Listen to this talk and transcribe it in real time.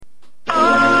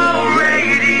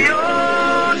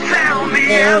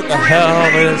hell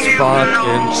is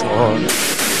fucking short?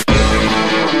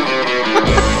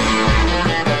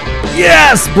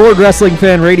 Yes! Board Wrestling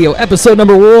Fan Radio, episode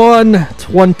number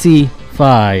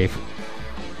 125.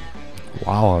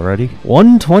 Wow, already?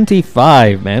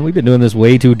 125, man. We've been doing this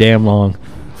way too damn long.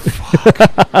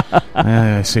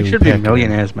 I say We we should be pack it in.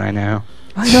 millionaires by now.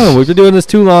 I know, we've been doing this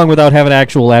too long without having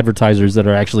actual advertisers that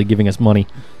are actually giving us money.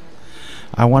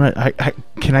 I want to.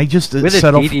 Can I just We're the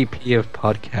settle? GDP of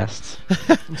podcasts.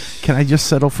 Can I just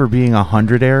settle for being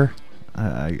 100 air?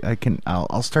 I can.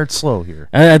 I'll start slow here.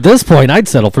 At this point, I'd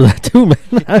settle for that too, man.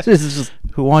 This is just,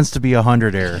 Who wants to be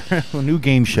 100 air? A new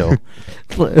game show.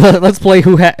 let's play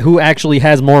who actually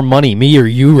has more money, me or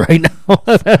you, right now.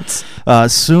 That's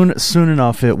Soon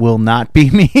enough, it will not be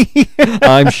me.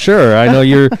 I'm sure. I know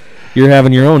you're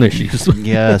having your own issues.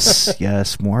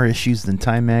 yes, more issues than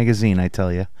Time Magazine, I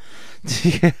tell you.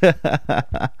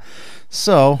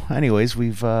 So, anyways,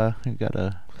 we've got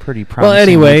a pretty promising. Well,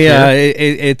 anyway, week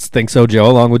here. it's Think So Joe,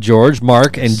 along with George,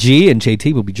 Mark, and G, and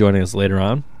JT will be joining us later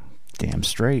on. Damn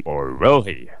straight. Or will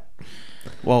he?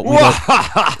 Well, we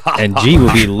don't- And G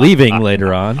will be leaving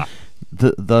later on.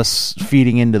 thus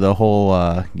feeding into the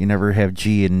whole you never have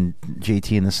G and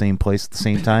JT in the same place at the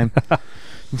same time.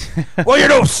 Well, you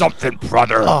know something,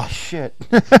 brother. Oh shit.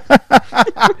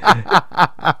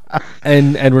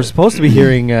 And we're supposed to be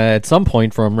hearing at some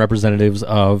point from representatives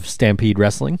of Stampede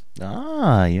Wrestling,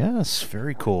 Ah, yes,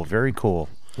 very cool, very cool.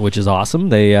 which is awesome.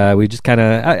 We just kind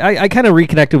of I kind of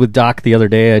reconnected with Doc the other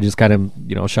day. I just kind of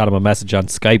shot him a message on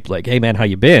Skype like, "Hey man, how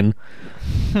you been?"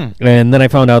 And then I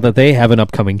found out that they have an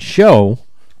upcoming show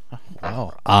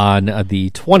Wow. on the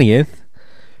 20th,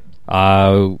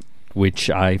 which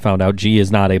I found out G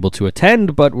is not able to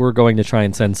attend, but we're going to try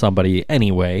and send somebody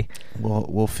anyway.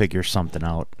 We'll figure something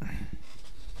out.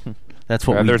 That's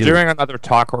what Yeah, we they're do. doing another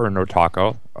Taco or No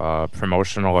Taco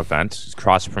promotional event. It's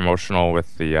cross-promotional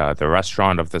with the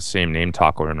restaurant of the same name,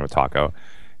 Taco or No Taco.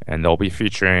 And they'll be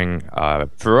featuring a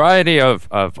variety of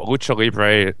Lucha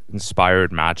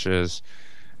Libre-inspired matches,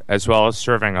 as well as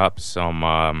serving up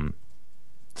some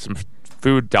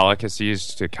food delicacies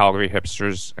to Calgary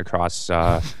hipsters across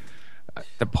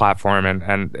the platform.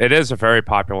 And it is a very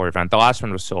popular event. The last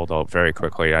one was sold out very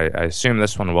quickly. I assume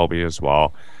this one will be as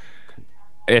well.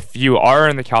 If you are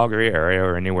in the Calgary area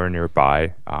or anywhere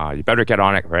nearby, you better get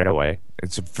on it right away.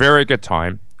 It's a very good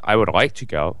time. I would like to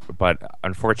go, but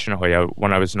unfortunately,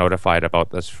 when I was notified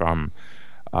about this from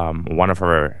one of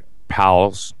our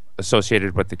pals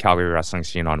associated with the Calgary wrestling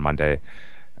scene on Monday,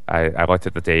 I looked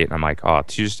at the date and I'm like, oh,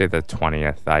 Tuesday the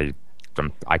 20th,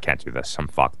 I can't do this. I'm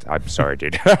fucked. I'm sorry,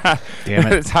 dude.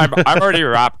 Damn it. I'm already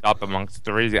wrapped up amongst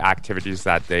 3 activities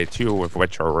that day, 2 of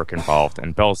which are work involved,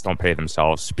 and bills don't pay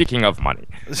themselves. Speaking of money.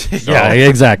 Yeah,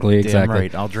 exactly. Damn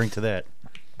right. I'll drink to that.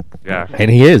 Yeah. And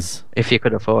he is If you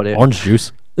could afford it. orange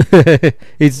juice.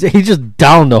 He just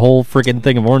downed the whole freaking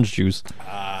thing of orange juice.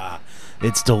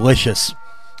 It's delicious.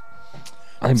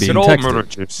 I'm It's being an old texted. murder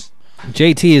juice.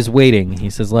 JT is waiting. He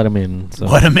says, "Let him in." So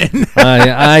Let him in.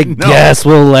 I No. guess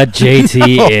we'll let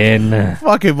JT No. in.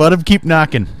 Fuck it. Let him keep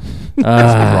knocking.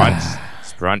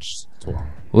 It's brunch.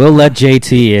 We'll let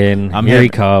JT in. I'm Here he having-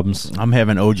 comes. I'm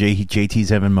having OJ. JT's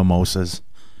having mimosas.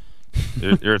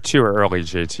 You're too early,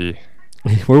 JT.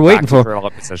 We're waiting for. a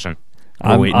position.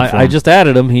 We're waiting for I him. just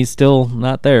added him. He's still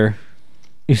not there.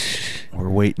 We're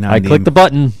waiting on I clicked the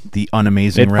button. the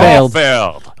unamazing It Red. failed.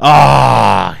 Failed.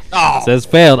 Ah, It says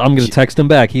failed. I'm going to text him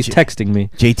back. He's texting me.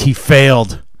 JT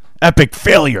failed. Epic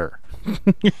failure.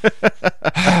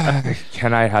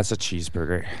 Can I has a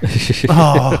cheeseburger?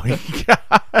 Oh,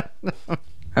 God.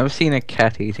 I've seen a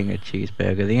cat eating a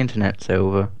cheeseburger. The internet's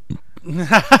over.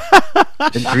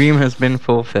 The dream has been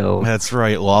fulfilled. That's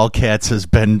right. Lolcats has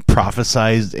been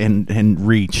prophesized and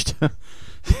reached.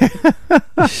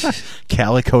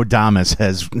 Calico Damas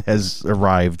has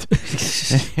arrived.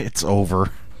 It's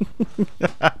over.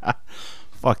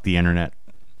 Fuck the internet.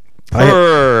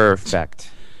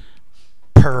 Perfect.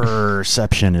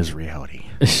 Perception is reality.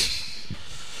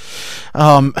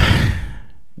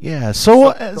 Yeah.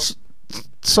 So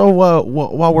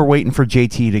while we're waiting for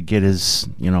JT to get his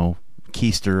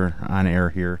keister on air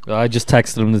here. I just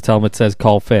texted him to tell him it says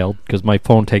call failed because my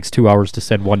phone takes 2 hours to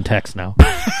send one text now.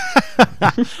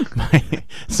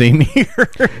 Same here.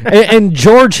 and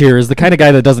George here is the kind of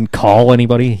guy that doesn't call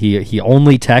anybody. He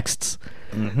only texts.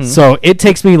 Mm-hmm. So it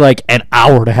takes me like an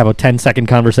hour to have a 10-second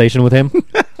conversation with him.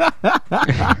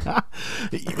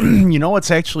 You know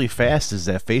what's actually fast is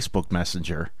that Facebook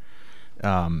Messenger.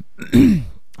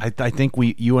 I think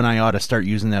you and I ought to start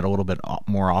using that a little bit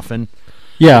more often.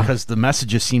 Yeah, Because the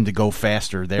messages seem to go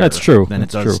faster there. That's true. Than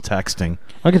That's it does true. texting.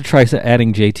 I'm going to try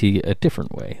adding JT a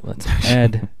different way. Let's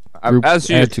add group. As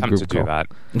you add to attempt to group do call. that,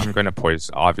 I'm going to pose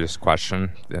the obvious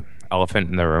question, the elephant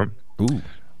in the room. Ooh.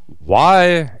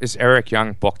 Why is Eric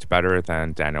Young booked better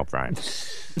than Daniel Bryan?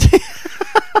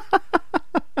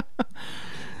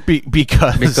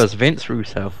 Because Vince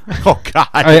Russo. Oh God.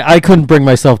 I couldn't bring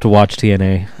myself to watch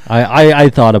TNA. I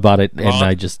thought about it and Well,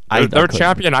 I just Their couldn't.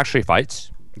 champion actually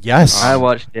fights. Yes. I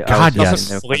watched it. God, I was yes.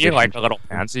 in no Flee position like to- a little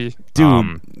pansy,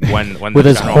 Dude. when With the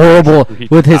his general horrible, manager, he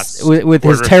with his casts with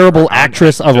his orders terrible around,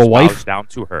 actress and of he a just wife. bows down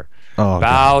to her. Oh,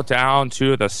 Bow down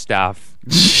to the staff.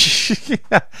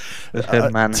 with her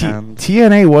man hand.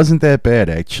 TNA wasn't that bad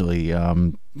actually.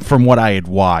 From what I had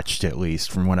watched, at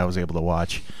least from what I was able to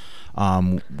watch,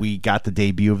 we got the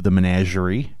debut of the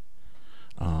Menagerie,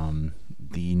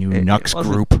 the new Nux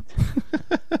wasn't- group,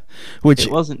 which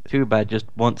It wasn't too bad. Just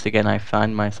once again, I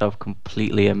find myself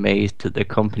completely amazed that the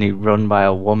company run by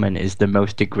a woman is the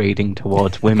most degrading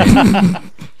towards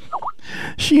women.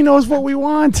 she knows what we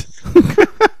want.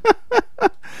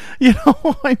 You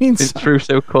know, I mean, Vince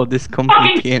Russo called this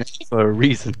company TNA for a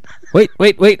reason. Wait!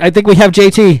 I think we have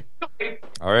JT.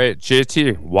 All right,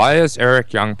 JT, why is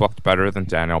Eric Young booked better than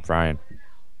Daniel Bryan?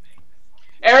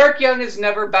 Eric Young is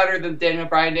never better than Daniel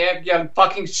Bryan. Eric Young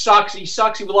fucking sucks. He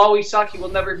sucks. He will always suck. He will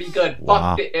never be good.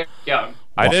 Wow. Fuck Eric Young.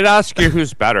 I did ask you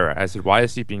who's better. I said, why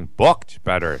is he being booked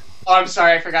better? Oh, I'm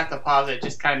sorry. I forgot to pause it.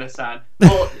 Just kind of sound.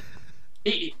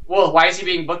 Well, why is he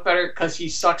being booked better? Because he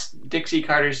sucks Dixie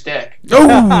Carter's dick.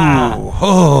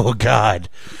 oh God,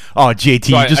 oh JT, So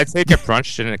you I just take it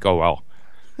brunch didn't go well.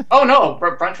 Oh no,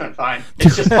 brunch went fine.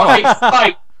 It's just fucking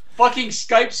Skype. Fucking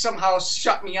Skype somehow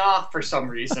shut me off for some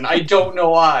reason. I don't know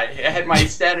why. I had my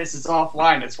status is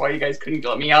offline. That's why you guys couldn't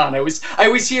let me on. I was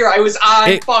here. I was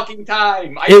on fucking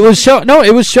time.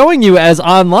 It was showing you as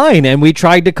online, and we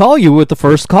tried to call you with the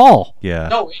first call. yeah.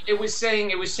 No, it was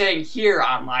saying here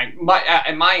online.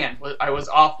 At my end, I was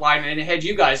offline, and it had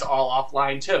you guys all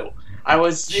offline too. I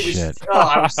was so pissed.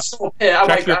 I'm Check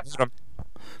like, your bottom.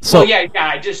 So well, yeah,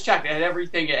 I just checked. It had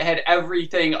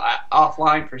everything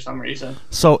offline for some reason.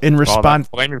 so in response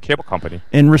Blame your cable company.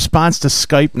 in response to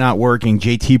Skype not working,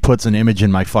 JT puts an image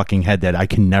in my fucking head that I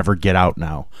can never get out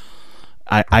now.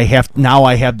 I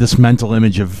have this mental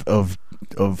image of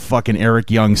fucking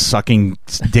Eric Young sucking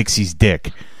Dixie's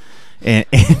dick. And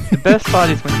The best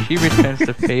part is when she returns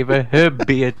the favor, her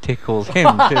beard tickles him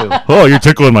too. oh, you're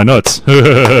tickling my nuts.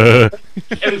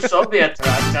 In Soviet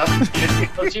Russia,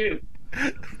 it was you.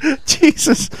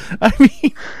 Jesus, I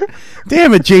mean,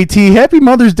 damn it, JT. Happy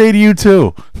Mother's Day to you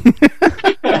too.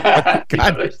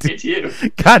 It's you.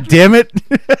 God damn it!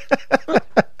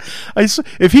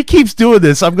 If he keeps doing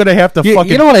this, I'm gonna have to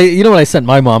fucking. You know what I sent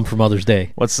my mom for Mother's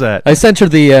Day? What's that? I sent her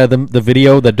the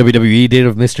video that WWE did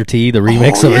of Mr. T, the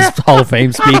remix of his Hall of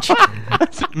Fame speech.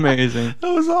 That's amazing.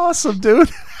 That was awesome, dude.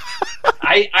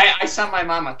 I sent my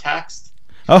mom a text.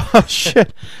 Oh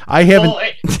shit! I haven't.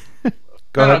 Well,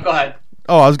 Go ahead. Go ahead.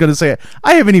 Oh, I was gonna say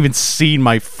I haven't even seen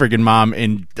my friggin' mom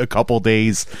in a couple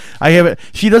days. I haven't.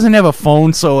 She doesn't have a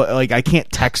phone, so like I can't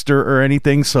text her or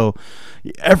anything. So,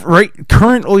 right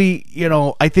currently, you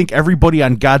know, I think everybody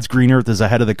on God's green earth is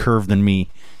ahead of the curve than me.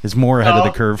 Is more ahead of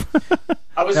the curve.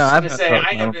 I was No, just I've gonna not say got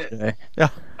I mom haven't. today.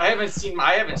 I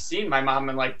haven't seen my mom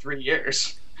in like 3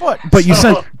 years. What? But you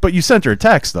So- sent her a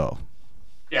text though.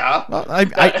 Yeah. Well,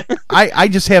 I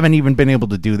just haven't even been able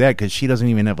to do that because she doesn't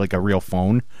even have like a real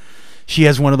phone. She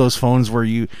has one of those phones where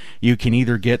you can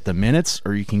either get the minutes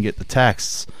or you can get the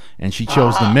texts, and she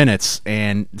chose the minutes,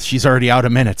 and she's already out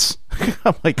of minutes.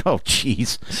 I'm like, oh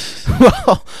jeez.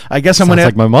 Well, I guess I'm Sounds gonna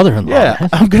like my mother-in-law. yeah,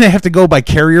 I'm gonna have to go by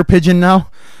carrier pigeon now,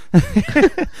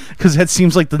 because that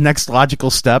seems like the next logical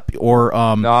step. Or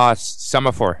No, it's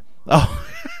semaphore. oh,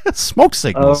 smoke Oh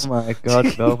signals. my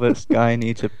god, Velvet Sky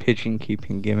needs a pigeon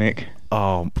keeping gimmick.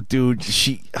 Oh, dude,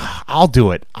 I'll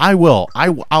do it. I will.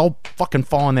 I'll fucking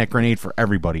fall on that grenade for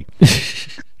everybody.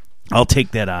 I'll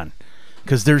take that on.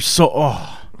 Because there's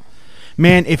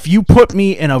man, if you put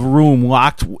me in a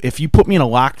locked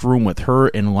room with her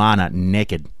and Lana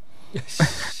naked,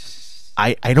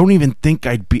 I don't even think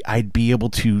I'd be able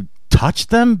to touch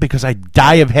them because I'd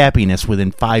die of happiness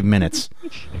within 5 minutes.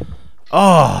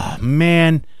 Oh,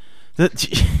 man.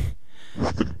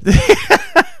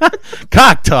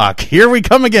 Cock talk. Here we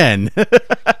come again.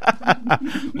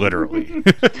 Literally.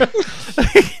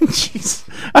 Jeez.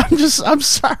 I'm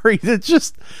sorry.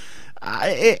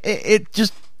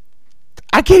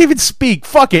 I can't even speak.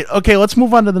 Fuck it. Okay, let's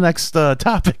move on to the next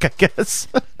topic, I guess.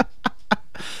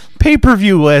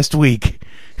 Pay-per-view last week.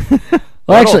 Well,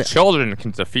 Little actually, children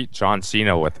can defeat John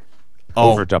Cena with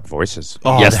overdubbed voices.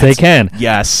 Oh, yes, they can.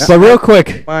 Yes. But real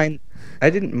quick, Mine, I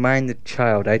didn't mind the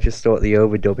child. I just thought the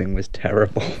overdubbing was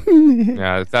terrible.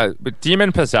 Yeah, but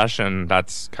demon possession,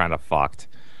 that's kind of fucked.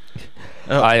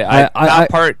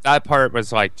 That part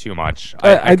was like too much.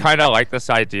 I kind of like this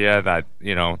idea that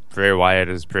Bray Wyatt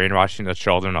is brainwashing the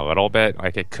children a little bit.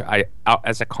 Like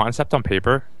as a concept on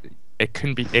paper, it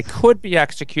could be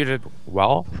executed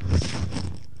well,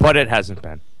 but it hasn't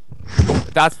been.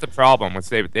 That's the problem.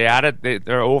 They're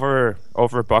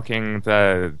overbooking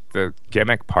the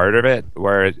gimmick part of it,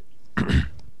 where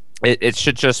it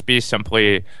should just be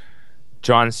simply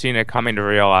John Cena coming to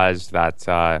realize that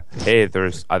hey,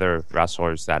 there's other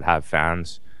wrestlers that have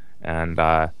fans, and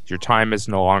your time is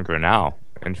no longer now.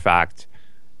 In fact,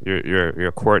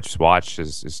 your quartz watch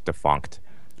is defunct.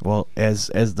 Well, as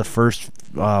the first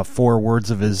 4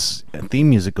 words of his theme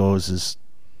music goes, is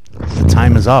the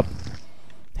time is up.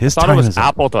 His I thought time it was is up.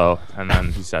 Apple though, and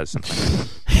then he says something.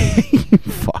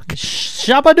 Fuck.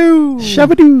 Shabadoo!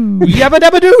 Shabadoo!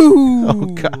 Yabba-dabba-doo! Oh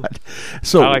God.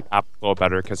 So I like Apple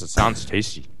better because it sounds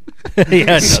tasty.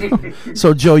 Yes.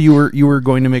 So Joe, you were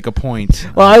going to make a point.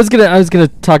 Well, I was gonna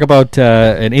talk about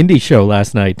an indie show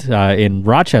last night in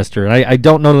Rochester, and I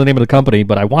don't know the name of the company,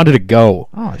 but I wanted to go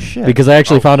Oh shit. because I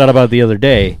actually found out about it the other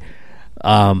day.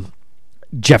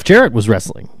 Jeff Jarrett was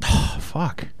wrestling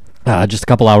fuck. just a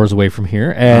couple hours away from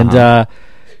here, and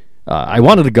I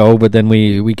wanted to go, but then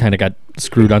we kind of got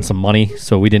screwed on some money,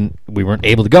 so we weren't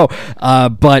able to go.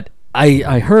 But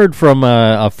I heard from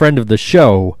a friend of the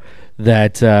show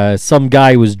that some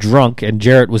guy was drunk and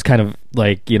Jarrett was kind of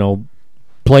like,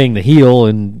 playing the heel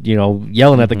and,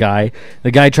 yelling at the guy.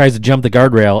 The guy tries to jump the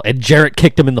guardrail and Jarrett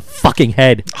kicked him in the fucking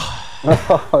head.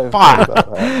 Fuck.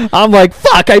 I'm like,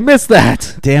 fuck, I missed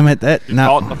that. Damn it. That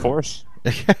now. Call it the Force.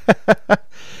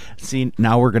 See,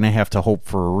 now we're gonna have to hope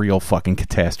for a real fucking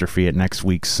catastrophe at next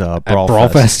week's Brawl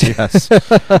Brawlfest. Yes.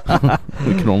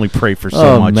 We can only pray for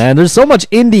so much. Man, there's so much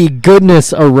indie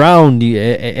goodness around,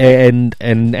 and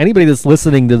anybody that's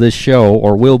listening to this show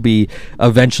or will be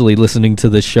eventually listening to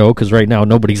this show, because right now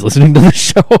nobody's listening to this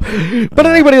show, but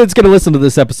anybody that's going to listen to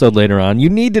this episode later on, you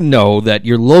need to know that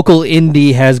your local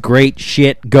indie has great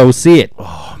shit. Go see it.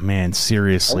 Oh man, I don't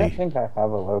seriously. think I have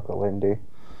a local indie.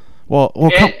 Well,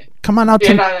 And- come on out.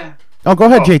 And, Oh, go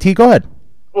ahead, Oh. JT. Go ahead.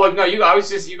 well, no, you go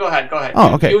ahead. Go ahead.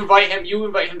 Oh, okay. You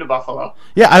invite him to Buffalo.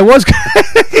 Yeah, I was.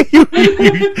 you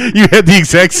had the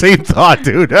exact same thought,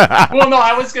 dude. Well, no,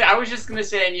 I was just gonna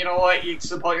say, and you know what? You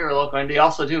support your local indie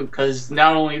also do, because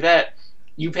not only that,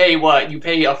 you pay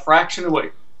a fraction of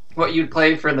what you'd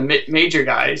play for the major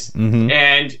guys,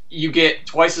 and you get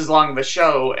twice as long of a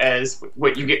show as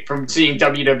what you get from seeing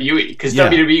WWE, because Yeah.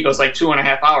 WWE goes like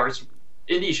 2.5 hours.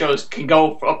 Indie shows can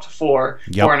go for up to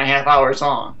 4.5 hours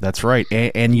long. That's right,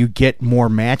 and you get more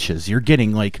matches. You're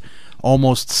getting like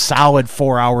almost solid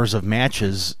 4 hours of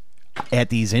matches at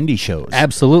these indie shows.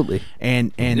 Absolutely.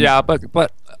 And Yeah,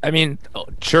 but I mean,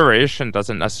 duration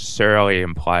doesn't necessarily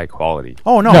imply quality.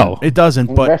 oh no, No. it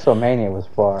doesn't. But WrestleMania was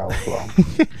 4 hours long.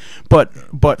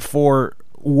 but for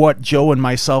what Joe and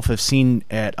myself have seen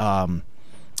at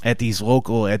these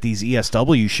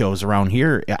ESW shows around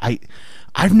here,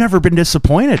 I've never been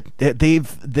disappointed. They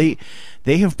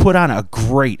have put on a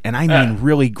great, and I mean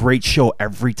really great show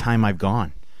every time I've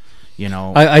gone.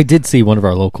 I did see one of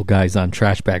our local guys on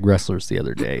Trash Bag Wrestlers the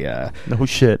other day. No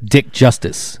shit. Dick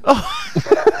Justice.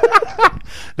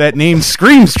 That name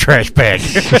screams trash bag.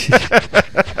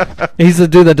 He's the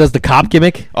dude that does the cop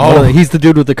gimmick. Oh. He's the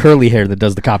dude with the curly hair that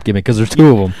does the cop gimmick, because there's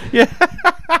two of them.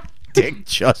 Dick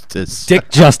Justice. Dick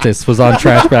Justice was on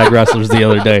Trash Bag Wrestlers the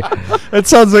other day. It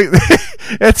sounds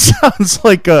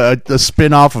like a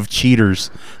spin-off of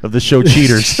Cheaters, of the show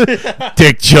Cheaters.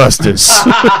 Dick Justice.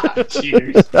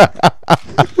 Cheers.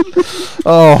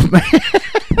 Oh man.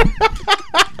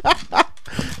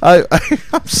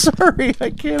 I'm sorry, I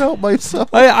can't help myself.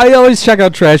 I always check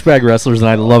out Trash Bag Wrestlers, and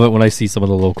I love it when I see some of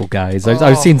the local guys.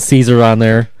 I've seen Caesar on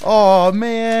there, Oh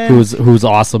man, who's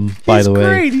awesome, by He's the way.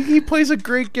 great. He plays a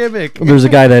great gimmick. There's a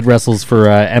guy that wrestles for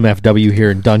MFW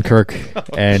here in Dunkirk,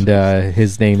 and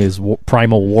his name is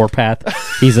Primal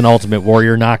Warpath. He's an Ultimate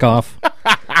Warrior knockoff.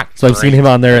 So I've seen him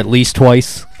on there at least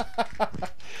twice.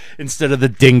 Instead of the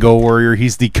Dingo Warrior,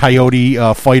 he's the Coyote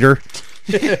Fighter.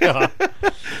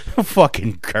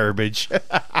 Fucking garbage.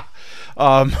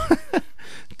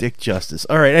 Dick Justice.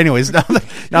 All right. Anyways, now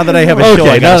that I have a show,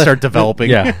 I gotta start developing.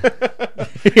 Yeah.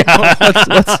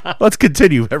 Let's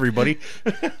continue, everybody.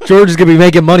 George is gonna be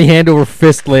making money hand over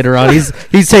fist later on.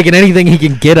 He's taking anything he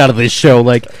can get out of this show.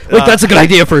 Like that's a good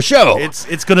idea for a show.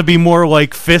 It's gonna be more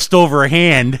like fist over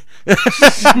hand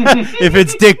If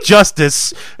it's Dick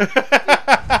Justice. I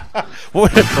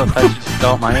thought I should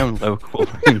start my own local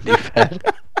indie fed.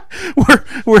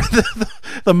 Where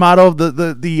the motto of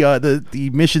the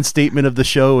mission statement of the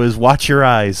show is "Watch your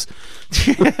eyes."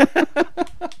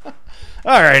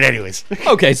 All right. Anyways,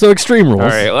 Okay, so Extreme Rules. All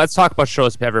right, let's talk about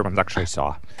shows everyone's actually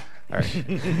saw. All right.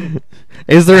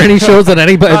 Is there any shows that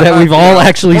anybody that we've all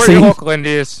actually support your seen? local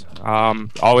indies,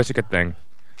 always a good thing.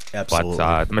 absolutely.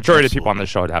 But the majority of people on the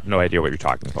show have no idea what you're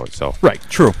talking about. So Right.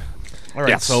 True. All right.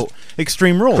 Yes. So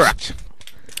Extreme Rules, correct.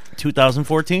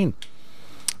 2014.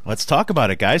 Let's talk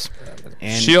about it, guys.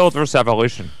 And Shield versus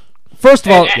Evolution. First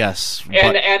of all, yes.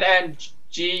 And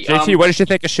G, JT, what did you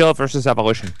think of Shield versus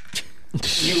Evolution?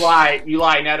 you lie.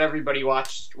 Not everybody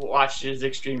watches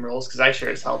Extreme Rules because I sure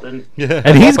as hell didn't.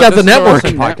 and he's got the This is a network.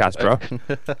 wrestling podcast, bro.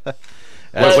 But,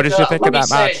 What did you think let of me that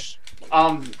say,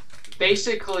 match?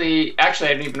 Basically, actually,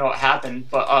 I didn't even know what happened,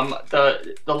 but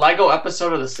the Lego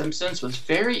episode of The Simpsons was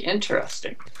very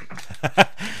interesting.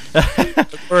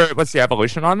 What's the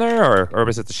Evolution on there, or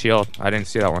was it the Shield? I didn't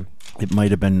see that one. It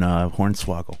might have been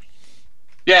Hornswoggle.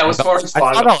 Yeah, it was I thought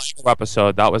Hornswoggle. the Lego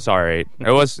episode that was alright.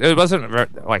 It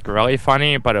wasn't like really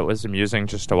funny, but it was amusing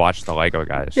just to watch the Lego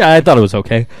guys. Yeah, I thought it was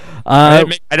okay. I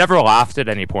never laughed at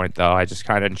any point though. I just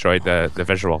kind of enjoyed the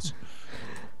visuals.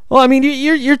 Well, I mean,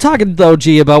 you're talking though,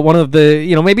 G, about one of the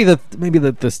maybe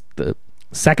the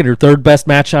second or third best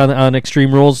match on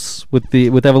Extreme Rules with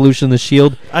Evolution and the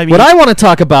Shield. I mean- what I want to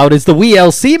talk about is the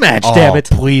WLC match. Damn it!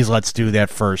 Please, let's do that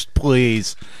first,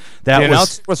 please. That The was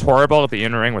announcement was horrible. The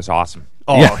in-ring was awesome.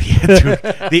 yeah, dude.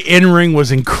 The in-ring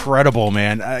was incredible,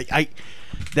 man.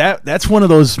 That's one of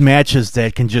those matches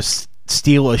that can just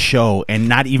steal a show and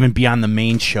not even be on the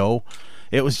main show.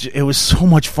 It was so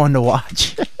much fun to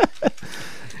watch.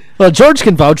 Well, George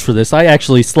can vouch for this. I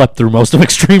actually slept through most of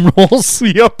Extreme Rules.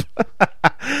 Yep.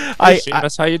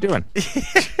 That's how you doing?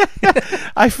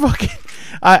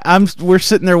 We're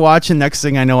sitting there watching. Next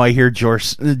thing I know, I hear Joe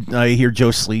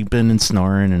sleeping and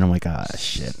snoring, and I'm like, ah,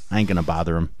 shit. I ain't gonna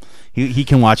bother him. He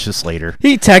can watch this later.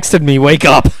 He texted me, "Wake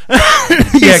up!"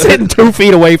 He's sitting 2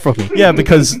 feet away from me. Yeah,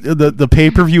 because the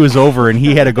pay-per-view is over and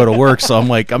he had to go to work, so I'm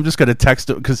like, I'm just gonna text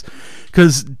it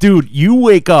because dude, you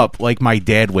wake up like my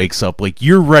dad wakes up, like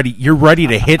you're ready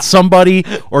to hit somebody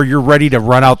or you're ready to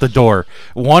run out the door,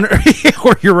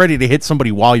 or you're ready to hit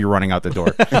somebody while you're running out the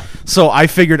door. So I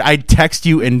figured I'd text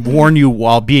you and warn you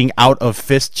while being out of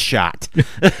fist shot.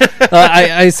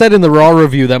 I said in the Raw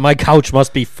review that my couch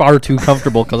must be far too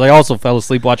comfortable because I also fell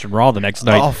asleep watching Raw the next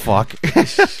night. Oh fuck.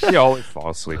 You always fall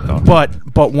asleep though.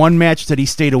 But one match that he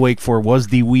stayed awake for was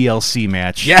the WLC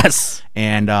match. Yes.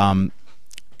 And the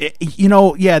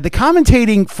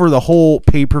commentating for the whole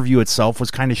pay-per-view itself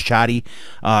was kind of shoddy.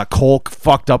 Cole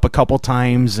fucked up a couple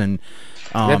times, and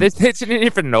They didn't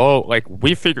even know. Like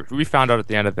we found out at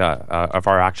the end of of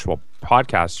our actual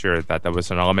podcast here that there was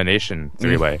an elimination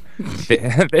three-way.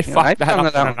 They fucked that found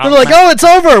up. that out. They're like, "Oh, it's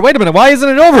over." Wait a minute, why isn't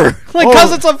it over? Like,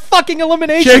 because Oh. it's a fucking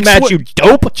elimination Jack match, Swa- you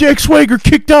dope. Jack Swagger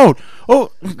kicked out.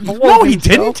 Oh no, he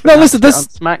didn't. No, listen, On this.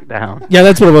 SmackDown. Yeah,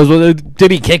 that's what it was. Did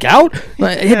he kick out?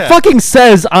 It fucking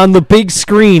says on the big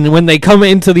screen when they come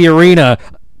into the arena,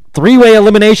 3-way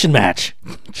elimination match.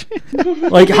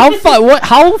 Like,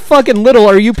 how fucking little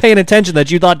are you paying attention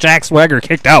that you thought Jack Swagger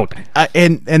kicked out?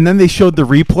 And then they showed the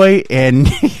replay, and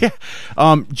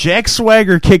Jack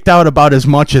Swagger kicked out about as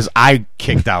much as I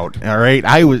kicked out. All right,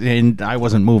 I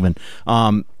wasn't moving.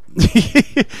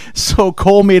 So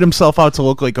Cole made himself out to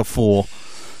look like a fool,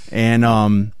 and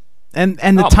the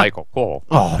Not time. Michael Cole.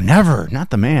 Oh, never, not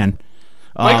the man.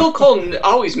 Michael Cole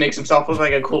always makes himself look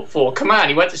like a cool fool. Come on,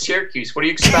 he went to Syracuse. What do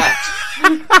you expect?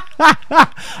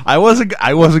 I wasn't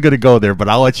gonna go there, but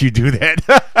I'll let you do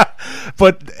that.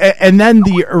 And then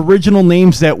the original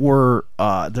names that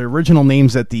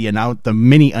the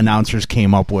mini announcers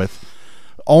came up with.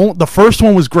 The first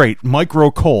one was great,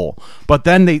 Micro Cole, but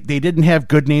then they didn't have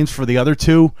good names for the other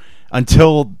two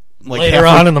until like Later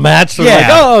halfway- on in the match, they're Yeah.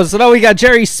 like, "Oh, so now we got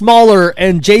Jerry Smaller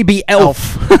and JB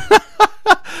Elf."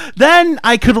 Then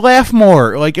I could laugh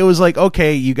more. Like it was like,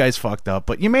 okay, you guys fucked up,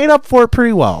 but you made up for it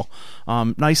pretty well.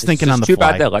 Nice thinking It's on the too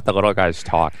fly. bad they let the little guys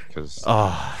talk because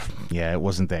Yeah, it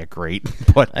wasn't that great,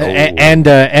 but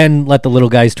And let the little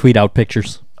guys tweet out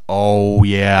pictures. oh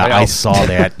yeah, I saw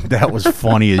that. That was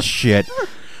funny as shit.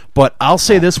 But I'll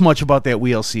say this much about that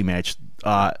WLC match: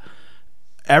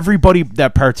 everybody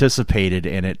that participated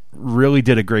in it really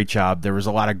did a great job. There was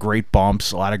a lot of great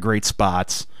bumps, a lot of great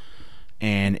spots,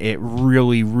 and it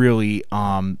really, really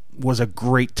was a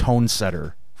great tone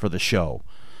setter for the show.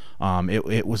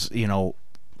 It was,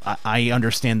 I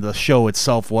understand the show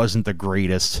itself wasn't the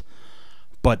greatest,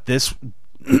 but this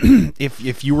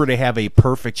if you were to have a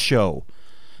perfect show,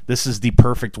 this is the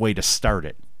perfect way to start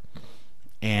it.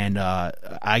 And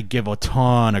I give a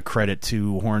ton of credit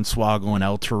to Hornswoggle and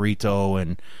El Torito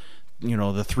and the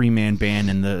 3-man band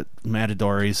and the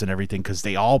Matadores and everything, because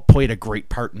they all played a great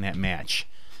part in that match,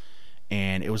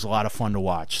 and it was a lot of fun to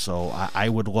watch. So I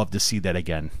would love to see that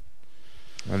again.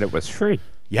 And it was free.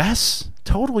 Yes,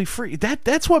 totally free.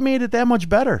 That's what made it that much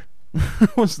better.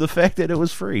 Was the fact that it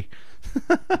was free.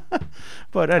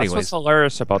 But anyways, that's what's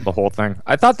hilarious about the whole thing.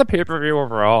 I thought the pay-per-view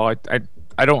overall,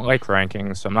 I don't like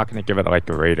rankings, so I'm not going to give it like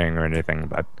a rating or anything,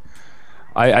 but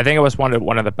I think it was one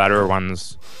of the better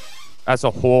ones as a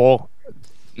whole.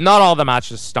 Not all the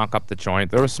matches stunk up the joint.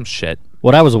 There was some shit.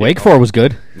 What I was awake for was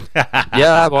good.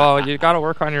 Yeah, well, you got to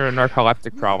work on your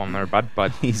narcoleptic problem there, bud.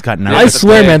 But he's got I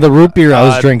swear, man, the root beer I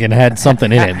was drinking had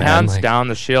something in it, man. Hands down,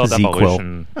 the Shield Z-Quil.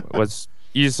 Evolution was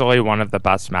easily one of the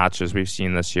best matches we've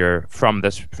seen this year from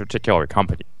this particular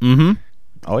company. Mm-hmm.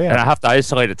 Oh, yeah. And I have to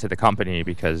isolate it to the company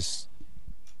because,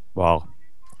 well,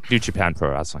 New Japan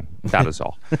Pro Wrestling. That is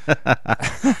all.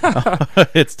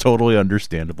 It's totally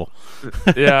understandable.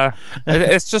 Yeah,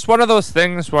 it's just one of those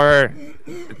things where,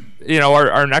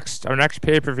 our next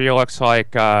pay-per-view looks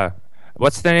like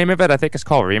what's the name of it? I think it's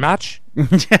called Rematch.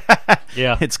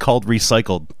 Yeah, it's called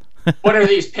Recycled. What are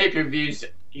these pay-per-views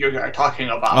you're talking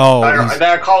about? Oh,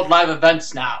 they're called live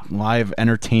events now. Live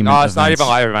entertainment. No, it's not events. even a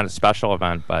live event; it's a special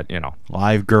event. But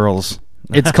Live girls.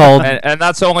 it's called. and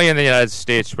that's only in the United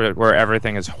States where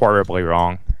everything is horribly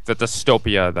wrong. The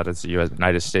dystopia that is the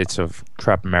United States of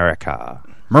crap America.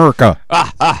 America.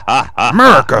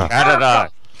 America.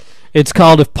 Canada. It's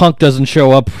called If Punk Doesn't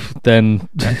Show Up, then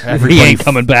he ain't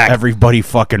coming back. Everybody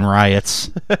fucking riots.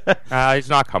 He's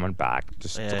not coming back.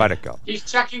 Just let it go. He's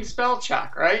checking spell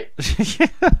check, right?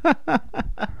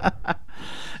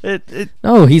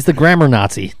 No, he's the grammar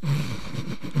Nazi.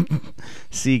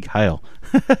 Sieg Heil.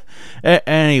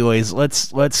 Anyways,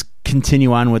 let's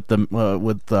continue on with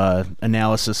the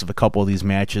analysis of a couple of these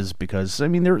matches, because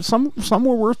there some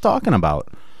were worth talking about.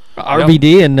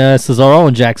 RVD and Cesaro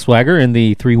and Jack Swagger in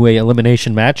the 3-way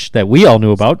elimination match that we all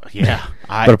knew about. Yeah,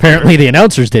 but apparently the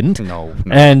announcers didn't. No.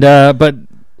 And but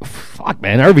fuck,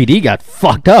 man, RVD got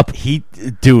fucked up. He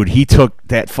took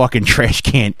that fucking trash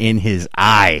can in his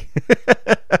eye.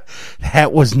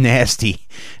 That was nasty.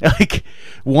 Like,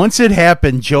 once it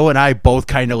happened, Joe and I both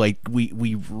kind of like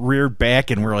we reared back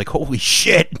and we're like, holy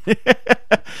shit.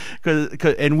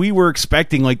 And we were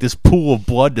expecting like this pool of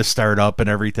blood to start up and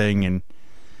everything, and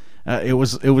it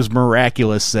was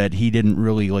miraculous that he didn't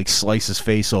really like slice his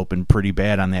face open pretty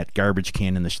bad on that garbage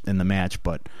can in the match.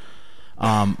 But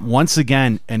once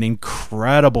again, an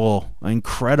incredibly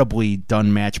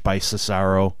done match by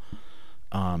Cesaro.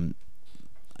 I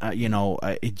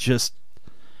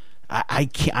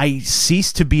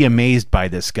cease to be amazed by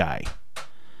this guy.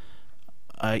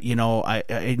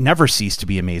 I never cease to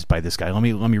be amazed by this guy. Let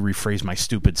me rephrase my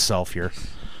stupid self here.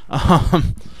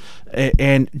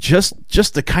 And just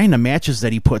the kind of matches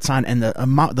that he puts on, and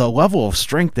the level of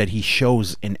strength that he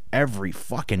shows in every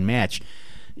fucking match.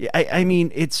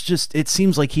 It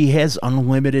seems like he has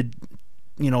unlimited,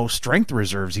 strength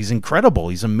reserves. He's incredible.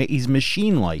 He's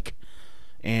machine-like.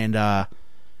 And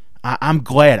I'm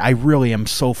glad. I really am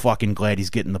so fucking glad he's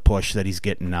getting the push that he's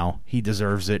getting now. He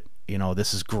deserves it.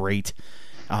 This is great.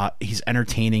 He's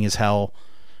entertaining as hell.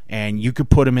 And you could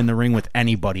put him in the ring with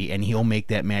anybody, and he'll make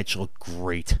that match look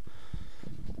great.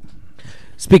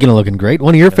 Speaking of looking great,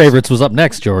 one of your favorites was up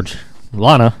next, George.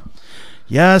 Lana.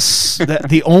 Yes,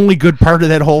 the only good part of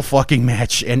that whole fucking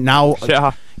match. And now,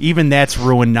 even that's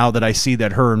ruined now that I see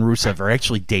that her and Rusev are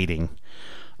actually dating.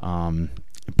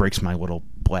 It breaks my little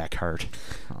black heart.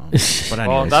 But anyways.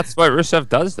 Well, that's what Rusev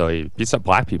does, though. He beats up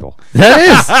black people. That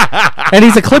is. And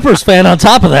he's a Clippers fan on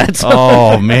top of that. So.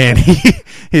 Oh, man.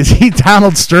 Is he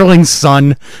Donald Sterling's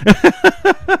son?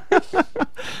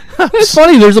 It's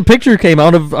funny. There's a picture came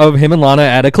out of him and Lana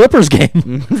at a Clippers game.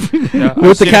 Yeah,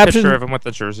 with the caption, a picture of him with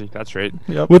the jersey. That's right.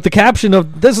 Yep. With the caption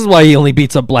of, "This is why he only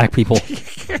beats up black people."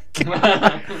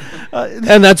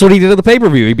 And that's what he did at the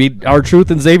pay-per-view. He beat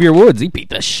R-Truth and Xavier Woods. He beat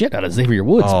the shit out of Xavier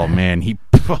Woods. Oh, man. He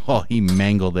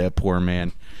mangled that poor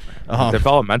man.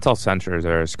 Developmental centers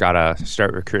has got to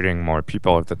start recruiting more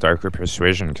people of the darker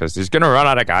persuasion, because he's going to run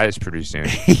out of guys pretty soon. I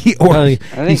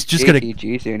think he's just going to...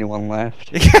 JTG's the only one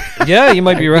left. Yeah, you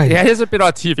might be right. Yeah, he hasn't been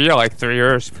on TV in like 3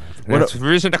 years. That's a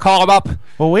reason to call him up.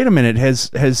 Well, wait a minute.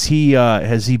 Has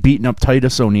he beaten up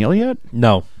Titus O'Neil yet?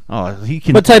 No. Oh, he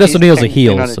can. But Titus O'Neil's a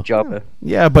heel. Not a So. jobber.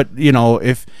 Yeah, but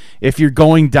if you're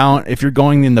going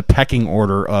in the pecking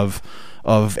order of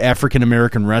of African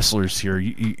American wrestlers here.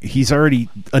 He's already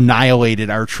annihilated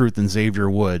R-Truth and Xavier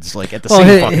Woods like at the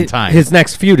same fucking time. His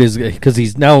next feud is because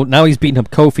he's now he's beating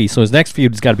up Kofi, so his next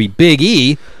feud's got to be Big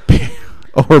E,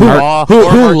 or Mark,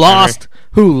 who lost.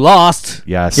 Who lost?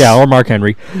 Yes. Yeah, or Mark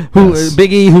Henry.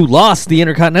 Big E, who lost the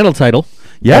Intercontinental title.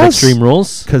 Yes. At Extreme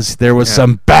Rules. Because there was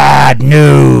some bad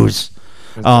news.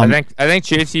 I think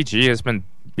JTG has been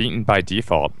beaten by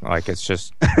default. Like, it's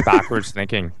just backwards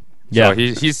thinking. Yeah. So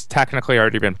he's technically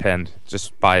already been pinned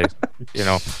just by,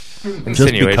 insinuation.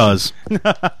 Just because.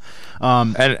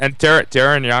 And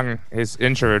Darren Young is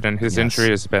injured, and his injury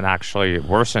has been actually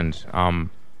worsened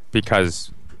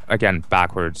because, again,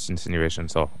 backwards insinuation.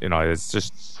 So, it's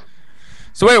just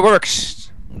it's the way it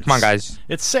works. Come on, guys.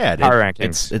 It's sad. Power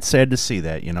rankings. It's sad to see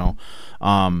that,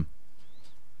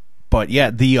 But yeah,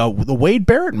 the Wade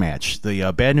Barrett match,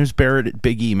 the Bad News Barrett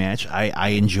Big E match, I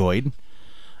enjoyed.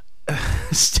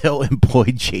 Still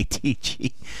employed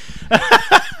JTG.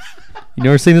 You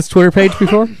never seen this Twitter page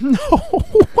before? No.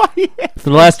 Why?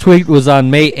 The last tweet was on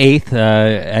May 8th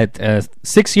at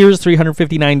 6 years,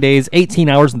 359 days, 18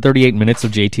 hours, and 38 minutes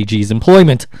of JTG's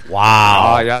employment.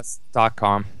 Wow. Yes,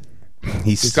 .com.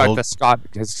 He's got the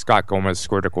his Scott Gomez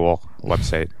scored a goal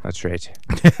website. That's right.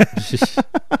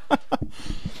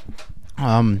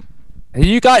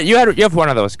 You have one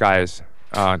of those guys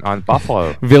on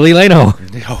Buffalo. Billy Leno.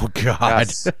 Oh God.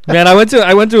 Yes. Man, I went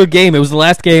to a game. It was the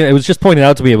last game. It was just pointed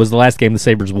out to me. It was the last game the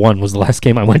Sabres won. Was the last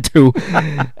game I went to,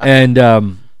 and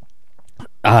they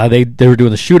were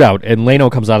doing the shootout, and Leno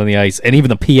comes out on the ice, and even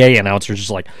the PA announcer's just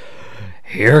like,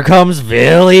 "Here comes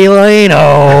Billy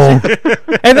Leno,"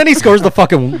 and then he scores the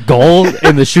fucking goal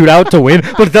in the shootout to win,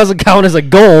 but it doesn't count as a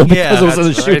goal because it was in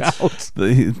the shootout.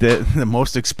 The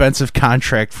most expensive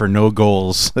contract for no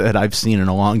goals that I've seen in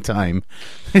a long time.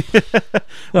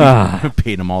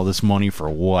 Paid him all this money for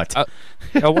what?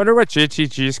 I wonder what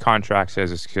JTG's contract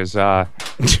is, because they're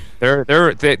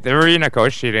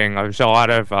renegotiating. There's a lot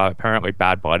of apparently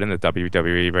bad blood in the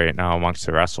WWE right now amongst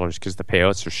the wrestlers because the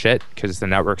payouts are shit, because the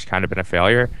network's kind of been a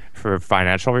failure for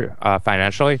financially,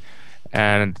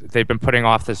 and they've been putting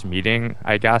off this meeting,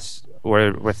 I guess,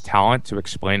 with talent to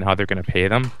explain how they're going to pay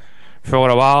them for a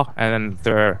little while, and then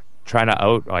they're trying to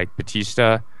out like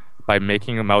Batista by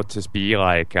making him out to be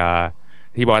like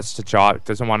he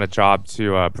doesn't want a job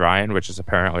to Brian, which is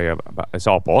apparently it's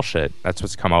all bullshit. That's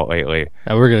what's come out lately.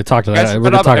 We're going to talk to that. Are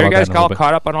Are you guys all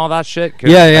caught up on all that shit?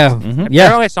 Yeah.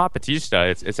 Apparently it's not Batista.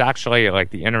 It's actually like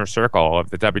the inner circle of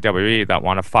the WWE that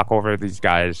want to fuck over these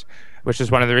guys, which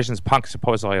is one of the reasons Punk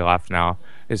supposedly left now,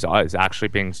 is actually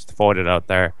being floated out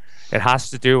there. It has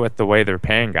to do with the way they're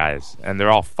paying guys, and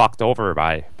they're all fucked over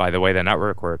by the way the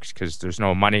network works, because there's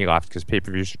no money left because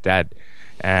pay-per-views are dead,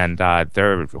 and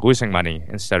they're losing money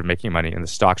instead of making money, and the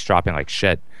stock's dropping like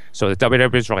shit. So the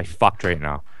WWE is really fucked right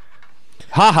now.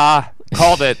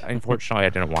 Called it. Unfortunately, I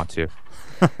didn't want to,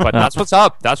 but that's what's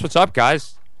up. That's what's up,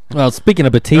 guys. Well, speaking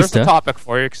of There's Batista, the topic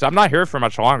for you, because I'm not here for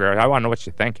much longer. I want to know what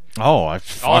you think. Oh,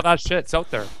 All of that shit's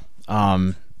out there.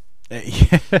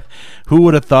 Who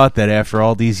would have thought that after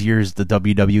all these years the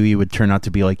WWE would turn out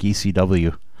to be like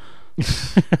ECW?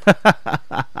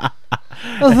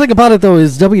 Well, the thing about it, though,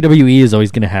 is WWE is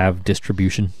always going to have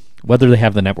distribution, whether they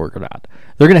have the network or not.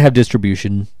 They're going to have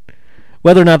distribution.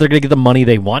 Whether or not they're going to get the money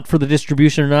they want for the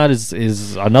distribution or not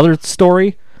is another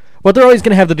story. But they're always going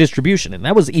to have the distribution, and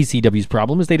that was ECW's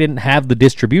problem, is they didn't have the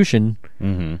distribution.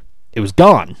 Mm-hmm. It was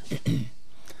gone.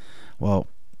 Well,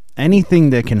 anything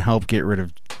that can help get rid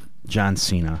of John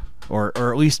Cena, or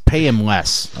at least pay him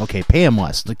less. Okay, pay him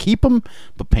less. To keep him,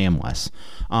 but pay him less.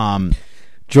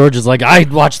 George is like,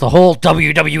 I'd watch the whole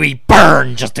WWE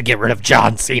burn just to get rid of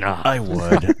John Cena. I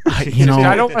would. I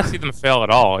don't want to see them fail at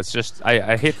all. It's just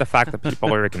I hate the fact that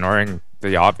people are ignoring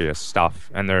the obvious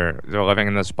stuff, and they're living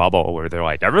in this bubble where they're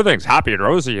like, everything's happy and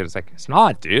rosy, and it's like, it's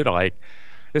not, dude. Like,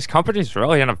 this company's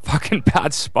really in a fucking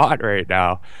bad spot right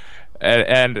now.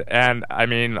 And I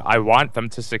mean, I want them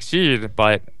to succeed,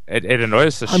 but it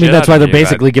annoys the shit. I mean, that's why they're out of me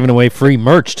basically giving away free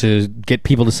merch to get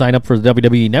people to sign up for the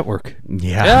WWE Network.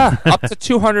 Yeah. up to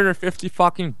 $250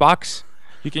 fucking bucks.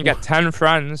 You can get 10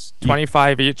 friends,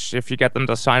 25 each, if you get them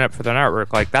to sign up for the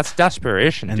network. Like, that's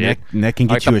desperation, And dude. that can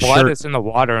get Like, you the a blood shirt. is in the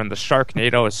water, and the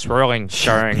Sharknado is swirling,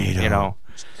 starring, Sharknado.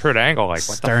 Kurt Angle. Like,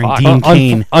 what Starring the fuck? Dean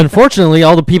Cain. Unfortunately,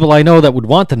 all the people I know that would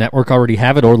want the network already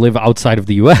have it or live outside of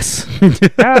the U.S. Yeah,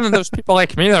 and then there's people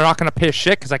like me that are not going to pay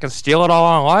shit because I can steal it all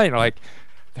online. Like,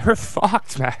 they're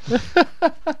fucked, man.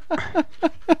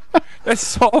 It's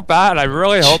so bad. I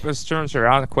really hope this turns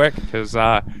around quick, because,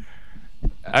 I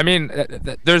mean,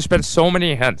 there's been so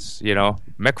many hints,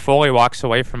 Mick Foley walks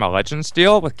away from a Legends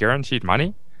deal with guaranteed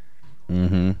money.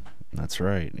 Mm-hmm. That's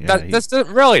right. Yeah, That's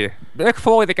really Mick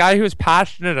Foley, the guy who's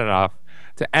passionate enough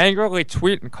to angrily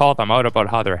tweet and call them out about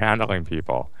how they're handling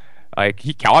people. Like,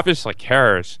 he obviously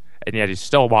cares, and yet he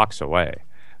still walks away.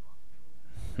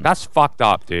 That's fucked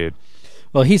up, dude.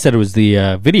 Well, he said it was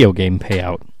the video game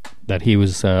payout that he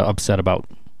was upset about.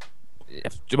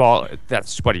 Well,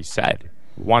 that's what he said.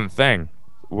 One thing.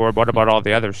 What about all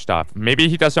the other stuff? Maybe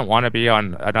he doesn't want to be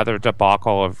on another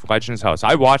debacle of Legends House.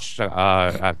 I watched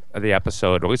the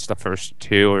episode, at least the first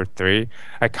 2 or 3.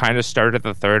 I kind of started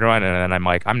the third one, and then I'm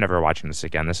like, I'm never watching this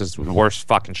again. This is the worst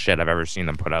fucking shit I've ever seen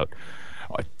them put out.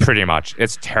 Pretty much.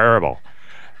 It's terrible.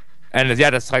 And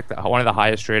yet it's like one of the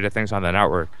highest rated things on the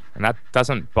network. And that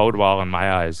doesn't bode well in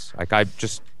my eyes. Like, I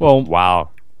just,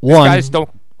 wow. These guys don't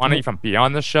want to even be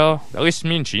on the show. At least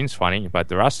me and Gene's funny, but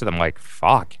the rest of them, like,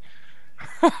 fuck.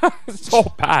 It's so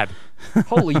bad.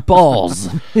 Holy balls.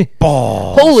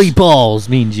 balls. Holy balls,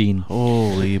 Mean Gene.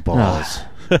 Holy balls.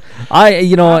 How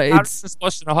is this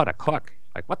supposed to know how to cook?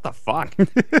 Like, what the fuck?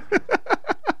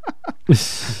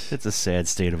 It's a sad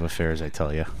state of affairs, I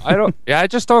tell you. I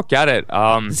just don't get it.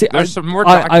 There's some more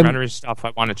documentary stuff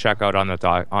I want to check out on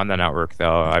the network,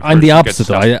 though. I'm the opposite,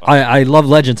 though. I love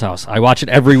Legends House. I watch it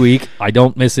every week. I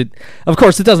don't miss it. Of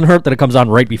course, it doesn't hurt that it comes on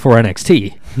right before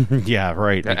NXT. Yeah,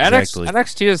 right. Yeah, exactly.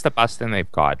 NXT is the best thing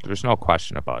they've got. There's no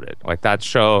question about it. Like, that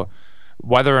show,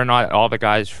 whether or not all the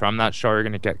guys from that show are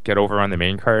going to get over on the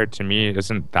main card, to me,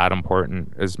 isn't that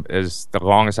important. As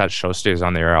long as that show stays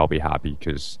on the air, I'll be happy,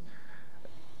 because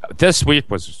this week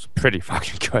was pretty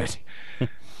fucking good.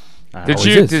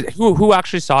 Who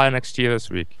actually saw NXT this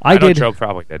week? I know did. Joe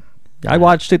probably did. I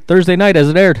watched it Thursday night as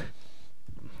it aired.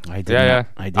 I did.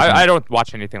 I don't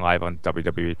watch anything live on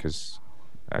WWE because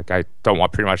I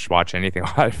don't pretty much watch anything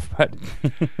live. But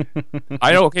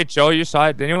I know. Okay, Joe, you saw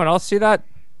it. Did anyone else see that?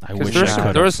 I wish I could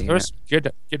have. There was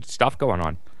good stuff going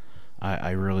on. I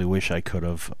really wish I could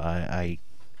have.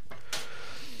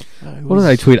 What did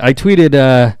I tweet? I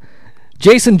tweeted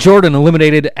Jason Jordan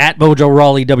eliminated at Mojo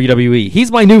Rawley WWE.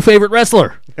 He's my new favorite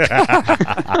wrestler.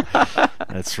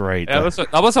 That's right. Yeah,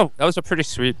 that was a pretty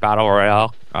sweet battle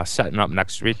royale setting up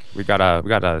next week. We got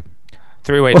a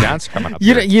 3-way dance coming up.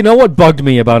 You know what bugged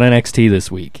me about NXT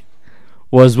this week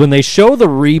was when they show the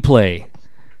replay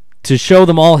to show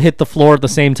them all hit the floor at the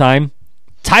same time.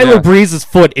 Tyler Breeze's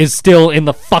foot is still in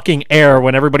the fucking air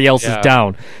when everybody else is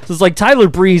down. So it's like Tyler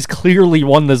Breeze clearly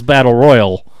won this battle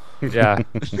royal. Yeah.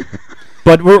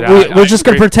 But we're just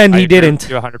gonna pretend he didn't.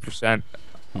 100%.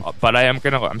 But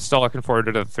I'm still looking forward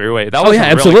to the 3-way. That was a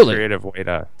really absolutely creative way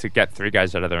to get 3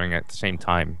 guys out of the ring at the same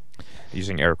time,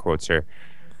 using air quotes here.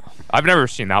 I've never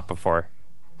seen that before.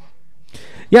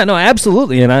 Yeah, no,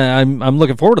 absolutely, and I'm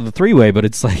looking forward to the 3-way. But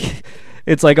it's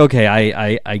like okay,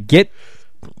 I get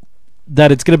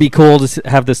that it's gonna be cool to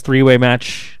have this 3-way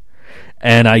match.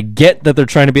 And I get that they're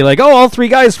trying to be like, oh, all 3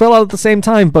 guys fell out at the same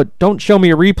time, but don't show me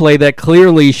a replay that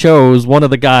clearly shows one of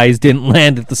the guys didn't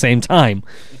land at the same time.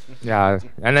 Yeah,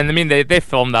 and then, I mean, they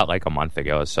filmed that like a month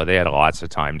ago, so they had lots of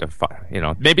time to,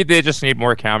 maybe they just need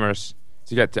more cameras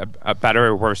to get a better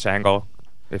or worse angle,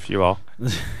 if you will.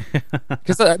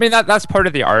 Because, I mean, that's part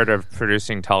of the art of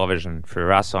producing television for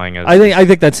wrestling. I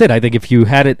think that's it. I think if you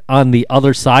had it on the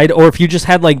other side, or if you just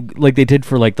had like they did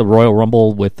for like the Royal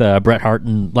Rumble with Bret Hart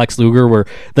and Lex Luger, where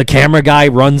the camera guy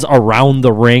runs around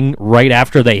the ring right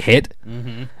after they hit,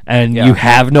 and you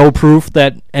have no proof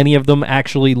that any of them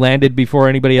actually landed before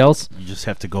anybody else. You just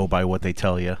have to go by what they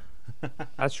tell you.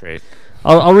 That's right.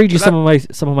 I'll read you some of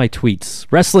my tweets.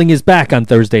 Wrestling is back on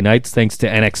Thursday nights thanks to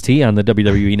NXT on the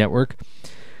WWE Network.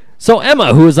 So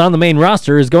Emma, who is on the main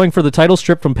roster, is going for the title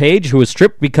strip from Paige, who is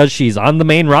stripped because she's on the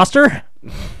main roster.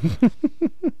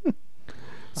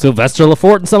 Sylvester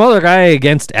Lafort and some other guy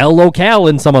against El Local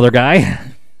and some other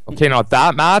guy. Okay, now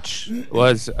that match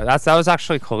was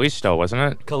actually Kalisto,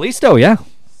 wasn't it? Kalisto, yeah.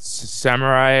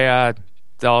 Samurai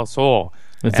Del Sol.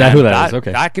 Is that who that is?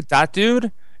 Okay. That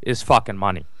dude is fucking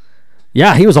money.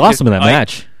 Yeah, he was awesome in that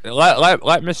match.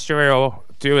 Let Mysterio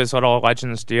do his little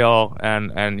Legends deal,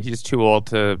 and he's too old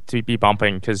to be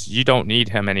bumping because you don't need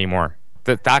him anymore.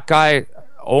 That guy,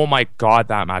 oh my god,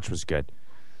 that match was good.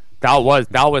 That was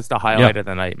the highlight of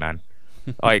the night, man.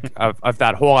 Like of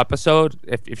that whole episode.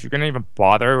 If you're gonna even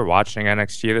bother watching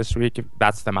NXT this week,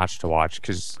 that's the match to watch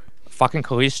because fucking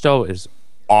Kalisto is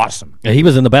awesome. Yeah, he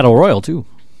was in the Battle Royal too.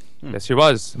 Yes, he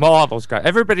was. Well, all those guys.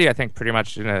 Everybody, I think, pretty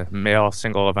much in a male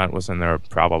single event was in there,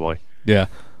 probably. Yeah.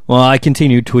 Well, I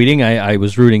continued tweeting. I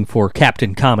was rooting for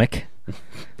Captain Comic.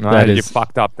 You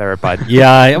fucked up there, bud.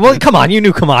 Yeah. Well, come on. You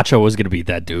knew Camacho was going to beat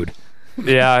that dude.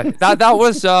 Yeah. That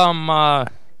was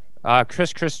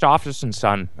Chris Christopherson's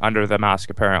son under the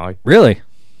mask, apparently. Really?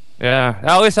 Yeah,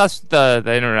 at least that's the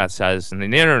internet says, and the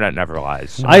internet never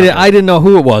lies. So I didn't know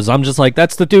who it was. I'm just like,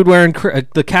 that's the dude wearing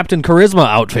the Captain Charisma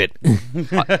outfit.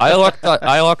 I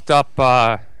looked up.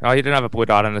 Oh, he didn't have a blue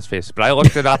dot on his face, but I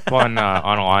looked it up on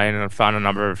online and found a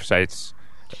number of sites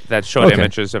that showed Okay.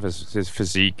 images of his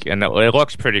physique, and it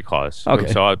looks pretty close.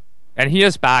 Okay. So, and he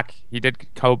is back. He did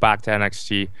go back to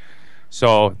NXT,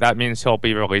 so that means he'll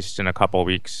be released in a couple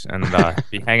weeks and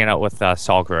be hanging out with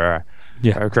Saul Guerrero.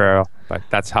 Yeah. Guerrero. But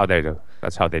that's how they do.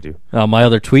 That's how they do. My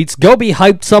other tweets: go be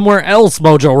hyped somewhere else,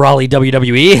 Mojo Rawley,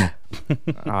 WWE. Oh,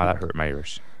 that hurt my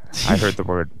ears. I heard the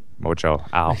word mojo.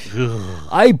 Ow.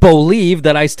 I believe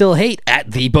that I still hate at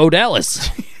the Bo Dallas.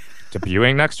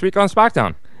 Debuting next week on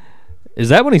SmackDown. Is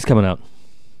that when he's coming out?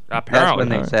 That's Apparently.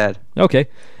 when they said. Okay.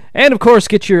 And of course,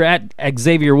 get your at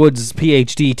Xavier Woods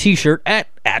PhD T-shirt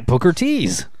at Booker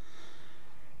T's.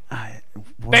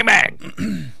 Bang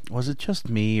bang. Was it just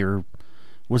me, or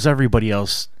was everybody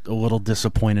else a little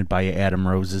disappointed by Adam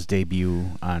Rose's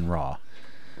debut on Raw?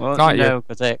 Well, Not yet. no,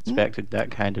 because I expected that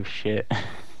kind of shit.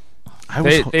 I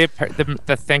was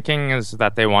The thinking is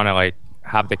that they want to like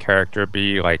have the character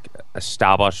be like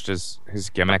established as his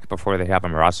gimmick before they have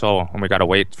him wrestle, and we got to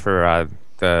wait for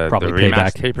the Probably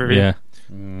rematch payback. pay-per-view.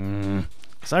 Yeah.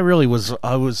 'cause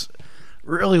I was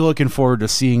really looking forward to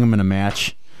seeing him in a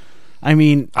match. I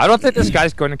mean, I don't think this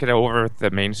guy's going to get over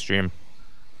the mainstream.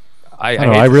 I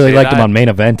don't know. I really liked him on main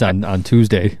event on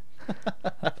Tuesday.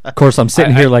 Of course, I'm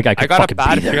sitting here like I could got fucking a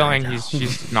bad be there. feeling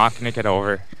he's not going to get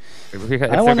over.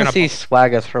 I want to see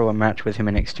Swagger throw a match with him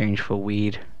in exchange for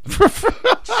weed.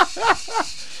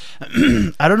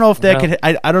 I don't know if that could.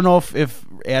 I don't know if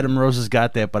Adam Rose has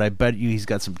got that, but I bet you he's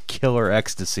got some killer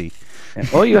ecstasy. And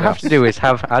all you have to do is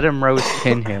have Adam Rose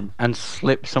pin him and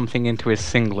slip something into his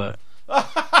singlet.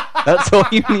 That's all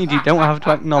you need. You don't have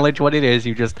to acknowledge what it is.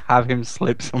 You just have him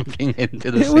slip something into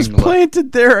the It was singlet.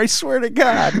 planted there. I swear to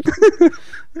God.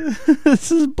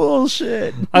 This is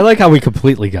bullshit. I like how we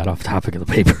completely got off topic of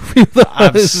the pay-per-view.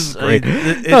 This is great.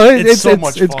 It's so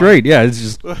much It's fun. great. Yeah, it's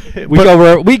just we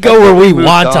go where we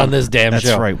want on. on this damn That's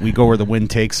show. right. We go where the wind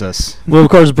takes us. Well, of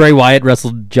course, Bray Wyatt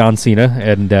wrestled John Cena,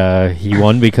 and he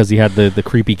won because he had the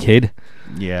creepy kid.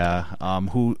 Yeah.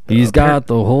 Who? He's got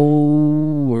the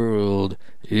whole world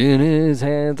in his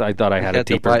hands. I thought I had a Get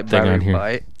the deeper bite, thing Barry, on here.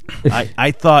 bite.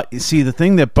 I thought. See, the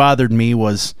thing that bothered me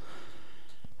was,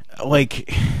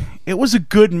 like, it was a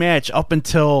good match up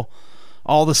until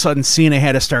all of a sudden Cena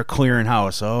had to start clearing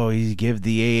house. Oh, he give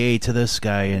the AA to this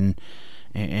guy, and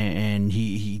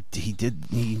he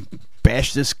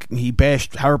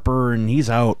bashed Harper, and he's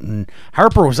out, and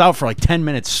Harper was out for like 10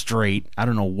 minutes straight. I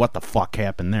don't know what the fuck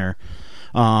happened there.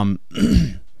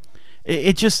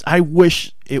 It just, I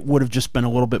wish it would have just been a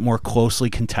little bit more closely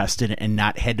contested and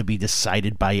not had to be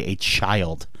decided by a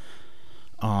child.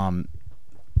 Well,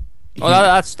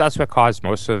 that's what caused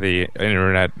most of the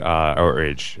internet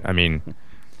outrage. I mean,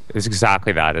 it's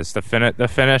exactly that. Is the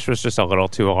finish was just a little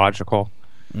too illogical.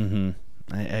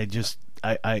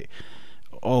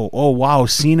 Oh wow,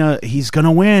 Cena, he's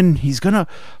gonna win.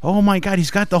 Oh my God,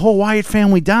 he's got the whole Wyatt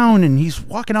family down, and he's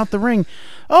walking out the ring.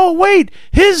 Oh wait,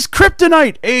 his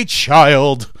kryptonite, a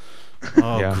child.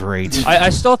 Oh Yeah. great. I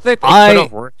still think it I- could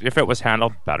have worked if it was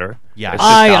handled better. Yeah. It's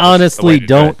just I that was the way honestly to do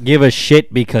don't it. give a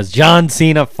shit because John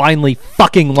Cena finally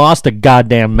fucking lost a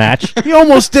goddamn match. He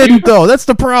almost didn't though. That's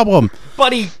the problem.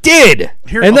 But he did,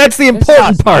 Here- and that's the It's important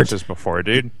lost part. matches before,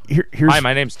 dude. Here's Hi,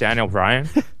 my name's Daniel Bryan.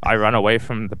 I run away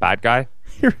from the bad guy.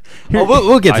 Well,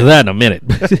 we'll get to that in a minute.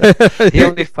 He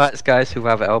only fights guys who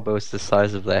have elbows the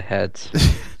size of their heads.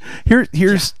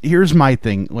 here's my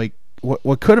thing. Like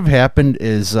what could have happened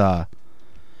is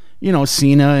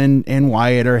Cena and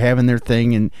Wyatt are having their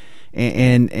thing,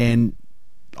 and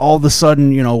all of a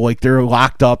sudden, like they're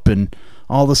locked up, and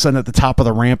all of a sudden at the top of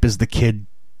the ramp is the kid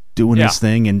doing Yeah. his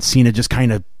thing, and Cena just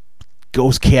kind of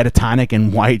goes catatonic,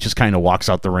 and Wyatt just kind of walks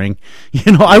out the ring.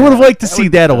 I would have liked to see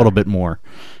that a little bit more.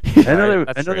 Another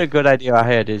that's right. good idea I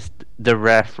had is the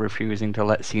ref refusing to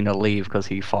let Cena leave because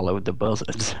he followed the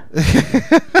buzzards.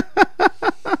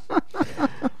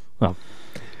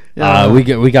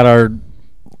 We got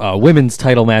our women's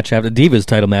title match after Divas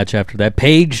title match after that.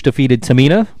 Paige defeated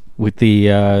Tamina with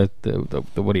the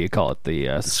what do you call it?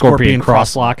 The Scorpion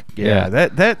crosslock. Yeah,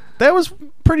 that was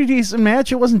pretty decent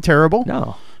match. It wasn't terrible.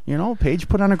 No. Paige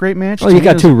put on a great match. Well, you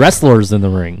got Tamina's- two wrestlers in the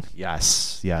ring.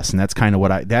 Yes, and that's kind of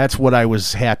what I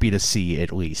was happy to see,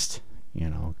 at least.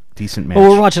 Decent match. Well,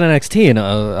 we're watching NXT,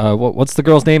 and what's the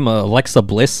girl's name? Alexa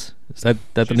Bliss. Is that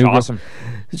the She's new awesome. girl?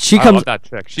 She I comes. love that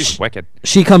chick. She's wicked.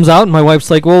 She comes out, and my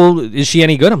wife's like, "Well, is she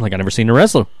any good?" I'm like, "I never seen her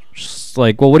wrestle." She's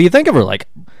like, "Well, what do you think of her?" Like,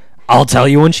 I'll tell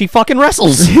you when she fucking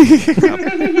wrestles.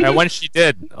 and when she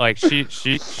did, like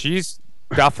she's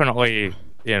definitely,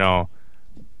 you know,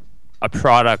 a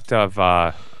product of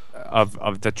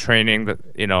the training that,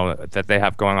 you know, that they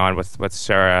have going on with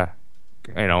Sarah,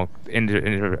 you know, in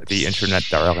the internet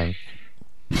darling.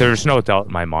 There's no doubt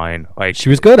in my mind. Like, She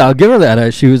was good. I'll give her that.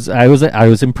 I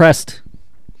was impressed.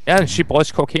 yeah, and she blows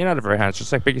cocaine out of her hands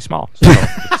just like Biggie Small. So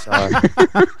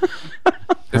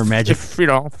Her magic, you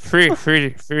know, free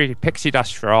pixie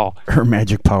dust for all. her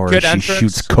magic power. Good Is she entrance,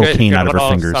 shoots cocaine good out of her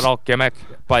little fingers. Subtle gimmick,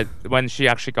 but when she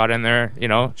actually got in there, you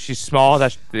know, she's small.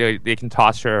 That they can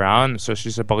toss her around, so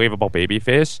she's a believable baby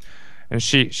face, and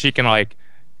she can like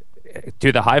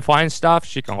do the high flying stuff.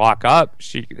 She can lock up.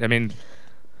 I mean,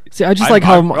 See, I just I'm, like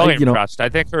how I'm really you know. impressed. I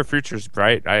think her future's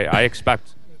bright. I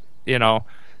expect, you know,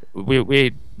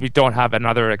 we don't have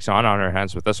another Exana on our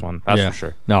hands with this one. That's for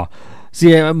sure. No,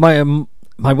 see,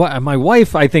 my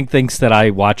wife, I think, thinks that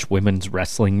I watch women's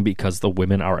wrestling because the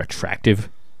women are attractive.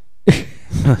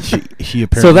 She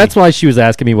apparently. So that's why she was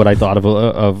asking me what I thought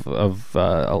of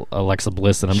Alexa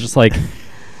Bliss, and I'm just like,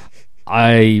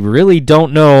 I really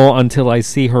don't know until I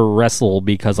see her wrestle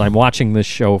because I'm watching this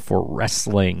show for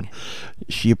wrestling.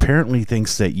 She apparently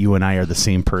thinks that you and I are the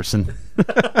same person.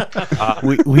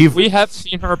 We have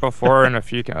seen her before in a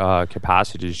few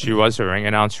capacities. She was a ring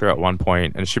announcer at one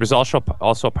point, and she was also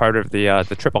part of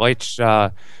the Triple H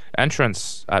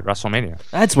entrance at WrestleMania.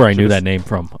 That's where I knew was- that name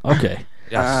from. Okay.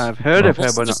 Yes. I've heard of her,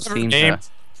 Just but not never seen named.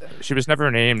 her. She was never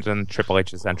named in Triple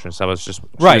H's entrance. That was just she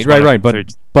Right. was one of the three-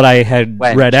 But I had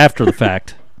Wench. read after the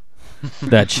fact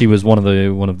that she was one of the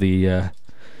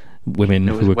women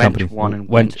It was who Wench accompanied 1 and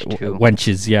Wench 2.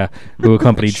 wenches, yeah, who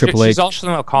accompanied Triple H. She's also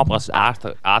an accomplished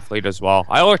athlete as well.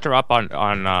 I looked her up on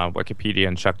Wikipedia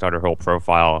and checked out her whole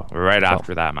profile right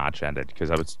after that match ended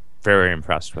because I was very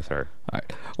impressed with her. All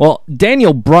right. Well,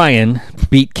 Daniel Bryan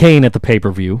beat Kane at the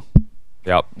pay-per-view.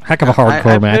 Yep. Heck of a hardcore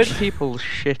I've match. heard people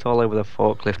shit all over the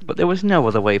forklift, but there was no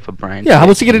other way for Brian. Yeah,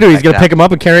 what's he gonna do? He's gonna like pick him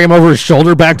up and carry him over his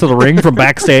shoulder back to the ring from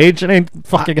backstage? It ain't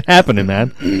fucking happening,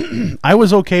 man. I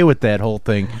was okay with that whole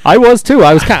thing. I was too.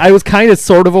 I was kind of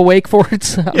sort of awake for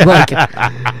it. Like,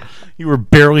 You were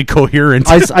barely coherent.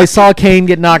 I saw Kane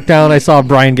get knocked down. I saw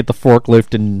Bryan get the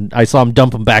forklift, and I saw him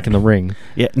dump him back in the ring.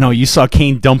 Yeah, no, you saw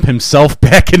Kane dump himself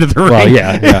back into the ring. Well,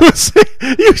 yeah, yeah.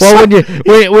 You Well,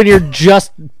 saw- when you're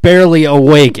just barely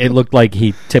awake, it looked like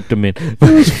he tipped him in. it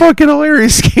was fucking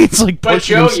hilarious. Kane's like But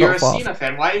pushing Joe, you're a himself off. Cena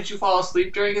fan. Why did you fall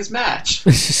asleep during his match?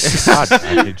 God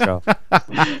damn you, Joe.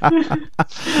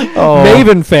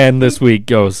 Maven fan this week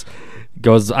goes.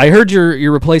 I heard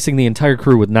you're replacing the entire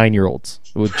crew with 9-year-olds.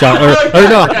 With John, or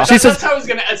no, she That's says how I was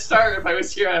gonna start if I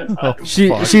was here on time. she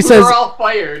We says were all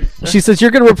fired. she says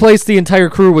you're going to replace the entire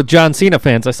crew with John Cena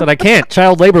fans. I said I can't.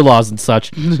 Child labor laws and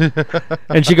such.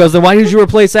 And she goes, then why did you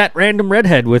replace that random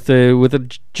redhead with a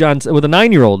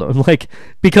 9-year-old? I'm like,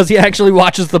 because he actually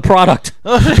watches the product.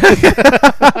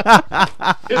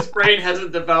 His brain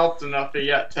hasn't developed enough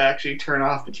yet to actually turn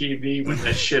off the TV when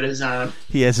this shit is on.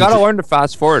 He hasn't, Gotta learn to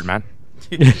fast forward, man.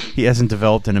 he hasn't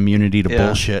developed an immunity to Yeah.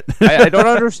 bullshit. I don't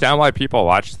understand why people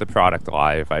watch the product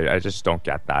live. I just don't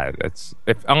get that.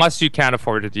 Unless you can't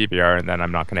afford a DVR, and then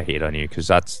I'm not going to hate on you because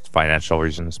that's financial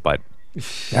reasons. But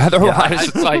otherwise,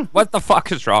 it's like, what the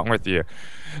fuck is wrong with you?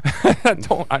 I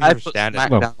don't I put understand it.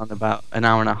 SmackDown on about an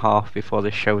hour and a half before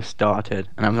the show started,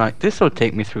 and I'm like, this will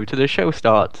take me through to the show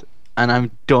start, and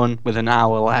I'm done with an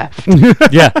hour left.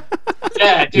 Yeah.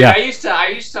 Yeah, dude. Yeah. I used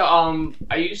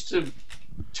to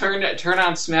turn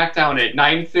on SmackDown at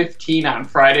 9:15 on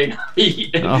Friday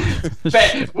night.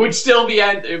 But would still be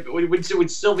on.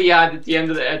 Would still be on at the end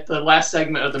of at the last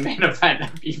segment of the main event.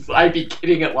 I'd be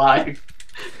getting it live.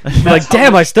 Like,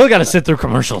 damn, I still got to sit through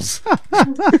commercials.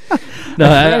 No,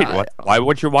 Right. Why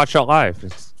would you watch it live?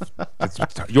 It's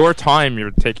your time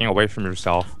you're taking away from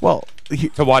yourself Well,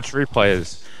 to watch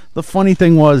replays. the funny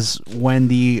thing was when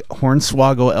the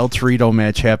Hornswoggle El Torito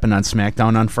match happened on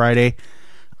SmackDown on Friday,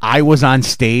 I was on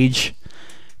stage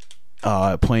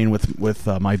playing with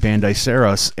my band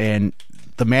Iceros, and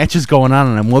the match is going on,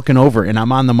 and I'm looking over, and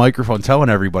I'm on the microphone telling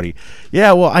everybody,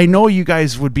 yeah, well, I know you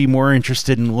guys would be more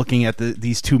interested in looking at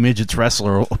these two midgets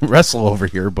wrestle over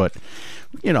here, but,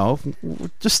 you know,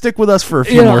 just stick with us for a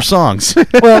few Yeah. more songs.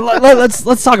 Well,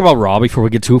 let's talk about Raw before we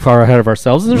get too far ahead of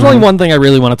ourselves. And there's only one thing I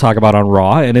really want to talk about on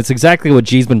Raw, and it's exactly what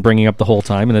G's been bringing up the whole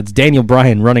time, and it's Daniel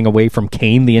Bryan running away from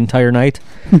Kane the entire night.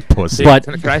 Pussy. But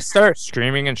Can I start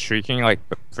screaming and shrieking like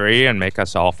free and make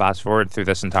us all fast forward through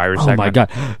this entire oh segment? my god,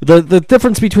 the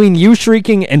difference between you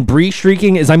shrieking and Bree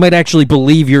shrieking is I might actually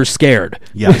believe you're scared.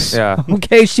 Yes. Yeah.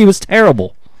 Okay, she was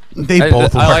terrible. They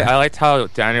both were. I liked how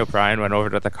Daniel Bryan went over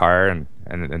to the car and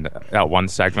that one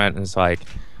segment and was like,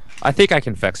 I think I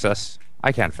can fix this.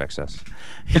 I can't fix this.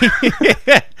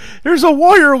 There's a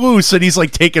wire loose, and he's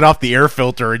like taking off the air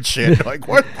filter and shit. Like,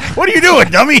 what are you doing,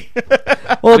 dummy?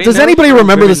 Well, We does know anybody from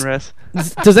remember Good this? and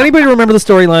Rest. Does anybody remember the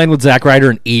storyline with Zack Ryder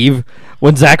and Eve?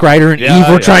 When Zack Ryder and Yeah, Eve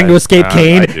were yeah, trying to escape I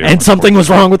Kane, do, and something was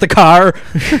wrong with the car.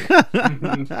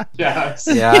 Yes.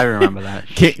 Yeah, I remember that.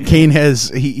 Kane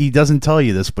he doesn't tell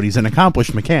you this, but he's an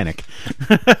accomplished mechanic.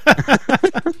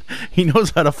 He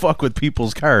knows how to fuck with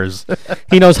people's cars.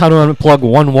 He knows how to unplug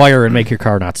one wire and make your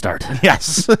car not start.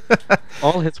 Yes.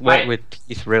 All his work Right. with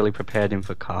teeth really prepared him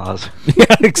for cars.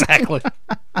 Yeah, exactly.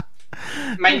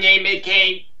 My name is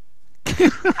Kane.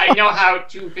 I know how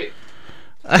to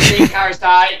make cars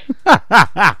die.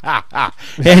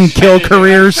 And kill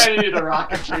careers. I'm trying to do the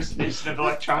rock impersonation of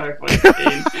Electronic Voice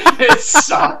Kane. It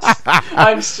sucks.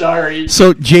 I'm sorry.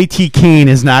 So JT Kane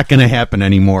is not going to happen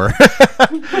anymore.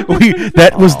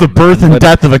 That was the birth and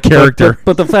death of a character.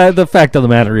 But the fact of the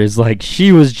matter is, like,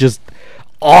 she was just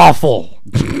awful.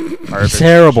 Garbage.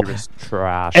 Terrible. She was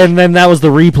trash. And then that was the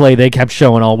replay they kept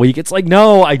showing all week. It's like,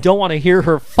 no, I don't want to hear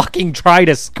her fucking try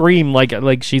to scream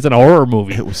like she's in a horror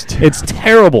movie. It was It's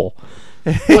terrible.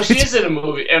 Well, she is in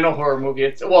a horror movie.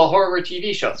 It's a horror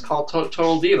TV show. It's called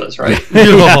Total Divas, right?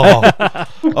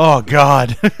 Oh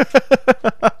God.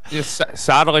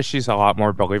 Sadly, she's a lot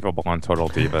more believable on Total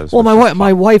Divas. Well, which is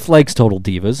my wife likes Total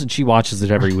Divas, and she watches it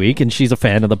every week, and she's a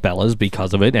fan of the Bellas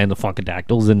because of it, and the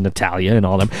Funkadactyls and Natalia and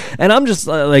all them. And I'm just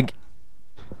like,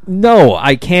 no,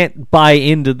 I can't buy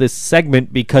into this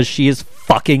segment because she is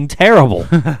fucking terrible.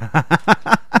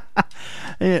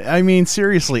 I mean,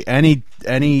 seriously, any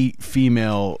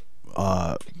female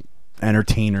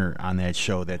entertainer on that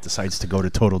show that decides to go to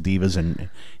Total Divas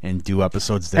and do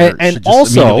episodes there And should just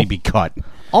also- immediately be cut.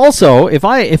 Also, if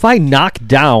I knock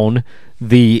down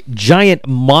the giant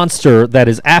monster that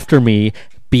is after me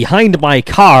behind my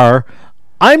car,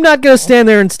 I'm not going to stand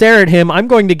there and stare at him. I'm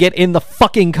going to get in the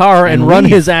fucking car and run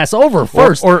leave. his ass over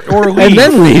first, or and leave.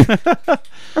 then leave.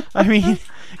 I mean,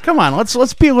 come on,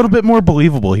 let's be a little bit more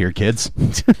believable here, kids.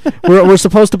 we're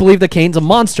supposed to believe that Kane's a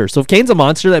monster. So if Kane's a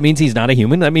monster, that means he's not a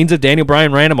human. That means if Daniel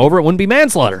Bryan ran him over, it wouldn't be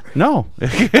manslaughter. No.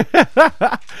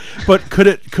 But could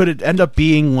it end up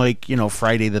being like,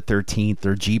 Friday the 13th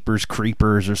or Jeepers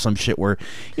Creepers or some shit where,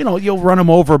 you'll run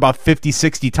him over about 50,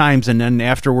 60 times and then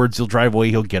afterwards he'll drive away,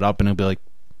 he'll get up and he'll be like,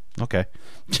 okay.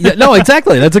 Yeah, no,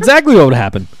 exactly. That's exactly what would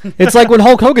happen. It's like when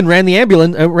Hulk Hogan ran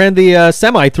the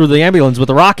semi through the ambulance with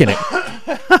a rock in it.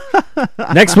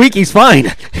 Next week he's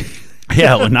fine.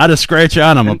 Yeah, well, not a scratch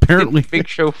on him, apparently. Big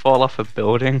Show fall off a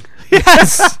building.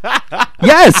 Yes,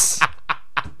 yes.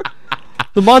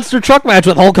 The monster truck match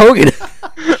with Hulk Hogan.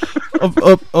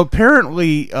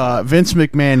 Apparently, Vince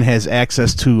McMahon has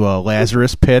access to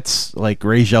Lazarus pits like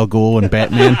Ra's al Ghul and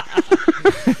Batman.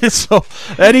 So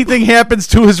anything happens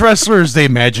to his wrestlers, they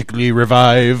magically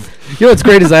revive. You know what's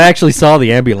great is I actually saw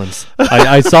the ambulance.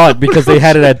 I saw it because they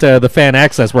had it at the fan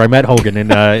access where I met Hogan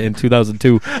in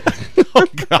 2002. Oh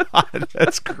God,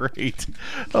 that's great!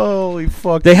 Holy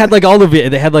fuck! They had like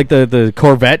the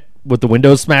Corvette with the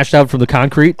windows smashed out from the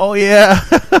concrete, Oh yeah!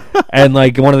 and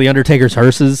like one of the Undertaker's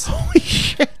hearses. Holy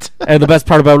shit! And the best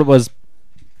part about it was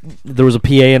there was a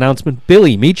PA announcement: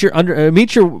 Billy, meet your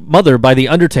mother by the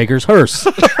Undertaker's hearse.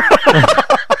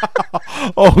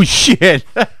 Oh shit!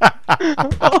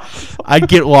 I'd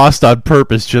get lost on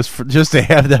purpose just to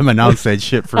have them announce that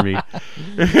shit for me.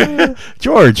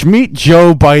 George, meet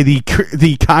Joe by the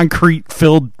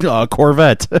concrete-filled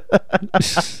Corvette.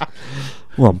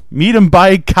 Well, Meet him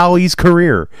by Cowie's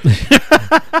career.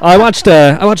 I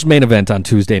watched Main Event on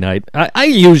Tuesday night. I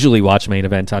usually watch Main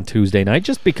Event on Tuesday night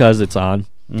just because it's on,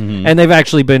 and they've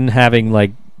actually been having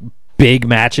like big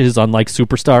matches on like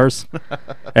Superstars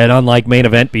and on like Main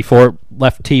Event before it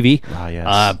left TV. Ah,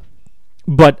 yes.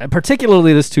 But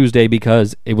particularly this Tuesday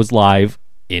because it was live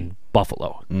in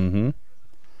Buffalo. Mm-hmm.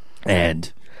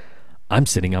 And I'm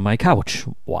sitting on my couch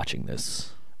watching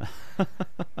this.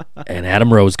 And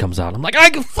Adam Rose comes out. I'm like,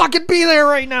 I could fucking be there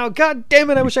right now. God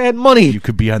damn it, I wish I had money. You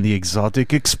could be on the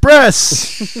Exotic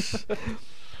Express.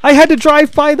 I had to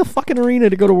drive by the fucking arena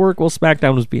to go to work while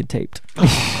SmackDown was being taped.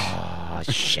 Oh,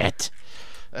 shit.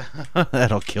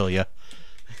 That'll kill you.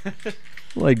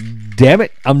 Like, damn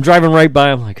it. I'm driving right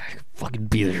by. I'm like, I could fucking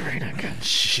be there right now. God.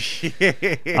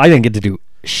 I didn't get to do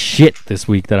shit this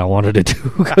week that I wanted to do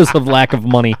because of lack of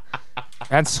money.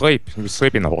 And sleep. He was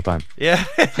sleeping the whole time. Yeah.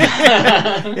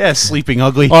 Yeah, sleeping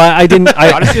ugly. Well, I didn't.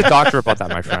 Gotta see a doctor about that,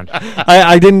 my friend.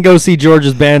 I didn't go see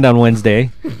George's band on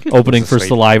Wednesday, opening for asleep.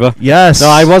 Saliva. Yes. No,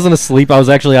 I wasn't asleep. I was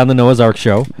actually on the Noah's Ark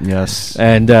show, Yes.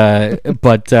 and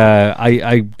but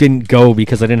I didn't go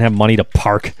because I didn't have money to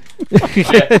park.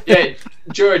 Yeah,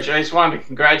 George, I just wanted to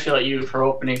congratulate you for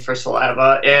opening for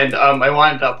Saliva, and I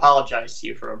wanted to apologize to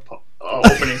you for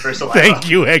opening for Saliva. Thank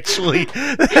you, actually.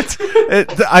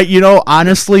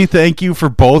 Honestly, thank you for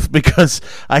both, because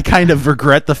I kind of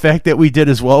regret the fact that we did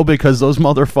as well, because those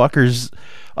motherfuckers,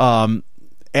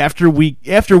 after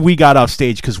we got off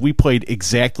stage, because we played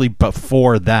exactly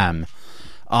before them,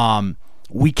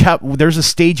 there's a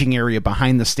staging area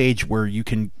behind the stage where you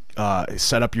can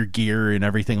set up your gear and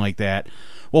everything like that.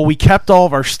 Well, we kept all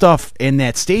of our stuff in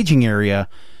that staging area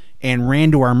and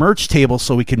ran to our merch table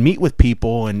so we could meet with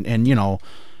people and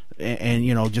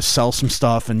just sell some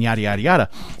stuff and yada yada yada.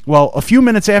 Well, a few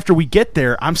minutes after we get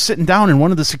there, I'm sitting down and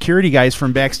one of the security guys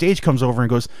from backstage comes over and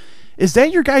goes, "Is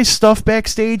that your guys' stuff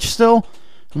backstage still?"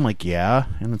 I'm like, "Yeah,"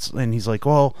 and he's like,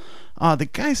 "Well, the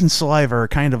guys in Saliva are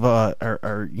kind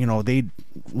of they'd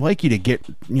like you to get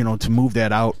to move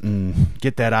that out and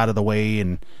get that out of the way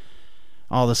and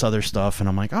all this other stuff." And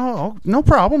I'm like, "Oh, no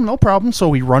problem." So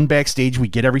we run backstage, we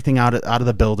get everything out of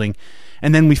the building,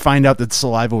 and then we find out that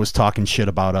Saliva was talking shit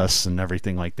about us and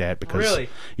everything like that. Because, Really?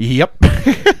 Yep.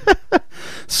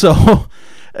 So,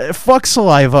 fuck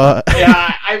Saliva.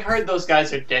 Yeah, I've heard those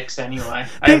guys are dicks anyway.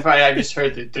 I just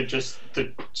heard that they're just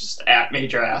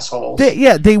major assholes.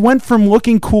 They went from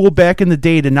looking cool back in the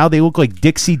day to now they look like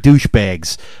Dixie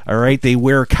douchebags. All right, they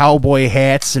wear cowboy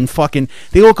hats and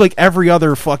they look like every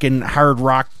other fucking hard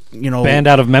rock, Band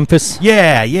out of Memphis.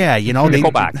 Yeah, they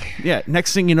go back. Yeah,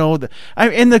 next thing you know,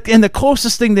 and the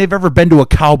closest thing they've ever been to a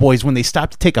cowboy is when they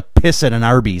stopped to take a piss at an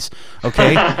Arby's.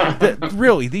 Okay,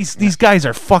 really, these guys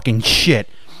are fucking shit.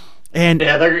 And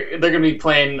yeah, they're gonna be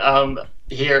playing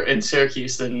here in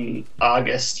Syracuse in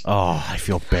August. Oh, I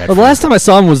feel bad. Well, the last time I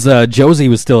saw him was Josie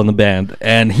was still in the band,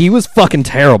 and he was fucking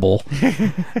terrible.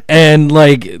 And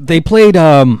they played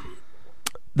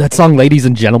that song "Ladies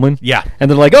and Gentlemen." Yeah, and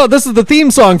they're like, "Oh, this is the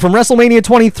theme song from WrestleMania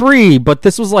 23," but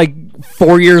this was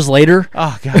 4 years later.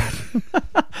 Oh god,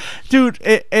 dude,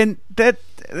 and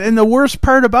the worst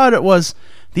part about it was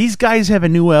these guys have a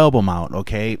new album out,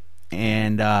 okay?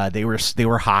 And they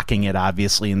were hawking it,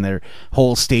 obviously, and their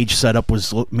whole stage setup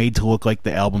was made to look like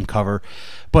the album cover.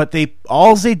 But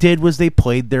all they did was they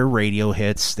played their radio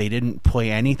hits. They didn't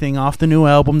play anything off the new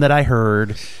album that I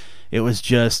heard. It was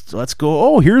just, let's go,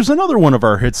 oh, here's another one of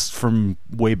our hits from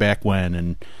way back when.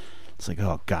 And it's like,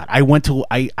 oh god.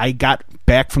 I got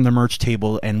back from the merch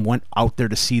table and went out there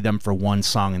to see them for one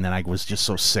song, and then I was just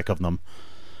so sick of them.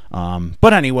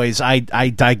 But anyways, I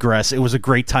digress. It was a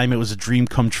great time. It was a dream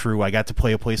come true. I got to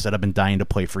play a place that I've been dying to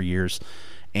play for years,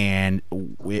 and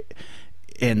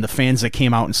the fans that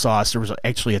came out and saw us, there was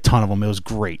actually a ton of them. It was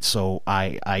great. So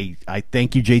I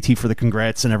thank you, JT, for the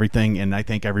congrats and everything, and I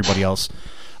thank everybody else.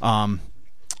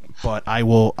 But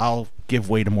I'll give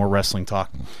way to more wrestling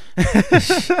talk.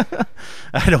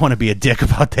 I don't want to be a dick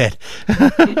about that.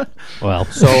 Well,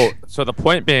 So the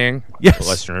point being, Yes. the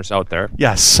listeners out there,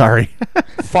 Yes, sorry.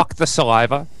 fuck the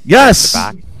Saliva. Yes, The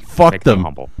back. fuck Make them them.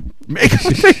 humble.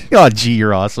 Oh, gee,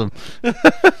 you're awesome.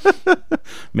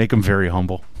 Make them very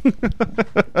humble.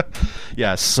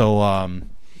 Yes. So,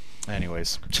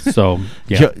 anyways, so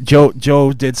yeah.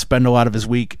 Joe did spend a lot of his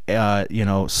week,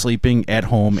 sleeping at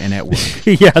home and at work.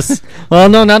 Yes. Well,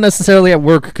 no, not necessarily at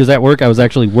work, because at work I was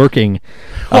actually working.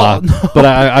 Well, no. But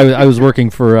I was working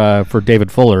for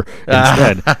David Fuller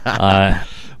instead.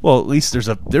 Well, at least there's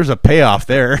a payoff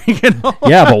there.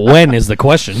 Yeah, but when is the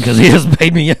question? Because he hasn't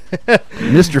paid me yet.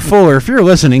 Mr. Fuller, if you're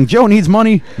listening, Joe needs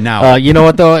money now. You know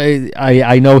what, though?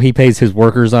 I know he pays his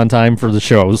workers on time for the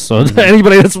shows. So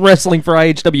anybody that's wrestling for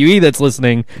IHWE that's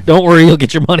listening, don't worry, you'll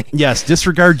get your money. Yes,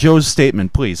 disregard Joe's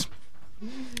statement, please.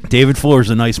 David Fuller's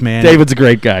a nice man. David's a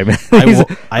great guy, man.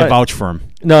 I vouch for him.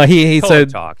 No, he said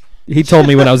Talk. he told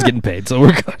me when I was getting paid, so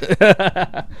we're good.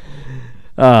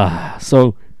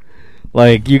 So,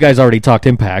 you guys already talked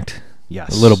Impact.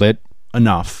 Yes. A little bit.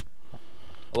 Enough.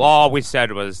 Well, all we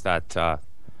said was that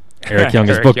Eric Young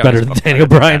is Eric booked Young better is than booked Daniel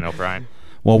better than Bryan. Daniel Bryan.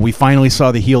 Well, we finally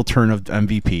saw the heel turn of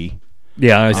MVP,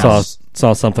 Yeah, I Yes.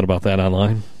 saw something about that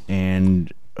online.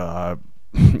 and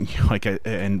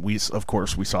and we of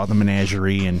course we saw the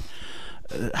menagerie and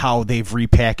how they've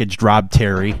repackaged Rob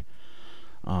Terry.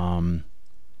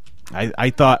 I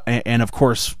thought, and of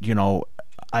course,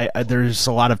 there's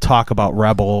a lot of talk about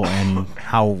Rebel and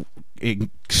how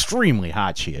extremely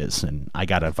hot she is, and I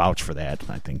gotta vouch for that.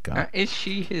 I think. Is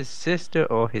she his sister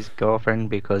or his girlfriend?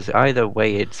 Because either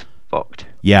way, it's fucked.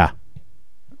 Yeah.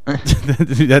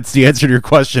 That's the answer to your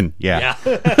question. Yeah.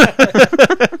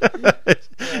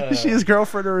 Is she his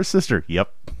girlfriend or his sister?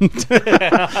 Yep.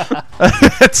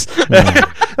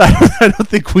 I don't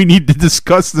think we need to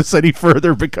discuss this any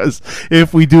further because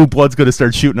if we do, blood's going to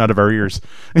start shooting out of our ears.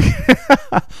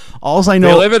 Alls I know,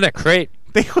 They live in a crate.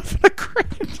 they live in a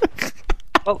crate.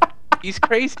 Well, he's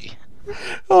crazy.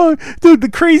 Oh, dude, the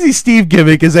crazy Steve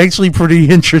gimmick is actually pretty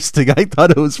interesting. I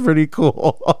thought it was pretty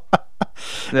cool.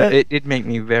 It did make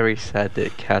me very sad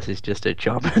that Kaz is just a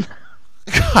jobber.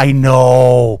 I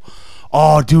know.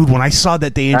 Oh, dude, when I saw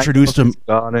that they introduced him,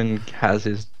 God, and Kaz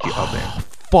is jobbing.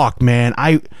 fuck, man,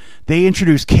 they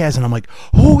introduced Kaz, and I'm like,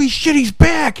 holy shit, he's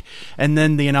back! And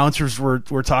then the announcers were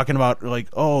talking about like,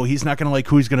 oh, he's not gonna like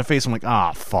who he's gonna face. I'm like,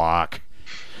 ah, fuck.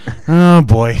 Oh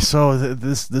boy, so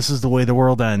this is the way the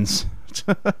world ends.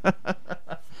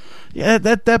 Yeah,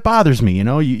 that bothers me. You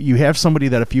know, you have somebody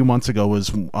that a few months ago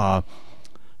was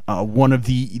one of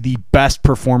the best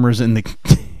performers in the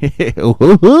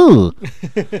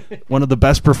one of the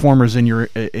best performers in your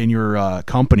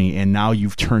company, and now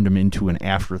you've turned him into an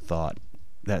afterthought.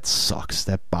 That sucks.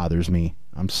 That bothers me.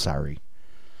 I'm sorry.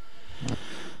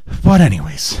 But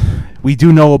anyways, we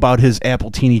do know about his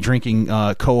Appletini drinking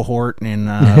cohort and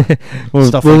We'll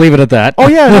stuff. leave it at that. Oh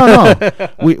yeah, no.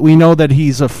 We know that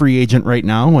he's a free agent right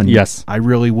now, and Yes. I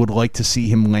really would like to see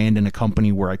him land in a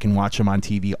company where I can watch him on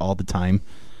TV all the time.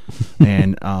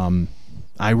 And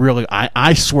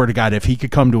I swear to God, if he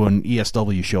could come to an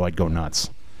ESW show, I'd go nuts.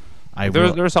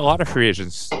 There's a lot of free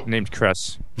agents named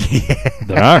Chris.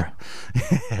 There are.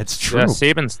 That's true. Yeah,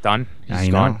 Saban's done. I He's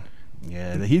know. gone.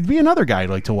 Yeah, he'd be another guy I'd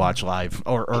like to watch live.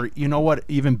 Or you know what?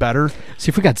 Even better. See,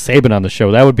 if we got Saban on the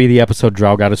show, that would be the episode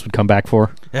Drow Goddess would come back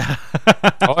for.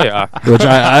 Oh yeah. Which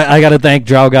I got to thank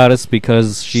Drow Goddess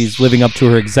because she's living up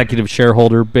to her executive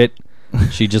shareholder bit.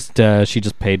 She just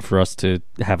paid for us to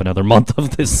have another month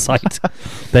of this site.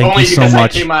 Thank Only you so because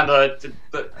much. I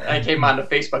came on to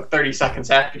Facebook 30 seconds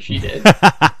after she did.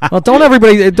 Well, don't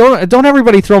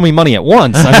everybody throw me money at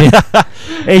once. I mean,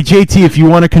 Hey JT, if you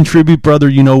want to contribute, brother,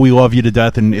 you know we love you to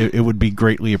death, and it would be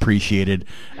greatly appreciated.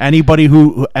 Everybody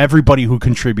who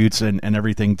contributes and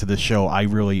everything to this show, I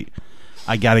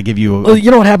got to give you. well, you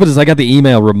know what happened is I got the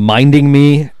email reminding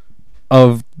me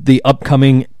of the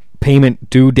upcoming payment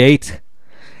due date,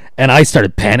 and I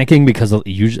started panicking because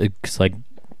usually, like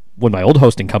when my old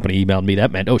hosting company emailed me,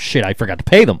 that meant, oh shit, I forgot to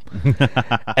pay them.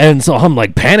 And so I'm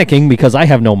like panicking because I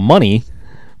have no money,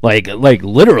 like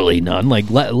literally none, like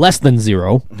less than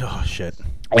zero. Oh shit.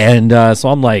 And so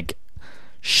I'm like,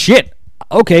 shit.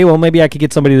 Okay, well maybe I could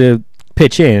get somebody to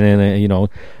pitch in, and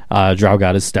Drow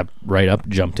Goddess stepped right up,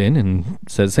 jumped in, and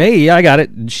says, "Hey, yeah, I got it."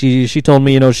 And she told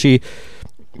me, she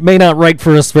may not write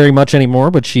for us very much anymore,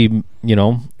 but she,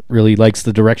 really likes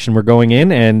the direction we're going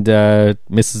in, and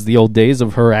misses the old days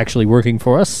of her actually working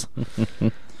for us.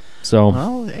 So,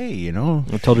 Well, hey,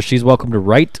 I told her she's welcome to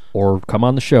write or come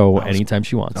on the show anytime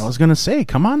she wants. I was gonna say,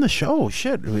 come on the show.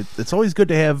 Shit, it's always good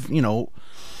to have.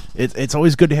 It's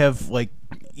always good to have, like,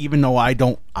 even though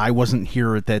I wasn't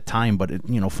here at that time, but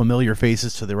familiar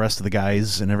faces to the rest of the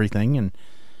guys and everything, and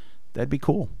that'd be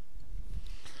cool.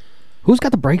 Who's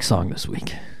got the break song this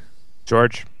week?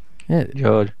 George. Yeah,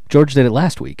 George. George did it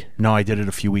last week, No, I did it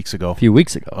a few weeks ago. a few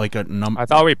weeks ago. Like a number. I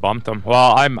thought we bumped him.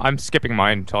 Well, I'm skipping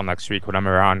mine until next week when I'm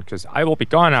around because I will be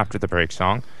gone after the break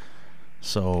song.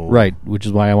 So Right, which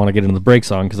is why I want to get into the break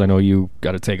song because I know you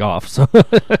got to take off. So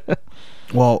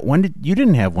Well, when you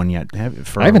didn't have one yet? I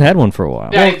haven't had one for a while.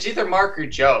 Yeah, it's either Mark or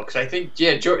Joe. Because I think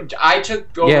George, I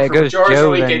took over Yeah, it from goes George the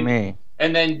Joe weekend, then me.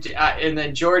 and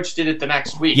then George did it the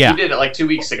next week. Yeah. He did it like 2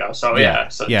 weeks ago. So Yeah.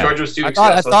 so Yeah. George was 2 I weeks ago.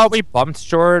 thought, I so- thought we bumped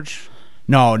George.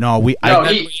 No,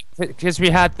 Because we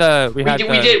had the we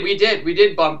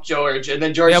did bump George, and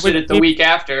then George Yeah, did it the week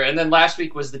after, and then last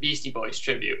week was the Beastie Boys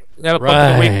tribute. Yeah, but the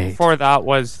Right. week before that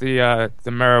was the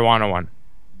marijuana one.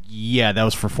 Yeah, that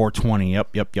was for 420. Yep.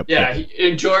 Yeah, yep.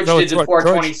 and George So did it's the what,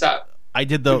 427. I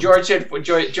did the. George did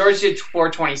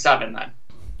 427 then.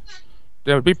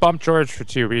 Yeah, we bumped George for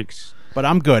 2 weeks. But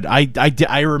I'm good.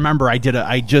 I remember I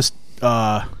just.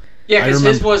 Yeah, I because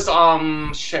his remember-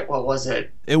 was shit. What was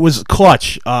it? It was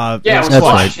Clutch. Yeah, it was That's Clutch.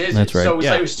 right. His, That's right. So it was,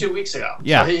 Yeah. it was 2 weeks ago.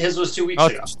 Yeah. So his was 2 weeks Oh,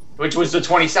 ago, which was the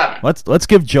 27th. Let's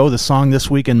give Joe the song this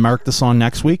week and Mark the song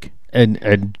next week.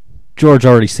 And George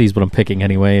already sees what I'm picking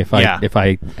anyway. If Yeah.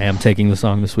 I am taking the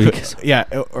song this week, so. Yeah.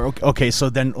 Okay. So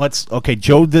then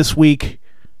Joe this week.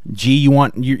 G,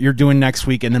 you're doing next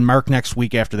week, and then Mark next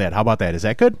week after that. How about that? Is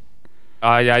that good?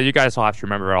 Yeah, you guys will have to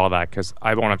remember all that because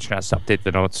I won't have a chance to update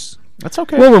the notes. That's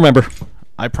okay. We'll remember.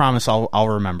 I promise I'll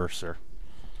remember, sir.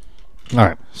 All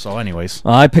right. So, anyways,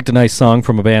 I picked a nice song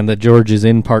from a band that George is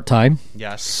in part time,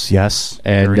 yes,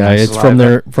 and Very nice. it's from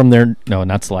their no,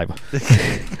 not Saliva.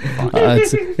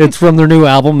 it's from their new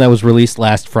album that was released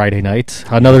last Friday night.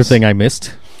 Another thing I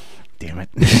missed. damn it.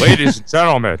 Ladies and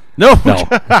gentlemen. No. No.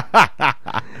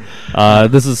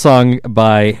 This is a song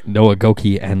by Noah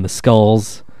Goki and the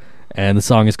Skulls, and the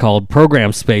song is called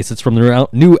Program Space. It's from the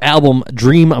new album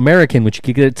Dream American, which you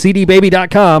can get at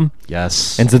cdbaby.com.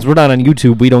 Yes. And since we're not on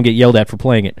YouTube, we don't get yelled at for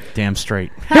playing it. Damn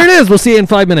straight. Here it is. We'll see you in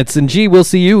 5 minutes. And G, we'll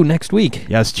see you next week.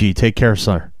 Yes, G. Take care,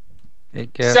 sir.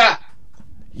 Take care. Sa-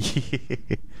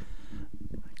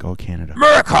 Go Canada.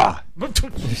 America!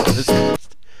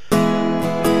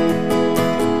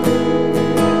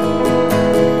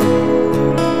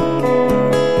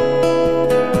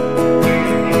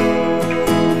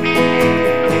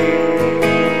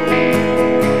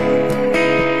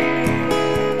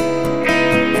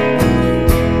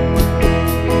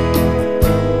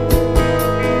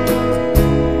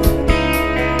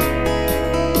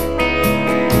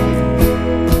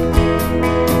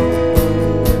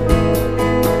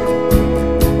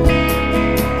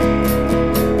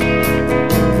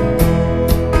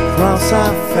 Cross I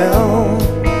fell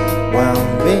while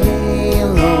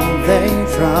below they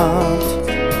dropped.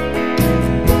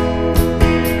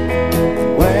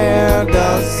 Where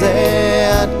does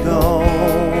it go?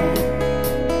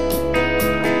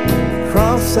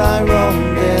 Cross I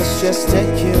roam this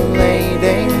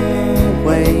gesticulating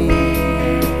wave,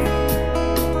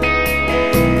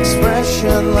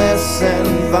 expressionless and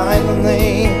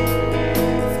violently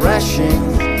thrashing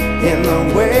in the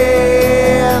wind.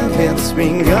 It's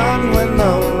begun when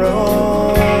the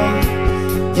room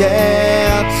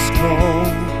gets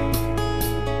cold.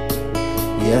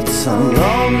 It's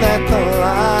alone that the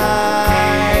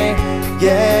lie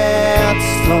gets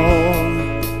told.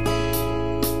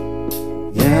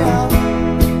 Yeah.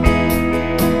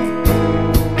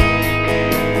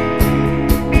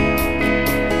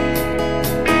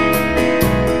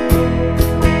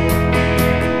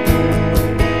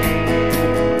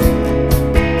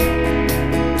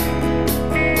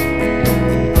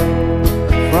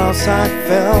 I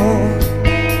fell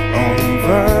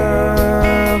over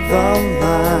the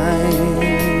line,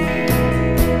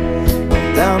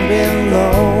 down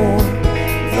below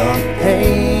the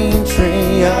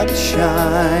patriot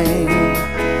shine.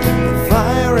 The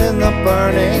fire in the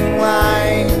burning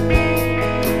light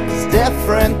is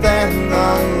different than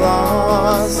the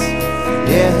loss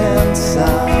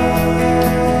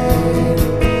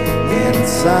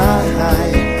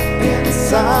inside,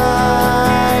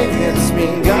 inside. It's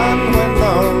begun when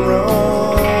the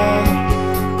room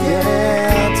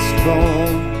gets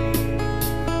cold.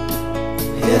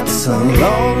 It's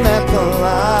alone that the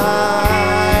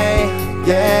lie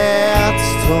gets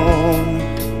told.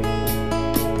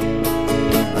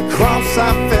 Across I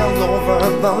fell over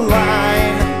the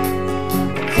line,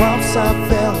 across I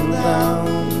fell down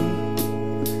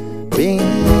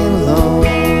below,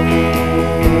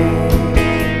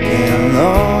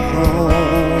 below.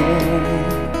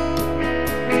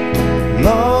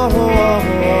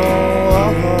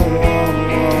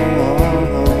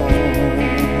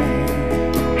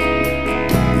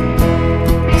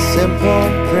 Simple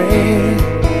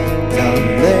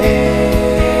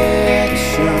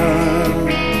predilection,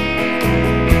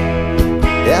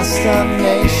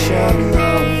 destination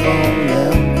of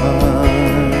Olympus.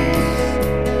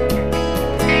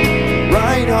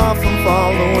 Ride off and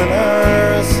follow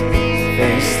winners,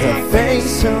 face to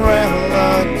face and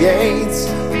relegates.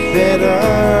 Bitter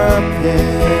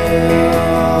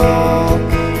pill,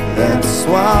 then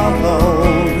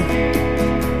swallowed.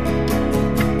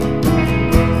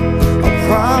 A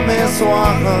promise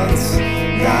once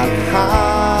not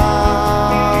hollow.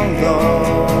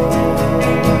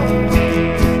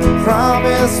 A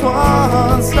promise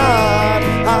once not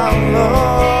hollow.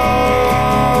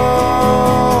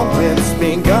 It's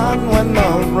begun when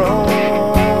the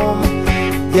room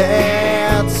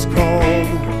gets cold.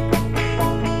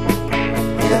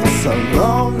 It's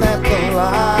alone that the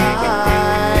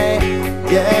lie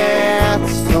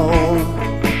gets told.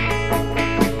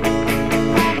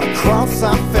 Across I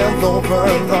fell over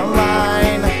the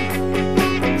line,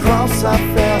 across I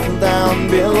fell down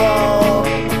below.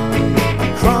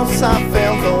 Across I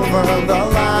fell over the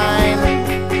line,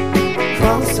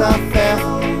 across I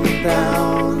fell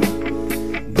down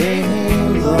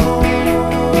below.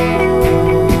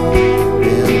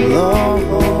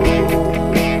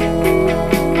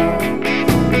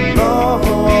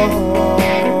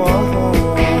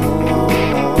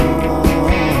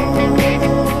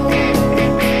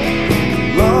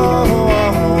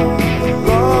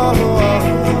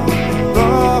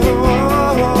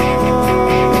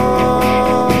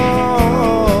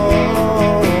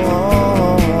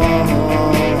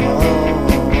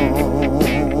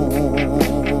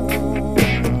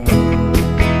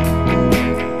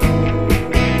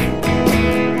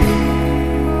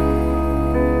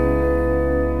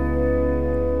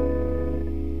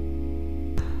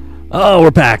 Oh,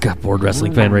 we're back. Board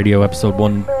Wrestling Fan Radio, episode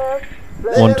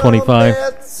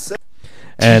 125.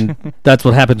 And that's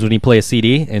what happens when you play a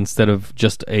CD instead of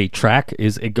just a track,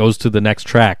 is it goes to the next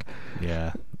track.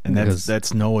 Yeah. And Because-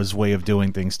 that's Noah's way of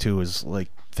doing things too, is like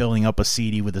filling up a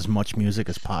CD with as much music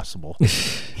as possible.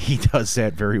 He does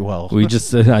that very well. We were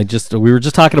just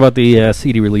talking about the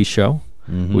CD release show,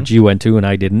 which you went to and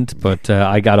I didn't, but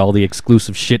I got all the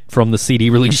exclusive shit from the CD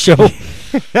release show.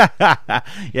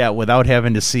 Yeah, without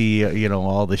having to see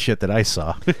all the shit that I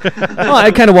saw. Well,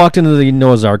 I kind of walked into the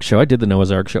Noah's Ark show. I did the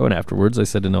Noah's Ark show, and afterwards I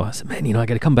said to Noah, I said, man, I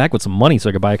got to come back with some money so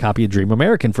I could buy a copy of Dream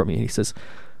American from you. And he says,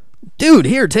 dude,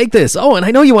 here, take this. Oh, and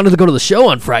I know you wanted to go to the show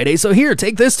on Friday, so here,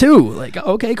 take this too. Like,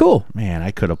 okay, cool. Man,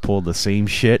 I could have pulled the same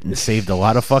shit and saved a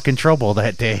lot of fucking trouble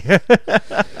that day.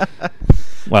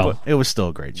 Well, But it was still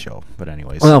a great show. But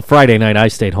anyways. Friday night I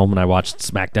stayed home and I watched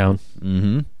SmackDown.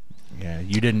 Yeah,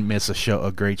 you didn't miss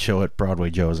a great show at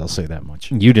Broadway Joe's, I'll say that much.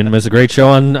 You didn't miss a great show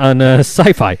on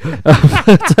Sci-Fi.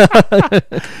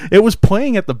 It was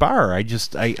playing at the bar. I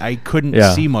couldn't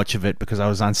Yeah. see much of it because I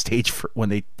was on stage when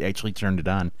they actually turned it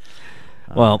on.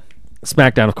 Well,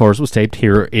 SmackDown, of course, was taped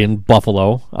here in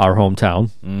Buffalo, our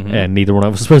hometown, and neither one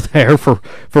of us were there for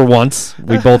once.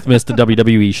 We both missed a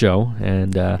WWE show,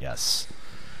 and Yes.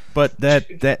 But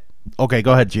that okay,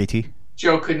 go ahead, JT.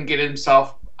 Joe couldn't get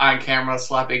himself on camera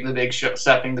slapping the Big Show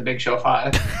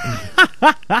 5.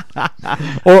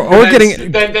 or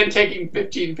getting then taking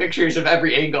 15 pictures of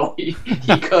every angle he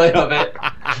could of it.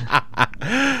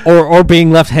 or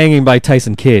being left hanging by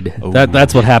Tyson Kidd.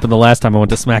 That's what happened the last time I went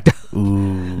to SmackDown.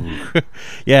 Ooh.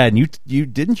 Yeah, and you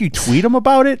didn't you tweet him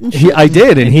about it and shit? I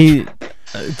did, and he.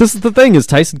 This is the thing: is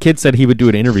Tyson Kidd said he would do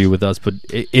an interview with us, but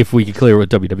if we could clear with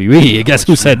WWE, I guess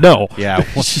who said no? Yeah,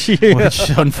 which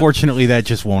unfortunately that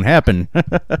just won't happen.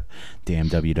 Damn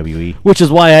WWE. Which is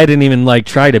why I didn't even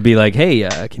try to be like, hey,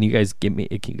 can you guys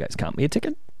comp me a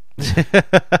ticket?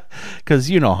 Because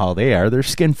you know how they are. They're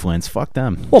skinflints. Fuck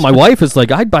them. Well, my wife is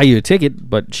like, I'd buy you a ticket,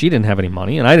 but she didn't have any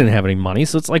money, and I didn't have any money,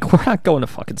 so it's like, we're not going to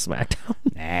fucking SmackDown.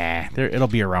 Nah, it'll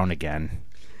be around again.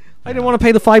 I didn't want to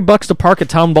pay the $5 to park at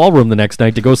Town Ballroom the next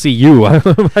night to go see you.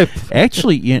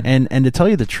 Actually, and to tell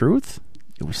you the truth,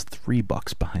 it was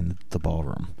 $3 behind the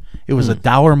ballroom. It was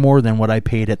 $1 more than what I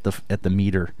paid at the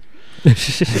meter.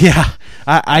 Yeah,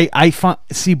 I find,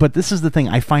 see, but this is the thing.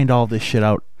 I find all this shit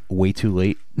out way too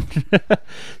late,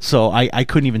 so I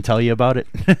couldn't even tell you about it.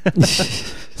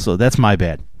 So that's my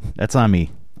bad. That's on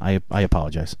me. I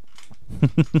apologize.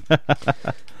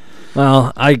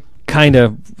 Well, I kind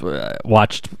of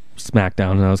watched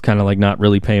SmackDown, and I was kind of not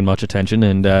really paying much attention.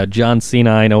 And John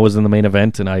Cena, I know, was in the main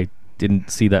event, and I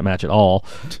didn't see that match at all.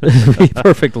 To be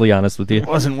perfectly honest with you, It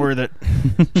wasn't worth it.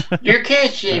 You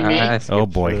can't see me. I skipped Oh,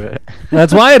 boy. through it.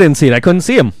 that's why I didn't see it. I couldn't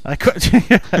see him. I could.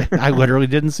 I literally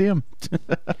didn't see him.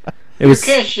 It was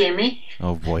You can't see me.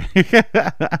 Oh boy.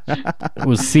 it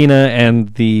was Cena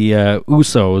and the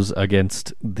Usos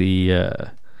against the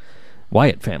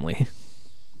Wyatt family.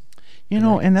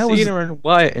 And that was Cena and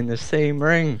Wyatt in the same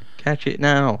ring. Catch it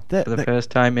now. That- for the that-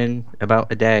 first time in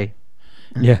about a day.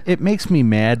 Yeah, It makes me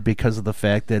mad because of the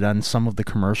fact that on some of the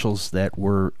commercials that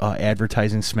were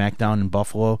advertising SmackDown in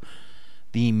Buffalo,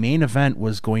 the main event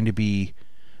was going to be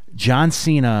John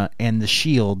Cena and The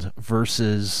Shield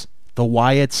versus the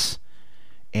Wyatts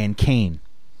and Kane.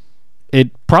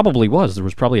 it probably was. There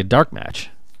was probably a dark match.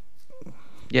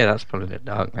 Yeah, that's probably the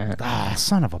dark man. Ah,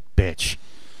 son of a bitch.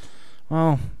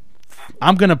 Well,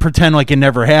 I'm going to pretend like it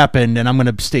never happened, and I'm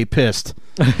going to stay pissed.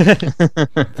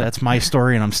 That's my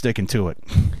story, and I'm sticking to it.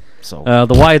 So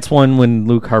The Wyatts won when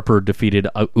Luke Harper defeated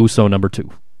Uso number 2.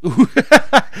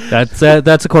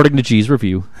 That's according to G's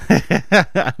review.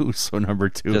 Uso number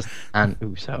 2. Just an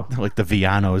Uso. Like the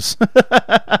Villanos.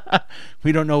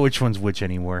 We don't know which one's which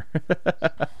anymore.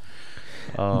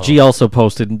 G also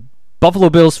posted, Buffalo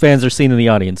Bills fans are seen in the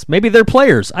audience. Maybe they're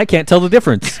players. I can't tell the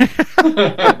difference. No,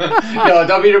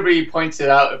 WWE points it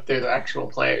out if they're the actual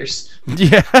players.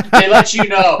 Yeah. They let you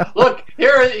know. Look,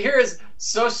 here is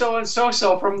so and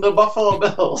so from the Buffalo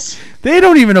Bills. They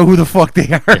don't even know who the fuck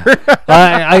they are.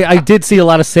 I did see a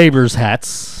lot of Sabres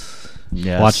hats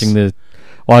Yes.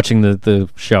 watching the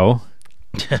show.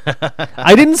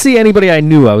 I didn't see anybody I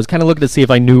knew. I was kind of looking to see if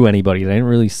I knew anybody. I didn't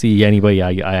really see anybody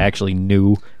I actually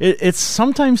knew. It's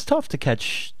sometimes tough to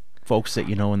catch folks that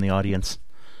you know in the audience.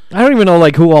 I don't even know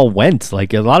who all went.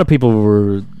 A lot of people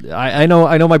were. I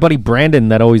know my buddy Brandon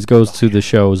that always goes to the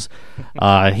shows.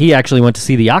 He actually went to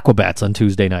see the Aquabats on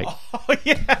Tuesday night, Oh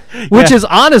yeah. which is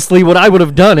honestly what I would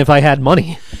have done if I had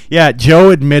money. Yeah, Joe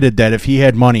admitted that if he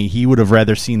had money, he would have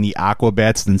rather seen the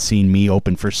Aquabats than seen me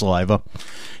open for Saliva.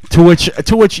 To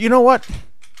which, you know what?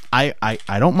 I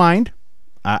don't mind.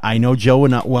 I know Joe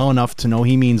well enough to know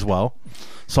he means well,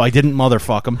 so I didn't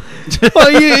motherfuck him.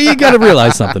 Well, you got to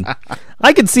realize something.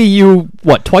 I could see you,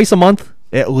 twice a month?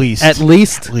 At least. At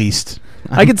least? At least.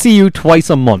 I could see you twice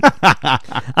a month.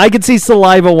 I could see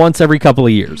Saliva once every couple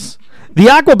of years. The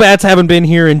Aquabats haven't been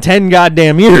here in 10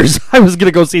 goddamn years. I was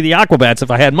going to go see the Aquabats if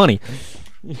I had money.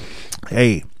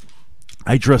 Hey,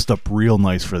 I dressed up real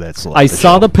nice for that Saliva I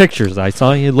saw show. the pictures. I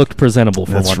saw you looked presentable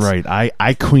for That's once. right.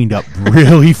 I cleaned up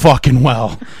really fucking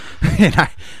well. And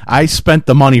I spent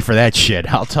the money for that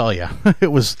shit, I'll tell you.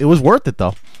 It was worth it,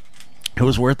 though. It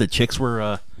was worth it. Chicks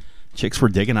were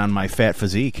digging on my fat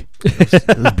physique.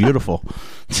 It was beautiful.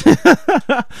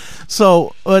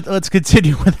 So let's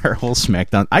continue with our whole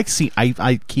SmackDown.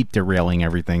 I keep derailing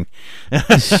everything.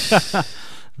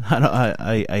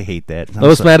 I hate that.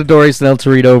 Los Matadores and El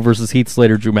Torito versus Heath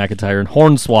Slater, Drew McIntyre, and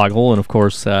Hornswoggle, and of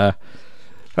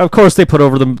course they put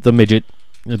over the midget,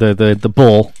 the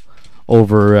bull,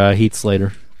 over Heath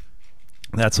Slater.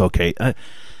 That's okay.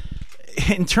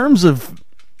 In terms of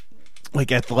like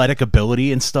athletic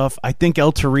ability and stuff, I think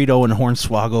El Torito and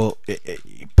Hornswoggle,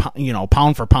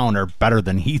 pound for pound, are better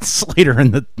than Heath Slater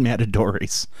and the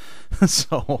Matadores.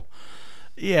 So,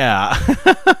 yeah.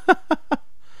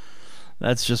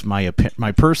 That's just my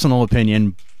personal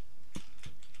opinion,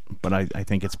 but I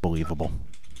think it's believable.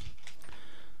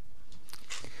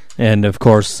 And of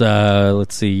course,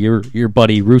 let's see, your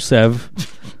buddy Rusev.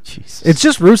 Jesus. It's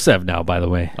just Rusev now, by the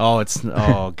way.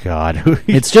 Oh God.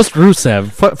 It's just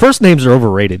Rusev. First names are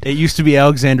overrated. It used to be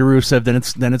Alexander Rusev, then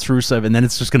it's Rusev, and then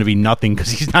it's just going to be nothing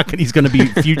because he's going to be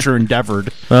future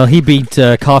endeavored Well, he beat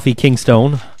Coffee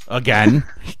Kingstone again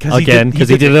because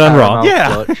he did it on Raw.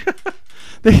 Yeah.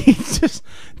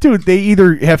 They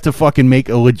either have to fucking make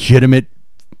a legitimate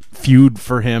feud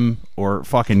for him or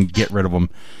fucking get rid of him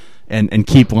and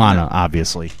keep Lana,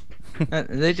 obviously.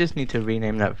 They just need to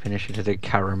rename that finisher to the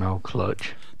Caramel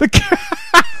Clutch. There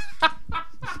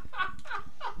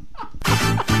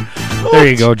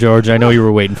you go, George. I know you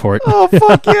were waiting for it. Oh,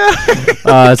 fuck yeah.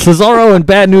 Cesaro and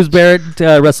Bad News Barrett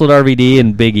wrestled RVD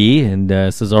and Big E, and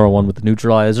Cesaro won with the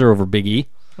neutralizer over Big E.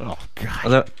 Oh, God.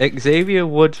 Although Xavier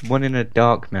Woods won in a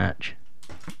dark match.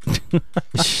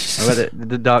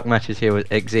 The dark matches here was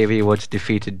Xavier Woods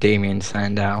defeated Damien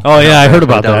Sandow. Oh, yeah, I heard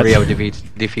about Del that. Rio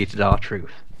defeated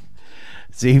R-Truth.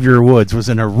 Xavier Woods was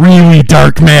in a really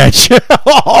dark match.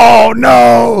 Oh,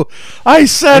 no. I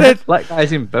said it. Black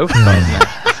guys in both dark matches.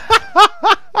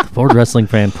 The Ford Wrestling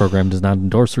Fan Program does not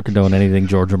endorse or condone anything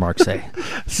George or Mark say.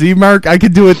 See, Mark, I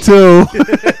could do it too.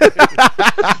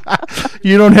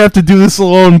 You don't have to do this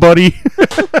alone, buddy.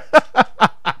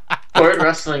 Ford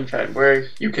Wrestling Fan, where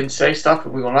you can say stuff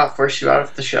and we will not force you out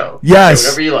of the show. Yes. Say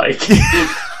whatever you like.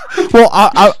 Well,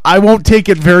 I won't take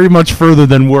it very much further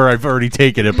than where I've already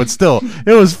taken it, but still,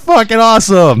 it was fucking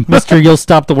awesome. Mister, you'll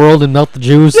stop the world and melt the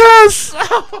Jews? Yes!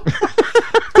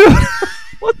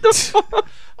 What the fuck?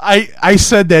 I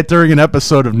said that during an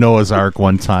episode of Noah's Ark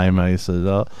one time. I said,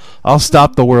 I'll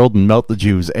stop the world and melt the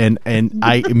Jews. And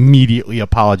I immediately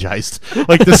apologized.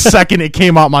 Like the second it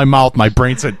came out my mouth, my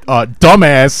brain said,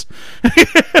 dumbass.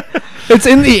 It's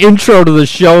in the intro to the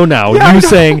show now. Yeah,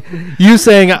 you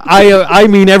saying I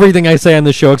mean everything I say on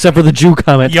the show except for the Jew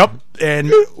comment. Yep.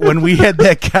 And when we had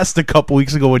that guest a couple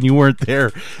weeks ago when you weren't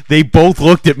there, they both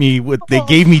looked at me they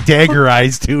gave me dagger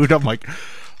eyes, dude. I'm like,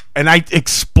 and I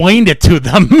explained it to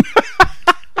them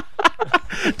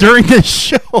during the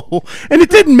show, and it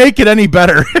didn't make it any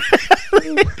better.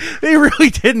 They really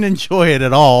didn't enjoy it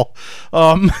at all.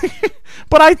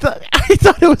 But I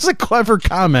thought it was a clever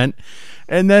comment.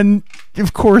 And then,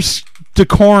 of course,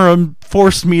 decorum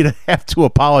forced me to have to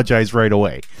apologize right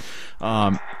away.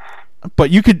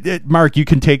 But you could, Mark, you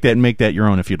can take that and make that your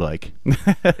own if you'd like.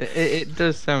 It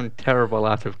does sound terrible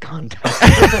out of context.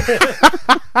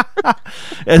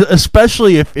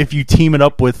 Especially if you team it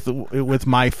up with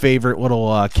my favorite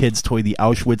little kid's toy, the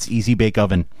Auschwitz Easy Bake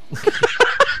Oven.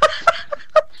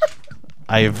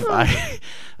 I've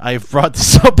brought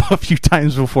this up a few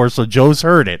times before, so Joe's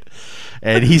heard it,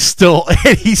 and he still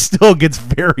gets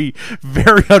very,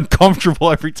 very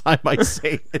uncomfortable every time I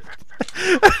say it.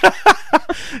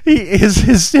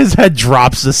 His head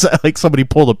drops like somebody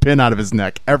pulled a pin out of his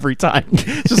neck every time.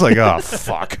 Just like, oh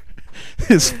fuck,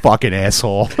 this fucking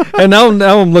asshole. And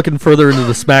now I'm looking further into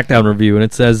the SmackDown review, and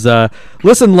it says,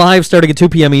 listen live starting at 2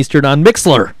 p.m. Eastern on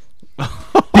Mixlr.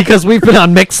 Because we've been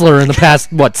on Mixlr in the past,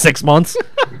 6 months?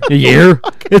 A year?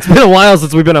 It's been a while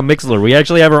since we've been on Mixlr. We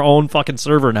actually have our own fucking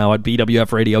server now at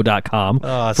bwfradio.com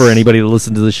for anybody to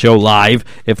listen to the show live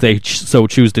if they so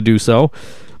choose to do so.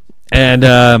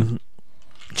 And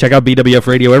check out BWF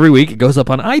Radio every week. It goes up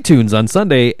on iTunes on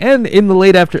Sunday and in the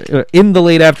late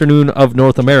afternoon of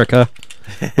North America,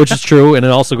 which is true. And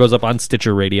it also goes up on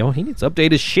Stitcher Radio. He needs to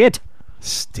update his shit.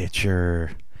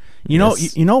 Stitcher.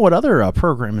 Yes. You know what other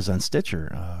program is on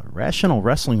Stitcher? Rational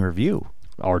Wrestling Review.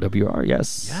 RWR,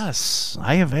 yes. Yes,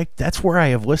 I have. That's where I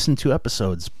have listened to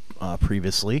episodes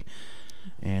previously,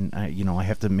 and I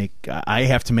have to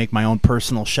make my own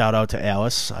personal shout out to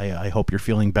Alice. I hope you're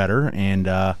feeling better,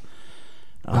 and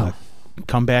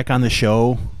come back on the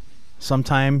show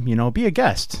sometime. Be a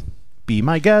guest. Be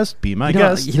my guest. Be my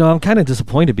guest. I'm kind of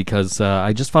disappointed because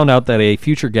I just found out that a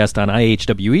future guest on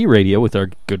IHWE Radio with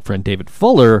our good friend David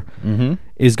Fuller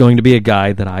is going to be a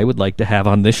guy that I would like to have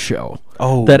on this show.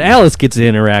 Oh. That Alice gets to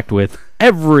interact with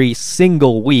every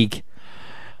single week.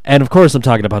 And, of course, I'm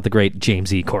talking about the great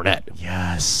James E. Cornette.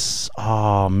 Yes.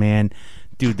 Oh, man.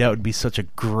 Dude, that would be such a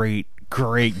great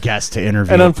guest to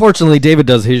interview. And unfortunately, David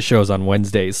does his shows on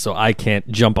Wednesdays, so I can't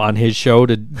jump on his show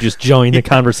to just join the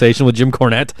conversation with Jim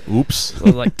Cornette. Oops. So I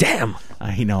was like, damn.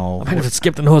 I know. I might have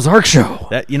skipped the Noah's Ark show.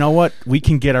 You know what? We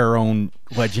can get our own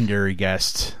legendary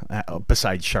guest,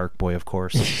 besides Shark Boy, of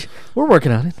course. We're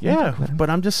working on it. Yeah,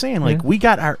 but I'm just saying, we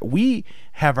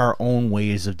have our own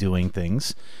ways of doing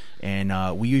things.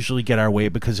 And we usually get our way,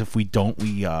 because if we don't,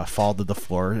 we fall to the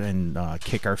floor and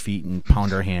kick our feet and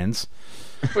pound our hands.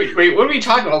 Wait, what are we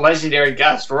talking about? Legendary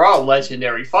guests? We're all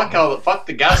legendary. Fuck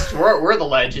the guests. We're the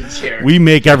legends here. We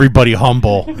make everybody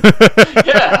humble.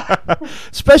 Yeah.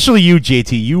 Especially you,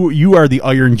 JT. You are the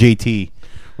Iron JT,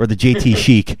 or the JT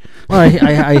Chic. Well,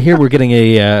 I hear we're getting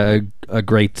a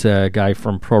great guy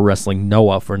from Pro Wrestling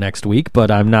Noah for next week, but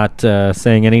I'm not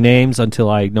saying any names until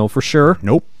I know for sure.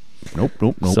 Nope.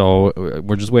 So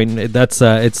we're just waiting. That's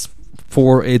it's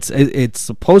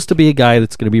supposed to be a guy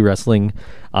that's going to be wrestling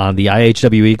on the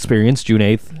IHWE Experience June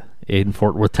 8th in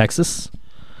Fort Worth, Texas.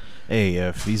 Hey,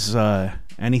 if he's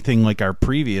anything like our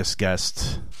previous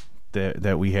guest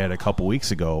that we had a couple weeks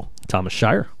ago, Thomas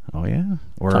Shire. Oh yeah,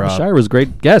 or Thomas Shire was a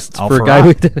great guest Al for a guy.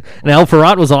 And Al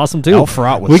Farrat was awesome too. Al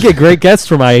Farrat was. We get great guests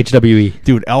from IHWE.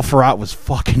 Dude, Al Farrat was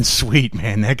fucking sweet,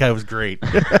 man. That guy was great.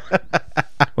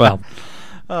 Well.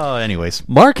 Oh, anyways,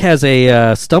 Mark has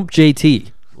a Stump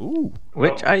JT. Ooh.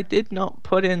 Which I did not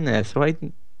put in there, so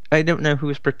I don't know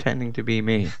who's pretending to be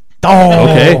me. Oh,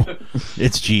 okay.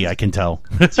 It's G. I can tell.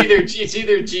 It's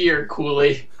either G or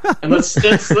Cooley. And let's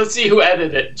see who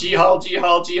edited it. G Hall,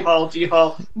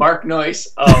 Mark Noyce.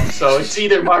 So it's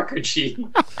either Mark or G.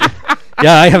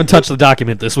 Yeah, I haven't touched the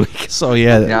document this week. So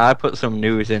yeah. Yeah, I put some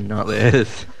news in, not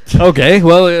this. Okay,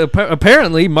 well,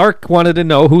 apparently Mark wanted to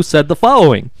know who said the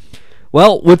following.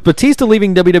 Well, with Batista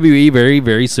leaving WWE very,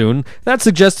 very soon, that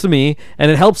suggests to me, and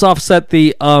it helps offset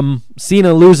the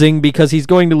Cena losing, because he's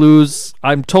going to lose.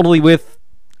 I'm totally with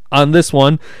on this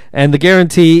one, and the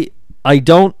guarantee. I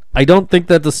don't think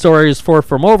that the story is far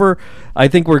from over. I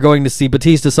think we're going to see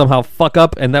Batista somehow fuck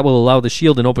up, and that will allow the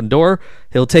Shield an open door.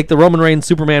 He'll take the Roman Reigns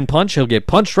Superman punch. He'll get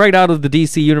punched right out of the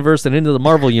DC universe and into the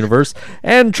Marvel universe,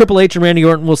 and Triple H and Randy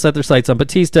Orton will set their sights on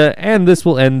Batista, and this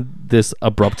will end this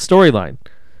abrupt storyline.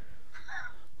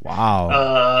 Wow.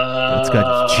 It's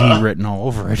got G written all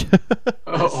over it.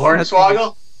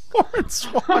 Hornswoggle?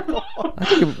 Hornswoggle.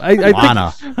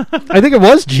 I think it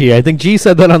was G. I think G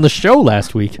said that on the show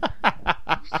last week.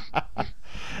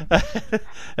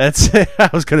 That's I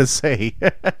was going to say.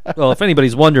 Well, if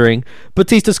anybody's wondering,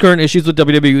 Batista's current issues with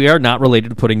WWE are not related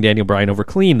to putting Daniel Bryan over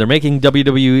clean. They're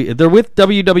with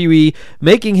WWE,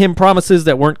 making him promises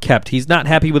that weren't kept. He's not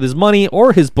happy with his money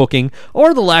or his booking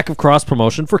or the lack of cross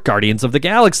promotion for Guardians of the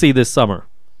Galaxy this summer.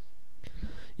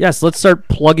 Yes, let's start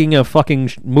plugging a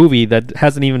fucking movie that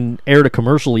hasn't even aired a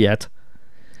commercial yet.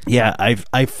 Yeah,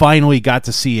 I finally got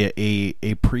to see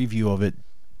a preview of it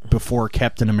before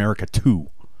Captain America 2.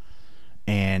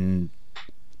 And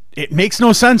it makes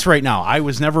no sense right now. I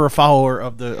was never a follower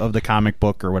of the comic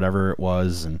book or whatever it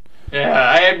was, and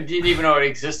yeah, I didn't even know it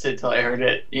existed until I heard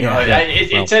it.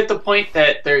 It's at the point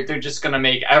that they're just gonna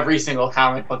make every single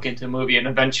comic book into a movie, and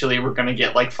eventually we're gonna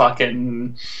get like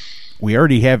fucking. We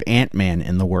already have Ant-Man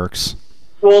in the works.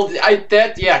 Well,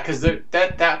 because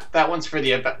that one's for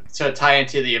to tie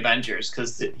into the Avengers,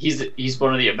 because he's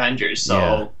one of the Avengers.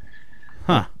 So,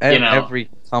 yeah. Every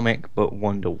comic but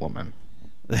Wonder Woman.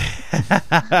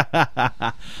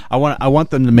 I want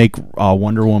them to make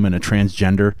Wonder Woman a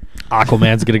transgender.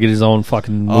 Aquaman's gonna get his own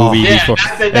fucking movie. Yeah,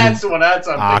 that's the one. That's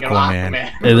what I'm thinking. Aquaman.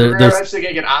 We're actually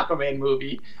gonna get an Aquaman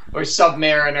movie or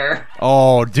Submariner.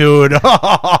 Oh, dude! A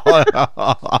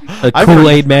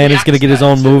Kool-Aid Man is gonna get his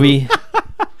own movie.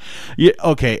 Yeah,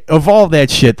 okay. Of all that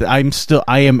shit,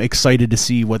 I am excited to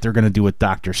see what they're gonna do with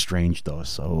Doctor Strange, though.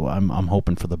 So I'm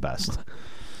hoping for the best.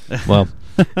 Well,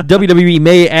 WWE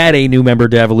may add a new member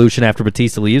to Evolution after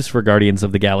Batista leaves for Guardians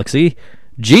of the Galaxy.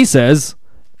 G says,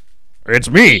 "It's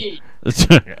me. It's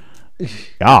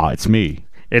me.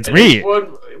 It's And me." there's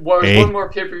one Hey. more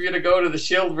pay-per-view to go to the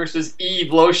Shield versus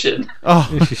Eve lotion. Oh,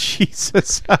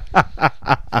 Jesus.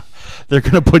 They're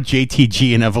going to put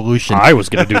JTG in Evolution. I was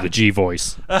going to do the G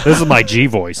voice. This is my G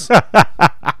voice.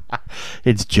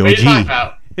 It's Joe What are you talking G.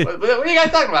 about? What are you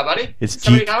guys talking about, buddy? It's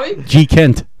Somebody G. know me? G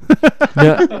Kent.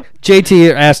 Yeah.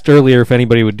 JT asked earlier if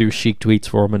anybody would do chic tweets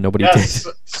for him, and nobody Yes.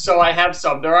 did. So I have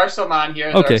some. There are some on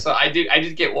here. Okay. So I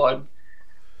did get one.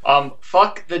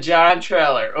 Fuck the John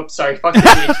trailer. Oops, sorry. Fuck the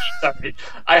JT. Sorry.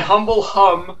 I humble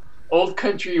hum. Old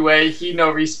country way. He no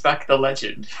respect the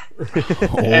legend.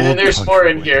 And then there's more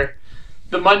in here.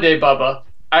 The Monday Bubba.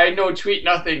 I no tweet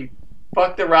nothing.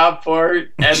 Fuck the Rob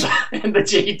Ford and the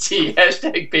JT.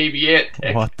 Hashtag baby ant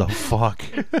thing. What the fuck?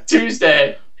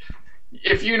 Tuesday.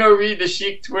 If you know read the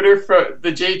chic Twitter for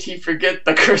the JT, forget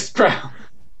the Chris Brown.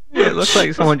 It looks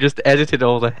like someone just edited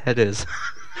all the headers.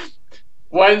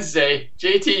 Wednesday,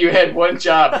 JT, you had one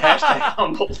job. Hashtag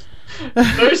humbled.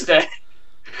 Thursday,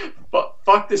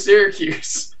 fuck the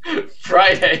Syracuse.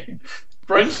 Friday,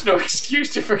 brunch no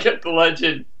excuse to forget the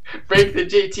legend. Break the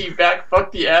JT back.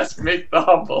 Fuck the ass. Make the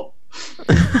humble.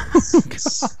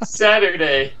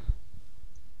 Saturday,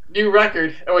 new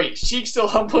record. Oh wait, Sheik still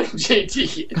humbling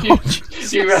JT.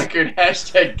 New record.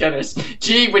 Hashtag Guinness.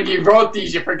 Gee, when you wrote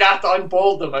these, you forgot to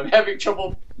unbold them. I'm having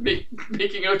trouble making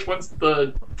which one's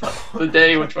the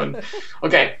day, which one.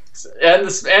 Okay, and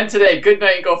today, good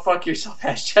night and go fuck yourself.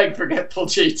 Hashtag forgetful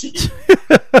JT.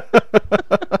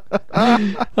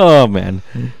 Oh, man.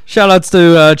 Shout-outs to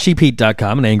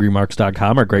cheapheat.com and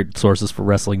angrymarks.com, our great sources for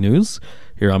wrestling news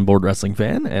here on Board Wrestling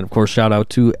Fan. And, of course, shout-out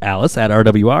to Alice at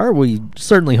RWR. We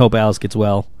certainly hope Alice gets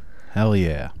well. Hell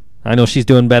yeah. I know she's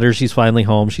doing better. She's finally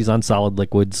home. She's on solid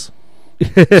liquids.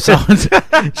 Sounds-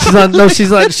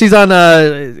 She's on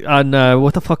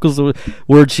what the fuck was the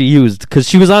word she used? Because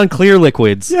she was on clear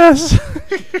liquids. yes.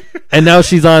 And now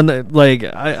she's on, like,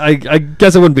 I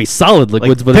guess it wouldn't be solid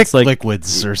liquids, but thick it's like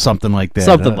liquids or something like that.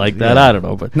 something like that. yeah. I don't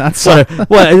know, but Not so.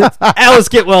 what? Alice,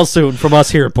 get well soon from us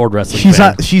here at Board Wrestling.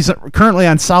 Fan. She's currently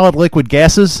on solid liquid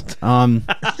gases. I'm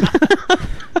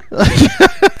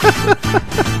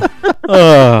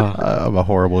a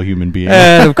horrible human being.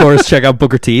 And of course, check out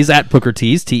Booker T's at Booker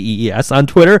T's TEES on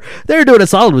Twitter. They're doing a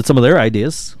solid with some of their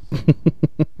ideas.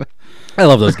 I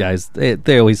love those guys.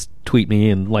 They always tweet me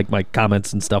and like my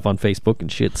comments and stuff on Facebook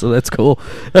and shit. So that's cool.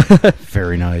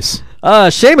 Very nice.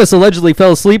 Sheamus allegedly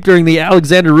fell asleep during the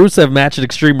Alexander Rusev match at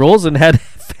Extreme Rules and had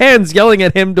fans yelling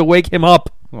at him to wake him up.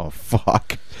 Oh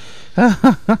fuck.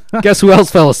 Guess who else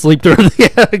fell asleep during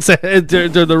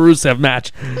the Rusev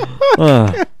match?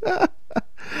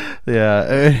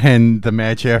 Yeah, and the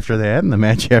match after that, and the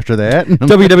match after that.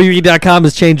 WWE.com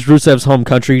has changed Rusev's home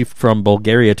country from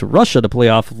Bulgaria to Russia to play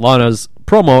off Lana's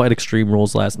promo at Extreme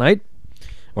Rules last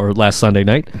Sunday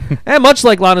night. And much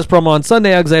like Lana's promo on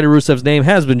Sunday, Alexander Rusev's name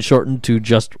has been shortened to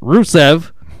just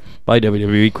Rusev by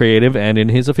WWE Creative and in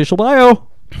his official bio.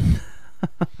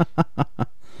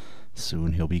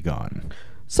 Soon he'll be gone.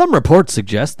 Some reports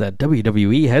suggest that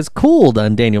WWE has cooled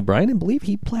on Daniel Bryan and believe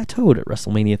he plateaued at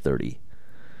WrestleMania 30.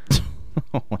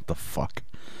 What the fuck?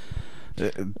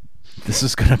 This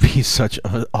is gonna be such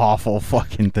an awful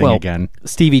fucking thing again.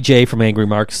 Stevie J from Angry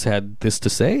Marks had this to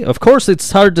say. Of course,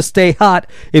 it's hard to stay hot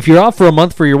if you're off for a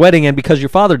month for your wedding and because your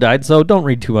father died, so don't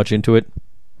read too much into it.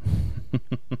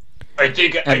 I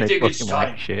think it's Fucking time.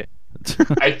 like shit.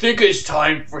 I think it's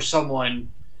time for someone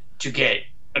to get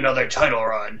another title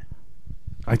run.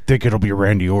 I think it'll be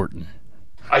Randy Orton.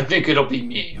 I think it'll be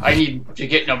me. I need to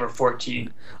get number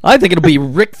 14. I think it'll be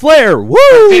Ric Flair. Woo!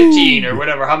 15 or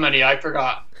whatever, how many? I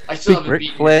forgot. I still haven't Ric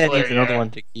beaten Flair Ric needs another yet. one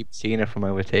to keep Cena from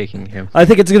overtaking him. I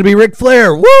think it's going to be Ric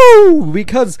Flair. Woo!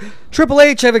 Because Triple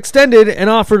H have extended and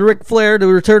offered Ric Flair to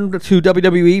return to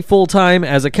WWE full-time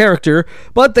as a character,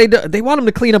 but they want him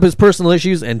to clean up his personal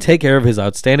issues and take care of his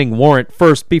outstanding warrant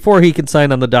first before he can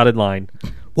sign on the dotted line.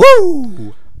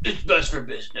 Woo! It's best for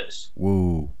business.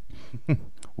 Woo.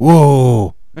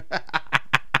 Woo.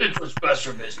 It's what's best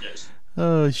for business.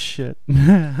 Oh shit.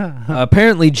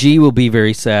 Apparently, G will be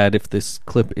very sad if this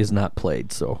clip is not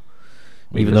played, so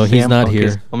even though he's CM not Punk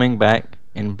is here. coming back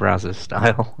in Brazzers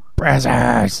style.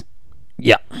 Brazzers.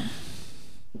 Yeah.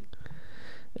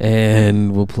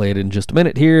 And we'll play it in just a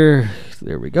minute here.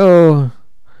 There we go.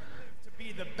 To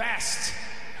be the best,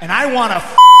 and I want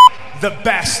to the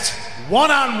best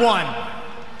one-on-one.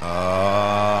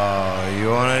 Oh, you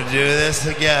want to do this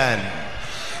again?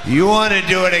 You want to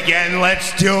do it again?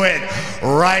 Let's do it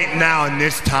right now. And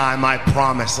this time, I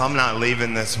promise, I'm not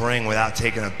leaving this ring without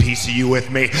taking a piece of you with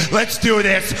me. Let's do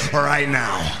this right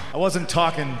now. I wasn't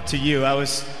talking to you. I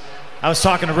was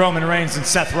talking to Roman Reigns and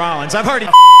Seth Rollins. I've already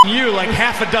you like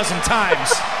half a dozen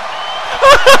times.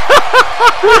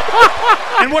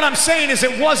 And what I'm saying is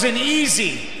it wasn't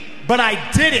easy, but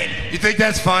I did it. You think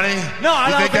that's funny? No, I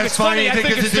don't think that's it's funny. You I think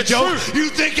this it's is a the joke? truth. You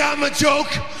think I'm a joke?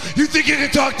 You think you can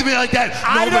talk to me like that?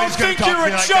 I don't Nobody's gonna think talk you're to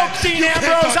me a like joke, that. Dean You can't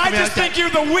Ambrose. talk to I me just like think you're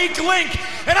the weak link,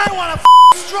 and I want a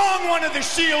strong one of the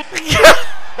Shield.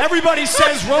 Everybody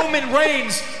says Roman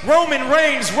Reigns, Roman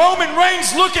Reigns, Roman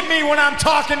Reigns. Look at me when I'm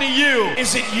talking to you.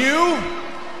 Is it you?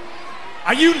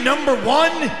 Are you number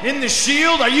one in the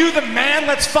Shield? Are you the man?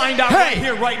 Let's find out right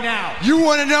here, right now. You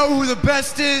want to know who the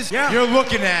best is? Yeah. You're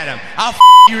looking at him. I'll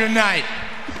you tonight.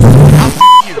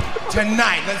 I'll you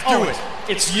tonight. Let's do it.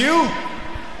 It's you?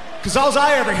 Because all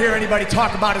I ever hear anybody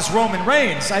talk about is Roman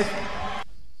Reigns.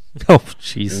 Oh,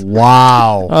 jeez.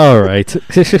 Wow. All right.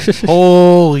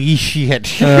 Holy shit.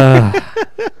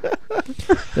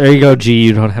 There you go, G.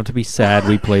 You don't have to be sad.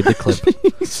 We played the clip.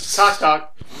 Talk.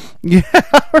 Yeah,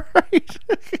 right.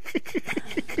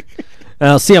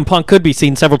 CM Punk could be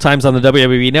seen several times on the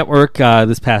WWE Network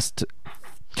this past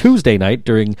Tuesday night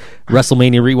during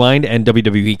WrestleMania Rewind and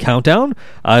WWE Countdown.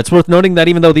 It's worth noting that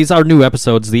even though these are new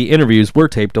episodes, the interviews were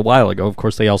taped a while ago. Of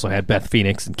course, they also had Beth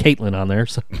Phoenix and Caitlyn on there,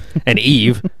 and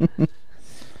Eve.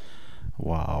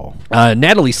 Wow.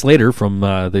 Natalie Slater from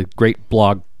the great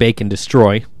blog Bake and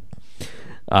Destroy.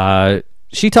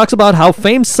 She talks about how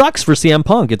fame sucks for CM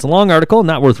Punk. It's a long article,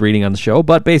 not worth reading on the show,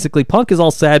 but basically Punk is all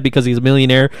sad because he's a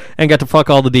millionaire and got to fuck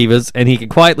all the divas, and he can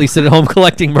quietly sit at home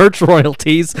collecting merch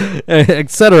royalties,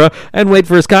 etc., and wait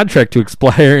for his contract to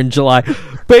expire in July.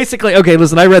 Basically, okay,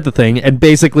 listen, I read the thing, and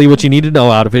basically what you need to know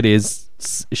out of it is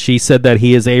she said that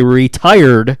he is a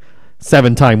retired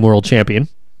 7-time world champion.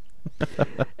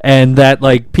 And that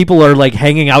like people are like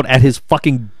hanging out at his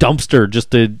fucking dumpster just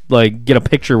to like get a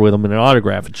picture with him and an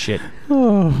autograph and shit.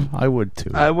 Oh, I would too.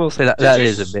 I will say that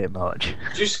is a bit much.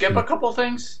 Did you skip a couple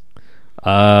things?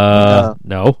 No.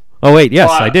 Oh wait, yes,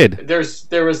 I did. There was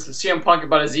CM Punk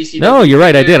about his ECW. No, you're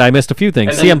right, I did. I missed a few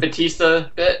things. And then Batista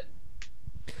bit.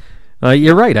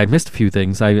 You're right, I missed a few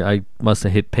things. I must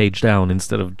have hit page down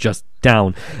instead of just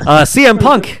down. CM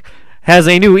Punk has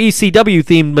a new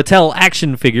ECW-themed Mattel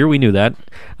action figure. We knew that.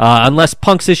 Unless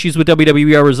Punk's issues with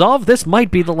WWE are resolved, this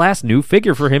might be the last new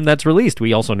figure for him that's released.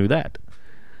 We also knew that.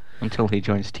 Until he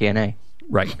joins TNA.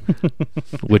 Right.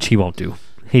 Which he won't do.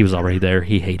 He was already there.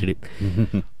 He hated it.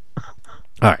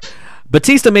 All right.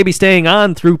 Batista may be staying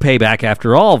on through Payback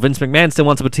after all. Vince McMahon still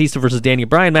wants a Batista versus Daniel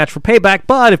Bryan match for Payback,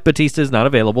 but if Batista is not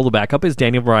available, the backup is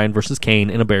Daniel Bryan versus Kane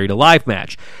in a Buried Alive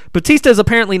match. Batista is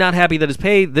apparently not happy that his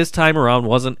pay this time around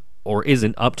wasn't or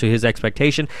isn't up to his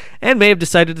expectation, and may have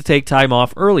decided to take time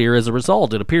off earlier as a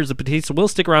result. It appears that Batista will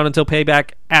stick around until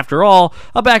Payback, after all,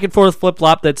 a back-and-forth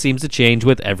flip-flop that seems to change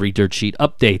with every Dirt Sheet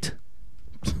update.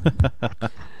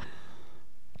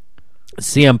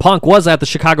 CM Punk was at the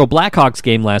Chicago Blackhawks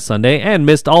game last Sunday and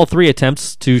missed all 3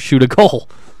 attempts to shoot a goal.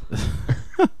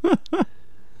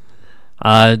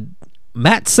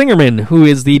 Matt Singerman, who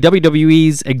is the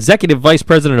WWE's Executive Vice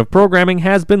President of Programming,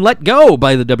 has been let go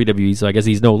by the WWE, so I guess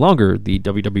he's no longer the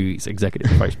WWE's Executive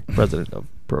Vice President of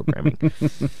Programming.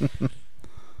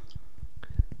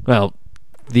 Well,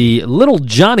 the little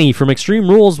Johnny from Extreme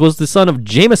Rules was the son of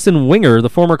Jameson Winger, the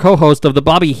former co-host of the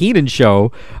Bobby Heenan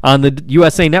Show on the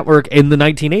USA Network in the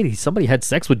 1980s. Somebody had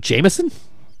sex with Jameson?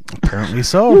 Apparently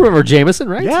so. You remember Jameson,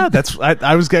 right? Yeah,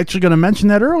 I was actually going to mention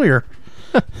that earlier.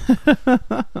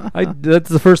 That's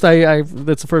the first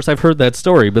I've heard that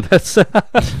story, but that's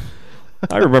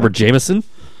I remember Jameson.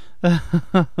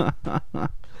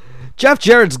 Jeff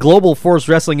Jarrett's Global Force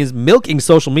Wrestling is milking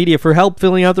social media for help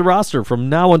filling out the roster. From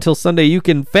now until Sunday, you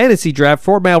can fantasy draft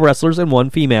 4 male wrestlers and 1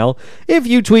 female if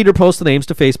you tweet or post the names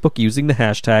to Facebook using the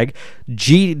hashtag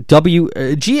GFWGM.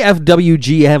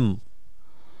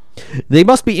 They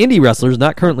must be indie wrestlers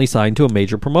not currently signed to a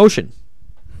major promotion.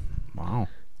 Wow.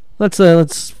 Let's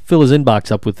fill his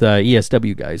inbox up with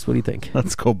ESW guys. What do you think?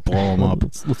 Let's go blow him up.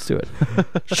 Let's do it.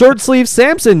 Short Sleeve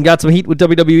Samson got some heat with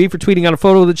WWE for tweeting out a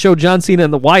photo that showed John Cena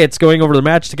and the Wyatts going over the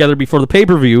match together before the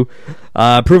pay-per-view,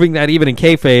 proving that even in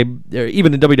kayfabe,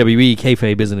 even in WWE,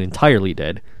 kayfabe isn't entirely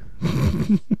dead.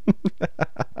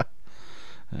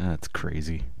 That's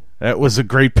crazy. That was a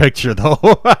great picture, though.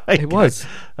 It was.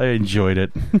 I enjoyed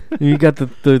it. You got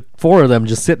the 4 of them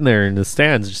just sitting there in the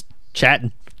stands, just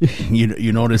chatting.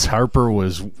 You notice Harper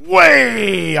was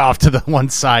way off to the one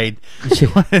side.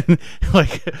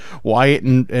 Like Wyatt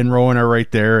and Rowan are right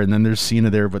there, and then there's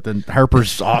Cena there, but then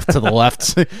Harper's off to the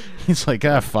left. He's like,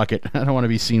 fuck it. I don't want to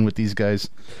be seen with these guys.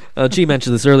 G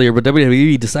mentioned this earlier, but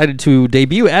WWE decided to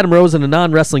debut Adam Rose in a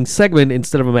non-wrestling segment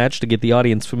instead of a match to get the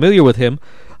audience familiar with him.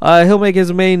 He'll make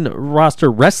his main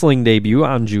roster wrestling debut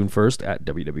on June 1st at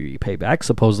WWE Payback,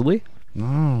 supposedly.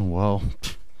 Oh, well,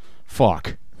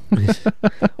 fuck.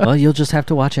 Well, you'll just have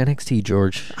to watch NXT,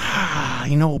 George.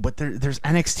 But there's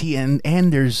NXT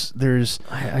and there's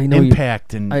I know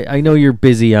Impact and I know you're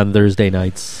busy on Thursday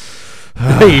nights.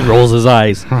 He rolls his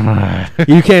eyes.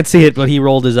 You can't see it, but he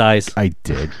rolled his eyes. I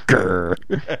did.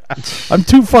 I'm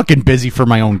too fucking busy for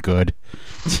my own good.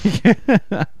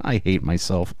 I hate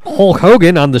myself. Hulk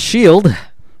Hogan on the Shield.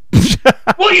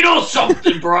 Well, you know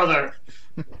something, brother.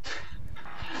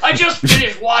 I just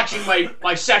finished watching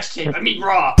my sex tape. I mean,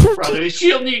 Raw, brother. The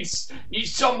Shield needs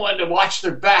someone to watch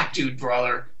their back, dude,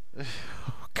 brother. Oh,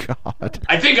 God.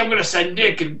 I think I'm gonna send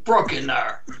Nick and Brooke in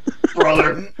there,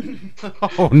 brother.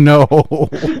 Oh, no.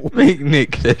 Make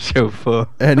Nick the chauffeur.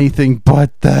 Anything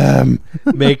but them.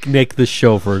 Make Nick the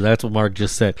chauffeur. That's what Mark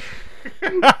just said.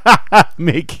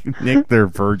 Make Nick their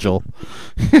Virgil.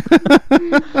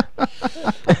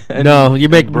 No, you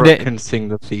make Brooke Nick. can sing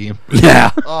the theme.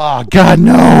 Yeah. Oh, God,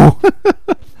 no.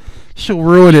 She'll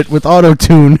ruin it with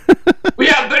auto-tune. We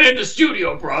have been in the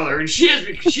studio, brother, and she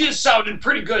is sounding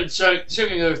pretty good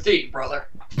singing her theme, brother.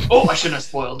 Oh, I shouldn't have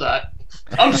spoiled that.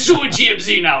 I'm suing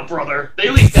GMZ now, brother. They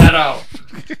leaked that out.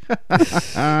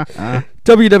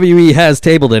 WWE has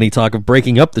tabled any talk of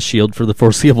breaking up the Shield for the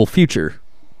foreseeable future,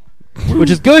 which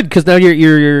is good because now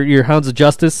your Hounds of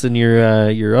Justice and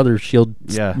your other Shield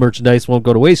merchandise won't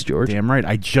go to waste, George. Damn right.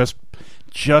 I just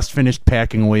finished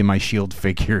packing away my Shield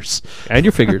figures. And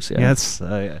your figures, yeah. Yes,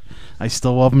 I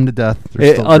still love them to death.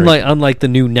 They're still great. Unlike the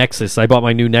new Nexus, I bought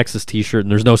my new Nexus T-shirt,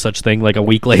 and there's no such thing like a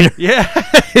week later. Yeah,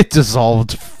 it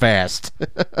dissolved fast.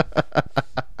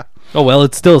 Oh well,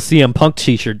 it's still a CM Punk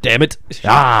T-shirt. Damn it!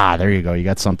 There you go. You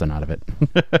got something out of it.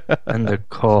 And the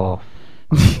core.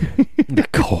 The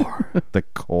core. The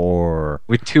core.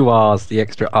 With 2 R's, the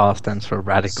extra R stands for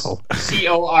radical. And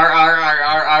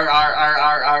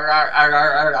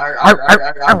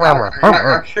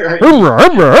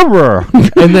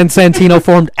then Santino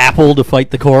formed Apple to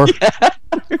fight the core.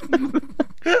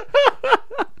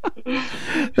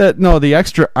 The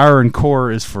extra R in core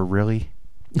is for really.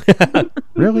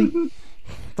 Really?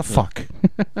 The fuck?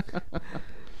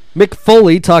 Mick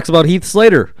Foley talks about Heath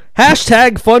Slater.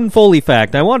 Hashtag fun Foley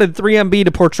fact. I wanted 3MB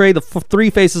to portray the 3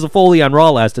 faces of Foley on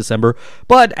Raw last December,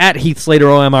 but at Heath Slater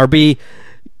OMRB,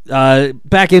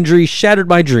 back injury shattered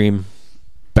my dream.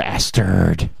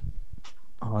 Bastard.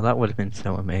 Oh, that would have been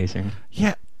so amazing.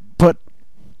 Yeah, but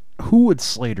who would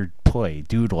Slater play?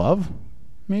 Dude Love?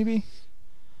 Maybe?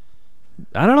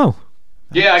 I don't know.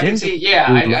 Yeah, I can see. Yeah,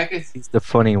 I can. He's the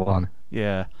funny one.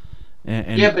 Yeah.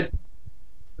 And Yeah, but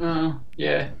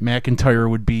yeah. McIntyre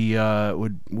would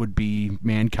be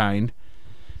Mankind,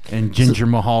 and Jinder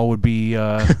Mahal would be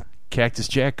Cactus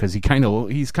Jack because he's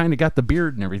kind of got the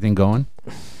beard and everything going.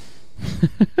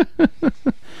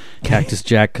 Cactus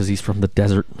Jack because he's from the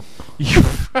desert.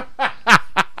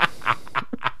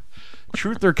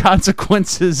 Truth or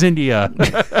Consequences, India.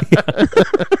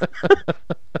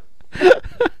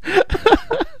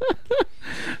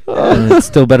 It's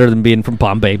still better than being from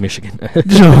Bombay, Michigan.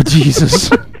 Oh, Jesus.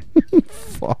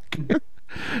 Fuck.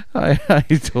 I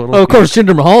totally. Oh, of course,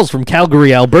 Jinder Mahal's from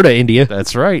Calgary, Alberta, India.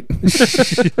 That's right.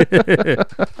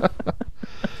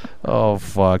 Oh,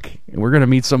 fuck. We're going to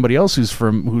meet somebody else who's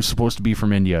supposed to be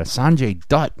from India. Sanjay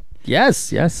Dutt.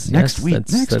 Yes. Next week.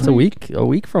 That's a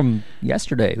week from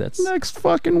yesterday. That's next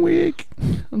fucking week.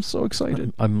 I'm so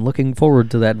excited. I'm looking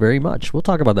forward to that very much. We'll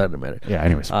talk about that in a minute. Yeah,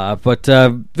 anyways. But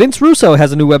Vince Russo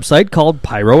has a new website called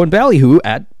Pyro and Ballyhoo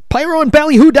at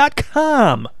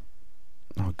pyroandballyhoo.com.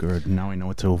 Oh, good. Now I know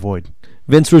what to avoid.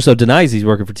 Vince Russo denies he's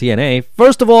working for TNA.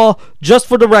 First of all, just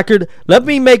for the record, let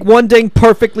me make one thing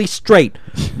perfectly straight.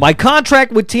 My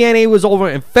contract with TNA was over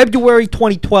in February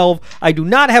 2012. I do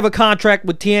not have a contract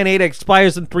with TNA that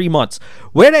expires in 3 months.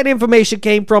 Where that information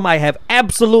came from, I have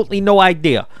absolutely no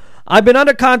idea. I've not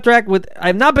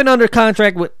been under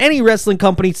contract with any wrestling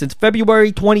company since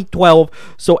February 2012,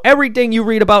 so everything you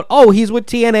read about, he's with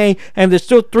TNA and there's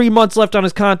still 3 months left on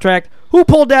his contract, who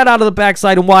pulled that out of the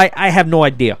backside and why, I have no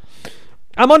idea.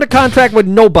 I'm under contract with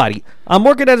nobody. I'm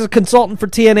working as a consultant for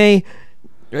TNA.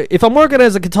 If I'm working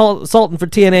as a consultant for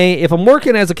TNA, if I'm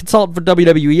working as a consultant for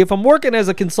WWE, if I'm working as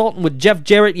a consultant with Jeff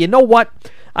Jarrett, you know what?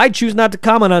 I choose not to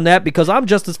comment on that because I'm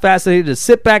just as fascinated to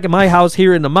sit back in my house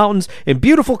here in the mountains in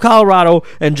beautiful Colorado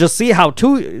and just see how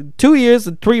 2 years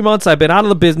and 3 months I've been out of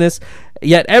the business,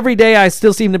 yet every day I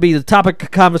still seem to be the topic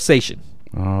of conversation.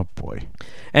 Oh, boy.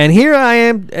 And here I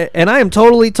am, and I am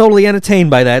totally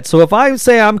entertained by that. So if I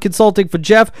say I'm consulting for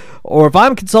Jeff, or if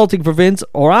I'm consulting for Vince,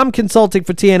 or I'm consulting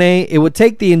for TNA, it would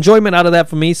take the enjoyment out of that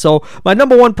for me. So my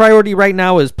number one priority right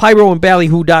now is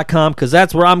pyroandballyhoo.com, because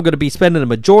that's where I'm going to be spending the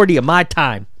majority of my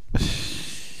time. And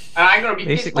I'm going to be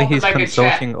Basically, fist he's bumping like a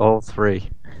champ. consulting all three.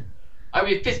 I'll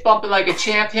be fist bumping like a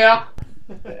champ here.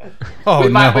 Oh,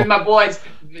 with no. my boys,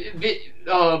 Vinny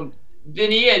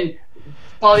and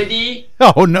Paulie D.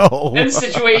 Oh, no. In the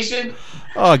situation.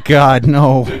 Oh, God,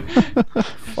 no.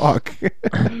 Fuck.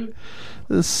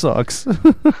 This sucks.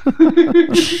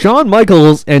 Shawn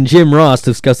Michaels and Jim Ross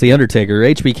discuss The Undertaker.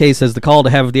 HBK says the call to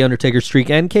have The Undertaker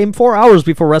streak end came 4 hours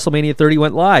before WrestleMania 30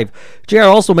 went live. JR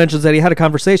also mentions that he had a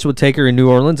conversation with Taker in New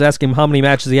Orleans, asking him how many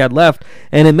matches he had left,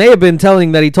 and it may have been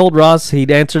telling that he told Ross he'd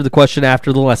answer the question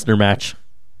after the Lesnar match.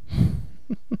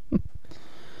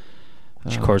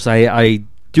 Which, of course, I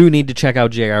do need to check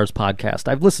out JR's podcast.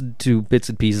 I've listened to bits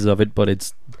and pieces of it, but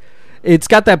it's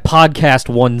got that podcast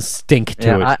one stink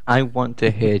to it. I want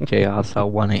to hear JR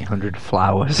sell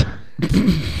 1-800-Flowers.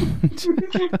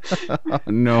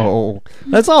 No.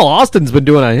 That's all Austin's been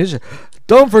doing on his show.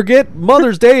 Don't forget,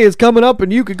 Mother's Day is coming up,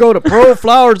 and you could go to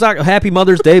proflowers.com. Happy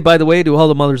Mother's Day, by the way, to all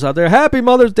the mothers out there. Happy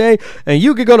Mother's Day, and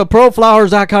you could go to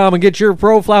proflowers.com and get your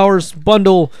Pro Flowers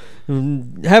bundle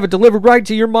and have it delivered right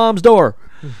to your mom's door.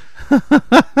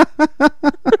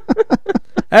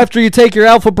 After you take your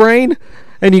Alpha Brain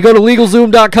and you go to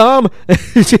LegalZoom.com.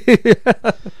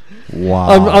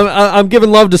 Wow. I'm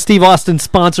giving love to Steve Austin's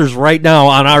sponsors right now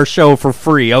on our show for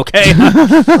free, okay?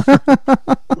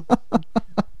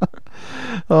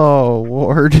 Oh,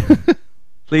 Lord.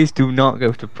 Please do not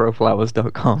go to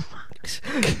proflowers.com.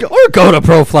 Or go to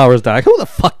ProFlowers.com. Who the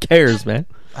fuck cares, man?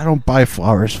 I don't buy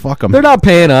flowers. Fuck them. They're not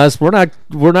paying us. We're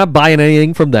not buying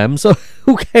anything from them, so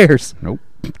who cares? Nope.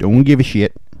 Don't give a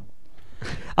shit.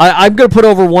 I'm going to put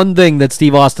over one thing that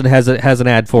Steve Austin has an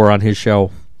ad for on his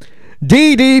show.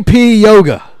 DDP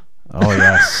Yoga. Oh,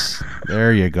 yes.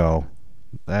 There you go.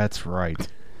 That's right.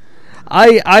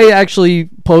 I actually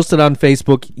posted on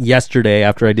Facebook yesterday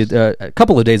after I did a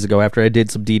couple of days ago after I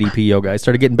did some DDP Yoga. I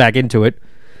started getting back into it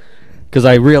because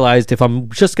I realized if I'm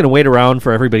just going to wait around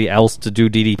for everybody else to do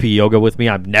DDP Yoga with me,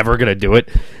 I'm never going to do it.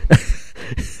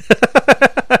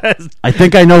 I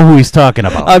think I know who he's talking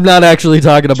about. I'm not actually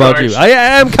talking about George. you. I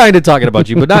am kind of talking about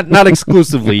you, but not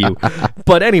exclusively you.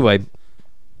 But anyway,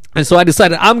 and so I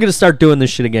decided I'm going to start doing this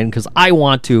shit again because I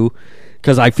want to,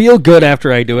 because I feel good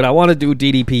after I do it. I want to do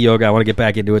DDP Yoga. I want to get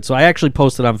back into it. So I actually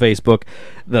posted on Facebook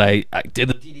that I did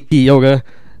the DDP Yoga.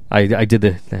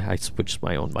 I switched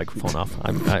my own microphone off.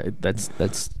 I'm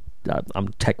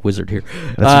tech wizard here.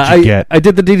 That's what you get. I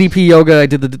did the DDP Yoga. I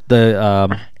did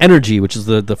the Energy, which is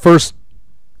the first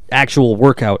actual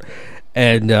workout,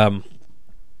 and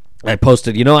I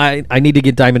posted. I need to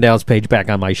get Diamond Dallas Page back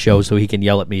on my show so he can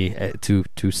yell at me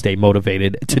to stay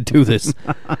motivated to do this.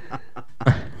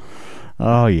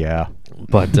 Oh, yeah.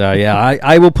 But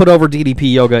I will put over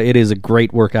DDP Yoga. It is a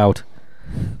great workout.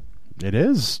 It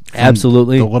is.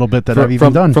 Absolutely. The little bit that I've even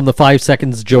from, done. From the 5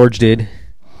 seconds George did.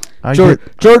 I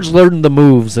George learned the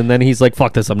moves, and then he's like,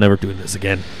 fuck this, I'm never doing this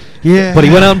again. Yeah. But he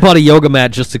went out and bought a yoga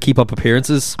mat just to keep up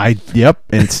appearances. Yep,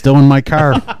 and it's still in my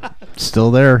car.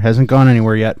 Still there. Hasn't gone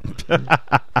anywhere yet.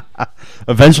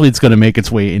 Eventually, it's going to make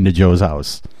its way into Joe's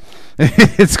house.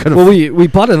 It's going to. Well, we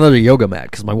bought another yoga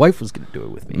mat because my wife was going to do it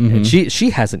with me, and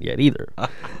she hasn't yet either.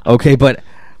 Okay, but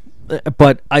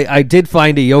I did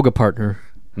find a yoga partner.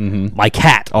 Mm-hmm. My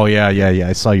cat. Oh, yeah.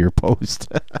 I saw your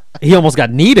post. He almost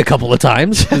got kneed a couple of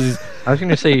times. I was going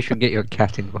to say you should get your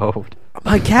cat involved.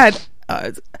 My cat.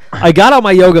 I got on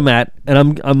my yoga mat,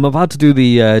 and I'm about to do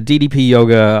the DDP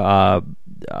Yoga,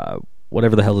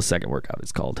 whatever the hell the second workout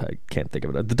is called. I can't think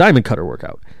of it. The Diamond Cutter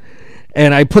workout.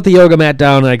 And I put the yoga mat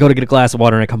down, and I go to get a glass of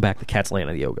water, and I come back. The cat's laying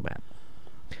on the yoga mat.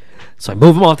 So I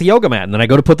move him off the yoga mat, and then I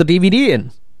go to put the DVD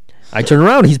in. I turn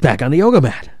around, he's back on the yoga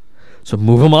mat. So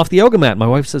move him off the yoga mat. My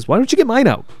wife says, "Why don't you get mine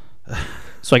out?"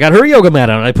 So I got her yoga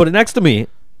mat out, and I put it next to mine,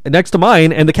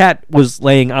 and the cat was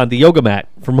laying on the yoga mat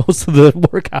for most of the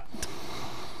workout.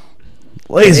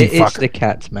 Lazy It's fucker. the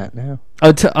cat's mat now.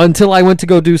 Until I went to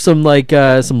go do some leg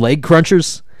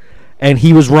crunchers, and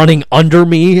he was running under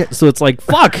me. So it's like,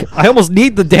 fuck! I almost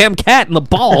need the damn cat in the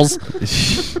balls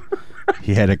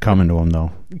He had it coming to him,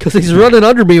 though. because he's running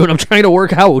under me when I'm trying to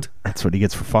work out. That's what he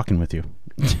gets for fucking with you.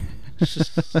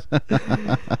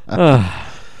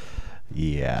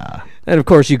 Yeah. And of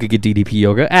course, you could get DDP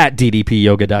Yoga at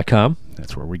ddpyoga.com.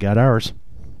 That's where we got ours.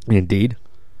 Indeed.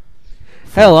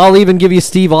 Hell, I'll even give you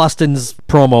Steve Austin's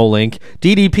promo link,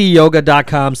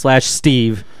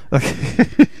 ddpyoga.com/Steve.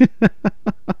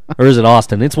 Or is it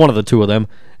Austin? It's one of the two of them.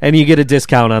 And you get a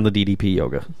discount on the DDP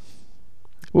Yoga.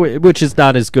 Which is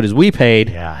not as good as we paid.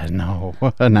 Yeah, no.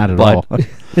 Not at all.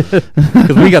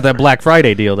 Because we got that Black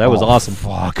Friday deal. That was awesome.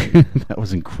 Fuck. That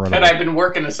was incredible. Had I been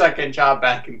working a second job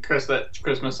back in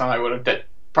Christmas time, I would have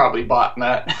probably bought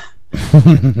that.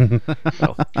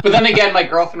 But then again, my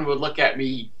girlfriend would look at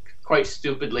me quite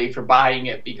stupidly for buying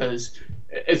it because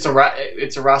it's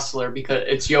a wrestler, because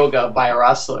it's yoga by a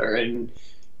wrestler, and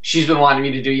she's been wanting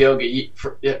me to do yoga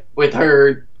with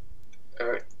her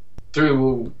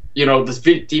through the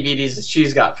DVDs that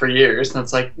she's got for years, and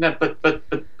it's like, no,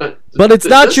 but it's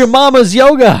not your mama's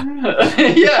yoga.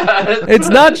 Yeah, it's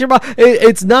not your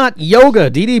it's not yoga.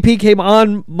 DDP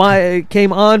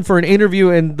came on for an interview,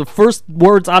 and the first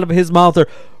words out of his mouth are,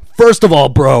 "First of all,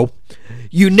 bro,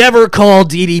 you never call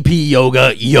DDP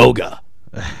yoga."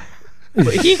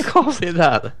 But he calls it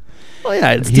that. Well,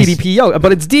 yeah, it's DDP yoga,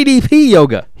 but it's DDP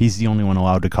yoga. He's the only one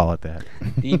allowed to call it that.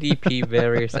 DDP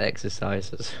various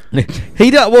exercises. He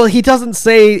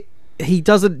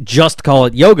doesn't just call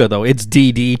it yoga though. It's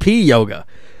DDP yoga.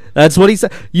 That's what he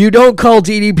said. You don't call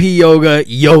DDP yoga.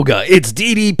 It's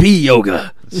DDP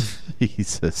yoga.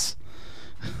 Jesus.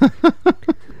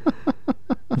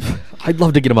 I'd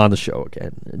love to get him on the show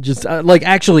again. Just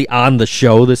actually on the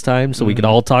show this time so we could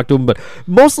all talk to him, but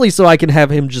mostly so I can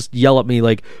have him just yell at me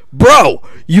like, "Bro,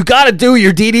 you got to do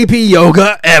your DDP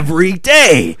yoga every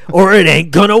day or it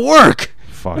ain't going to work."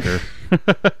 Fucker.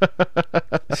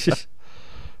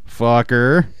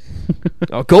 Fucker.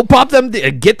 Go pop them.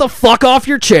 Get the fuck off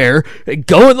your chair.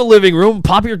 Go in the living room.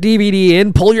 Pop your DVD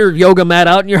in. Pull your yoga mat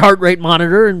out and your heart rate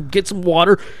monitor and get some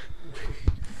water.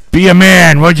 Be a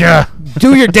man, would ya?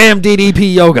 Do your damn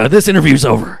DDP yoga. This interview's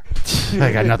over.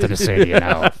 I got nothing to say to you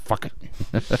now. Fuck it.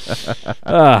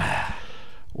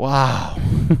 Wow.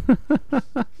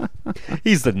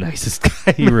 He's the nicest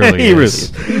guy. He really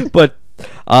is. But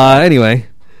anyway,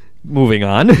 moving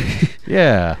on.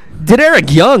 Yeah. Did Eric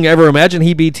Young ever imagine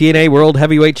he'd be TNA World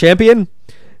Heavyweight Champion?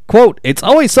 Quote, "It's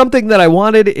always something that I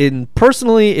wanted, and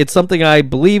personally, it's something I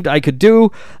believed I could do.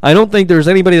 I don't think there's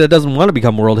anybody that doesn't want to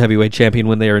become World Heavyweight Champion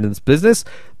when they are in this business.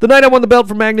 The night I won the belt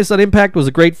from Magnus on Impact was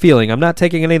a great feeling. I'm not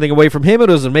taking anything away from him. It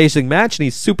was an amazing match, and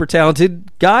he's a super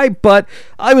talented guy, but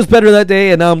I was better that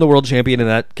day, and now I'm the World Champion, and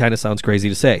that kind of sounds crazy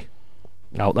to say.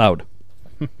 Out loud."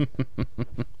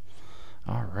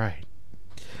 All right.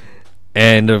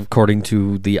 And according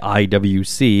to the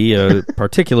IWC,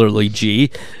 particularly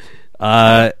G,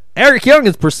 Eric Young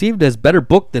is perceived as better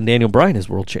booked than Daniel Bryan as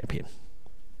world champion.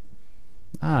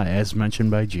 As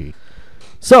mentioned by G.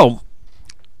 So,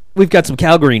 we've got some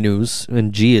Calgary news,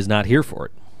 and G is not here for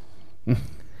it.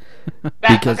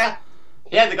 Because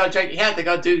he had to go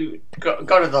to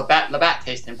the bat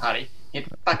tasting party. He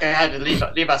fucking had to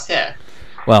leave us here.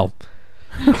 Well,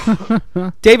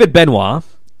 David Benoit,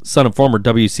 son of former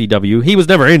WCW, he was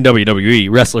never in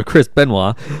WWE, wrestler Chris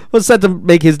Benoit, was set to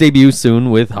make his debut soon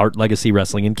with Hart Legacy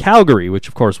Wrestling in Calgary, which,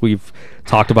 of course, we've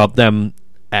talked about them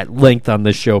at length on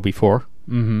this show before.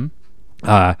 Mm-hmm.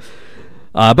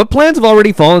 But plans have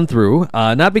already fallen through,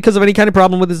 not because of any kind of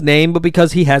problem with his name, but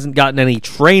because he hasn't gotten any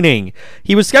training.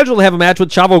 He was scheduled to have a match with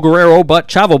Chavo Guerrero, but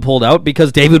Chavo pulled out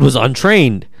because David was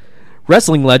untrained.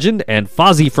 Wrestling legend and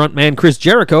Fozzy frontman Chris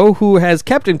Jericho, who has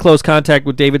kept in close contact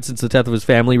with David since the death of his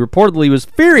family, reportedly was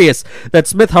furious that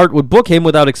Smith Hart would book him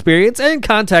without experience and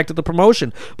contacted the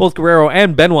promotion. Both Guerrero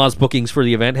and Benoit's bookings for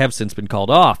the event have since been called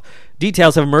off.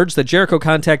 Details have emerged that Jericho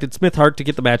contacted Smith Hart to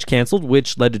get the match canceled,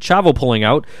 which led to Chavo pulling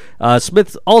out.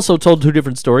 Smith also told two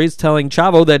different stories, telling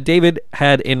Chavo that David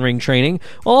had in-ring training,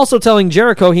 while also telling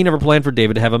Jericho he never planned for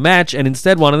David to have a match and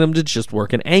instead wanted him to just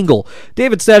work an angle.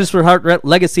 David's status for Hart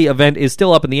Legacy event is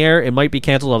still up in the air and might be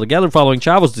canceled altogether following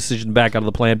Chavo's decision to back out of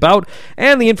the planned bout,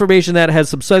 and the information that has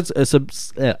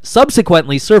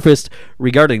subsequently surfaced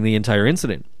regarding the entire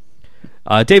incident.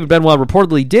 David Benoit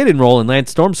reportedly did enroll in Lance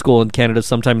Storm School in Canada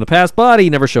sometime in the past, but he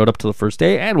never showed up to the first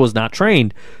day and was not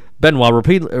trained. Benoit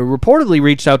reportedly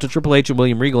reached out to Triple H and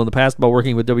William Regal in the past about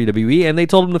working with WWE, and they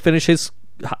told him to finish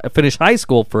high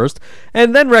school first,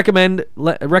 and then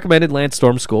recommended Lance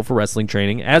Storm School for wrestling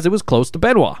training, as it was close to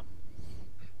Benoit.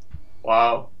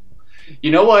 Wow.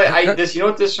 You know what? You know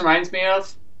what this reminds me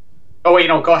of? Oh wait,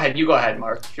 no. Go ahead. You go ahead,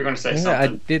 Mark. If you're going to say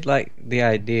something. I did like the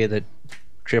idea that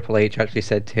Triple H actually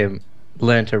said to him,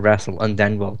 "Learn to wrestle and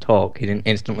then we'll talk." He didn't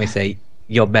instantly say,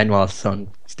 "You're Benoit's son.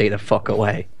 Stay the fuck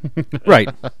away." Right.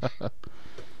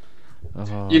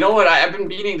 You know what? I've been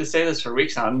meaning to say this for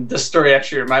weeks now. And this story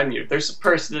actually reminded me of. There's a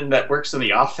person that works in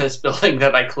the office building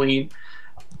that I clean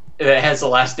that has the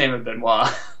last name of Benoit.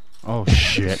 Oh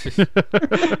shit!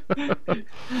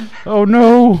 Oh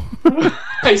no!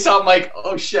 I saw him like,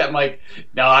 oh shit! I'm like,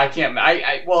 no, I can't.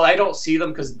 Well, I don't see them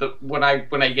because when I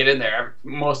get in there,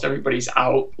 most everybody's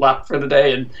out left for the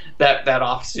day, and that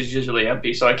office is usually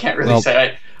empty, so I can't really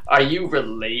say. Are you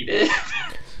related?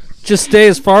 Just stay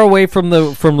as far away from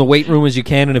the weight room as you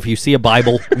can, and if you see a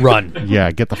Bible, run. Yeah,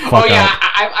 get the fuck yeah,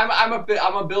 out.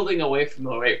 I'm a building away from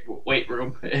the weight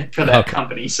room for that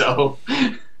company, so.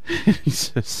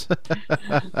 Jesus.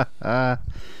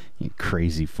 You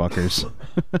crazy fuckers.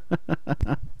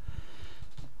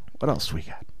 What else we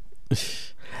got?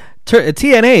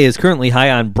 TNA is currently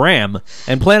high on Bram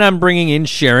and plan on bringing in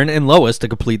Sharon and Lois to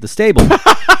complete the stable.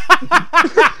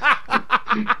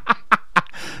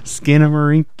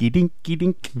 Skinnamarink dinky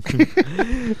dink.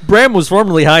 Bram was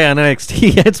formerly high on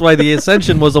NXT. That's why the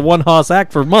Ascension was a one-hoss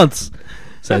act for months,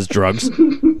 says Drugs.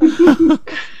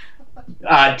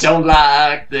 I don't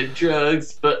like the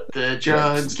drugs, but the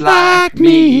drugs like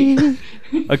me.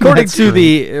 According to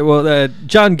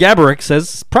John Gabarick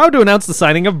says, proud to announce the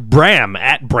signing of Bram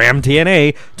at Bram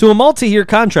TNA to a multi-year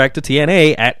contract to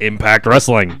TNA at Impact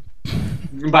Wrestling.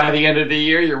 By the end of the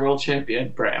year, you're world champion,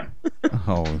 Bram.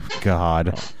 Oh,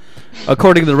 God.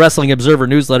 According to the Wrestling Observer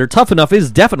newsletter, Tough Enough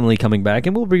is definitely coming back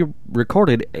and will be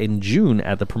recorded in June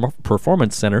at the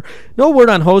Performance Center. No word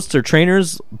on hosts or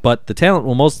trainers, but the talent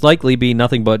will most likely be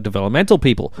nothing but developmental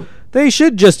people. They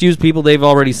should just use people they've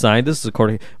already signed. This is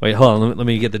according... Wait, hold on. Let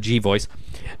me get the G voice.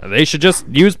 They should just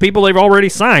use people they've already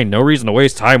signed. No reason to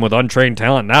waste time with untrained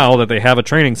talent now that they have a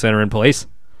training center in place.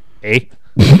 Eh?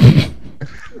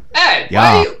 Hey,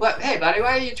 yeah. Hey, buddy,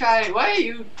 why are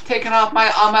you taking off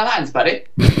all my lines, buddy?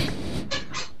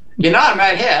 You know I'm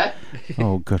right here.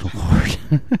 Oh, good Lord.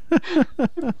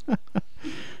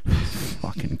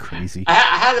 Fucking crazy. I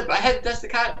had to dust the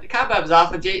cobwebs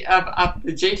off of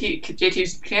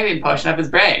JT's Canadian portion of his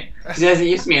brain because he hasn't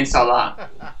used me in so long.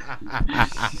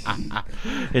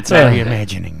 It's very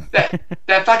imagining.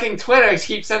 That fucking Twitter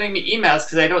keeps sending me emails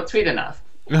because I don't tweet enough.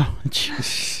 Oh,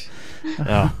 jeez.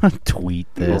 Tweet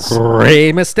this.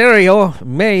 Rey Mysterio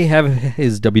may have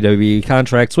his WWE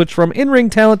contract switched from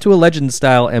in-ring talent to a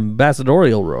legend-style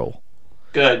ambassadorial role.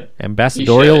 Good.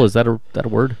 Ambassadorial, is that a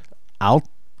word? I'll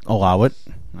allow it,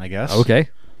 I guess. Okay.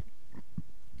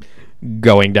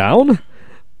 Going down.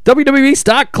 WWE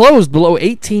stock closed below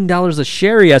 $18 a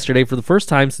share yesterday for the first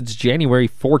time since January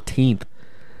 14th.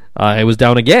 It was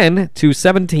down again to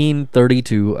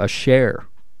 $17.32 a share.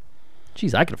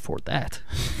 Jeez, I can afford that.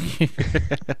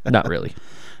 Not really.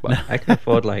 But I can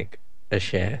afford like a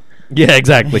share. Yeah,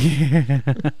 exactly.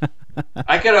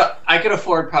 I could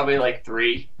afford probably like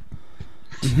 3.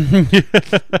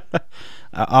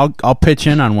 I'll pitch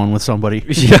in on one with somebody.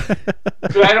 Yeah.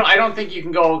 But I don't think you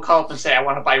can go call up and say I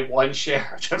want to buy 1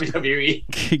 share of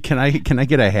WWE. Can I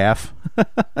get a half?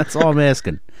 That's all I'm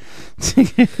asking.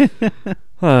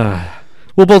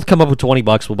 We'll both come up with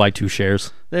 $20. We'll buy 2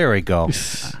 shares. There we go.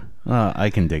 I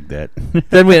can dig that.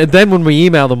 Then when we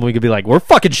email them, we could be like, "We're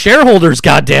fucking shareholders,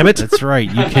 goddammit." That's right.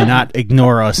 You cannot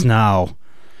ignore us now,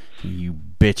 you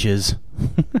bitches.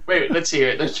 Wait, let's see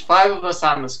here. There's 5 of us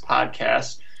on this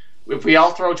podcast. If we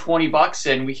all throw $20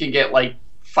 in, we could get like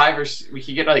 5 or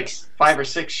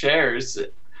 6 shares.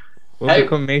 We'll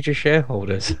become major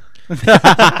shareholders.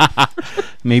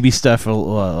 Maybe Steph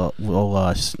will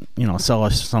sell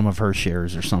us some of her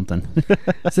shares or something.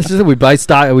 We buy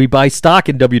stock in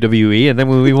WWE, and then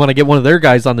when we want to get one of their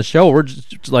guys on the show, we're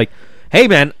just like, "Hey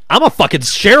man, I'm a fucking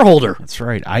shareholder." That's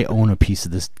right. I own a piece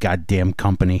of this goddamn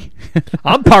company.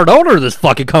 I'm part owner of this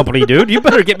fucking company, dude. You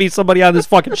better get me somebody on this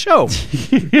fucking show.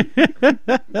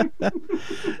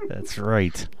 That's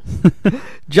right.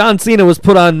 John Cena was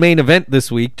put on Main Event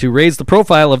this week to raise the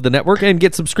profile of the network and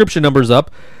get subscription numbers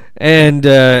up, and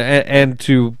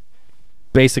to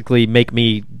basically make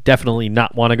me definitely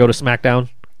not want to go to SmackDown.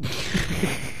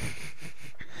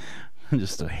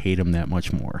 Just to hate him that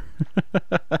much more.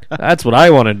 That's what I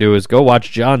want to do, is go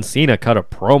watch John Cena cut a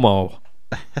promo.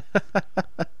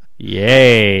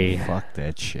 Yay. Fuck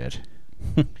that shit.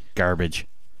 Garbage.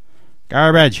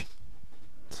 That's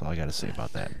all I got to say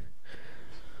about that.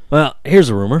 Well, here's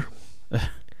a rumor.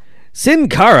 Sin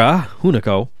Cara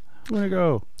Hunico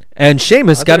and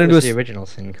Sheamus got into the original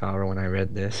Sin Cara when I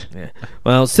read this. Yeah.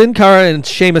 Well, Sin Cara and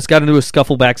Sheamus got into a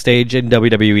scuffle backstage in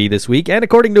WWE this week, and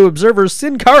according to observers,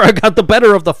 Sin Cara got the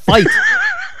better of the fight.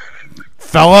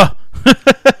 Fella.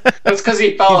 That's because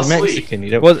he fell He's asleep. Mexican. You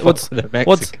don't What's fuck with a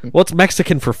Mexican. what's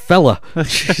Mexican for fella?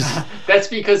 That's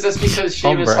because Sheamus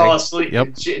Hombre. fell asleep.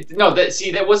 Yep.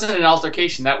 That wasn't an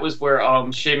altercation. That was where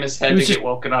Sheamus had to get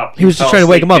woken up. He was just fell trying to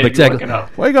wake asleep, him up. had to be Exactly. woken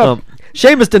up. Wake up.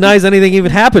 Sheamus denies anything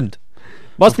even happened.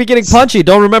 Must be getting punchy.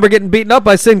 Don't remember getting beaten up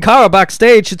by Sin Cara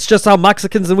backstage. It's just how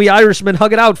Mexicans and we Irishmen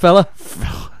hug it out, fella.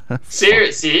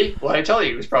 See? Well, I tell you,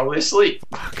 he was probably asleep.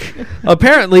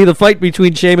 Apparently, the fight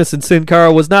between Sheamus and Sin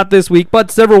Cara was not this week, but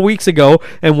several weeks ago,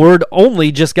 and word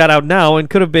only just got out now and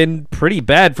could have been pretty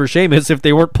bad for Sheamus if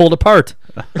they weren't pulled apart.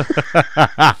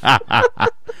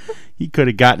 He could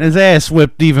have gotten his ass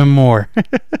whipped even more.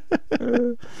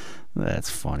 That's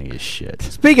funny as shit.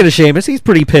 Speaking of Sheamus, he's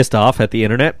pretty pissed off at the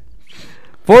internet.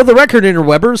 For the record,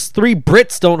 interwebbers, 3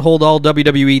 Brits don't hold all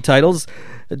WWE titles.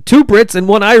 2 Brits and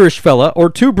 1 Irish fella,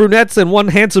 or 2 brunettes and 1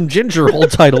 handsome ginger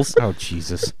hold titles. Oh,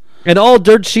 Jesus. And all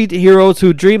dirt sheet heroes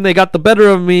who dream they got the better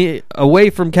of me away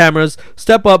from cameras,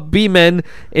 step up, be men.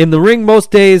 In the ring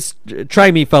most days,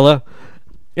 try me, fella.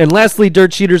 And lastly,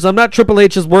 dirt sheeters, I'm not Triple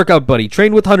H's workout buddy.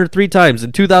 Trained with Hunter 3 times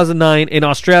in 2009 in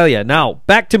Australia. Now,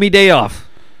 back to me day off.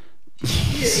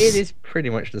 It is pretty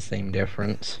much the same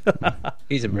difference.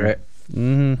 He's a Brit.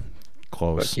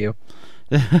 Close. Fuck you.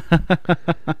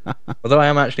 Although I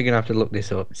am actually going to have to look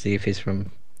this up, see if he's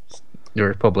from the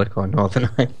Republic or Northern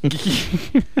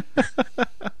Ireland.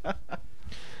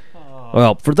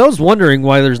 Well, for those wondering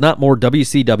why there's not more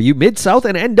WCW, Mid-South,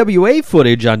 and NWA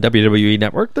footage on WWE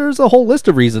Network, there's a whole list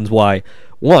of reasons why.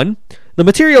 1. The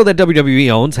material that WWE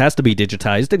owns has to be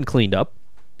digitized and cleaned up.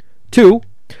 2.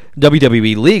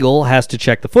 WWE Legal has to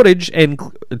check the footage and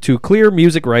to clear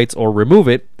music rights or remove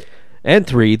it. And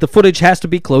 3. The footage has to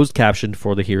be closed captioned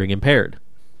for the hearing impaired.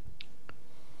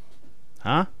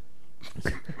 Huh?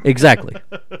 Exactly.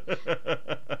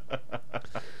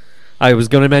 I was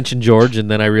going to mention George, and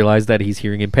then I realized that he's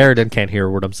hearing impaired and can't hear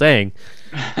what I'm saying.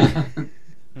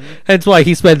 That's why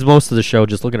he spends most of the show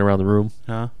just looking around the room.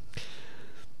 Huh?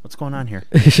 What's going on here?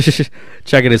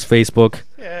 Checking his Facebook.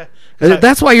 Yeah.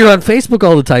 That's why you're on Facebook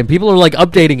all the time. People are like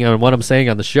updating on what I'm saying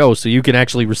on the show so you can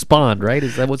actually respond, right?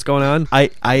 Is that what's going on?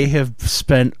 I have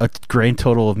spent a grand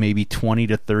total of maybe 20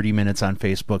 to 30 minutes on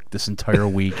Facebook this entire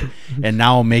week, and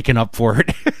now I'm making up for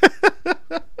it.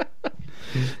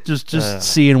 just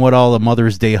seeing what all the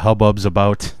Mother's Day hubbub's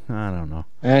about. I don't know.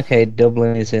 Okay,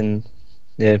 Dublin is in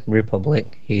the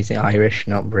Republic. He's Irish,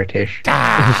 not British.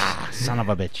 Son of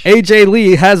a bitch. AJ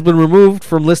Lee has been removed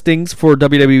from listings for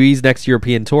WWE's next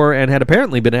European tour and had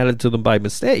apparently been added to them by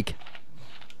mistake.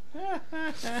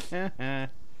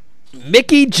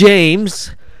 Mickie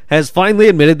James has finally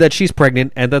admitted that she's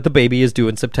pregnant and that the baby is due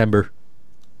in September.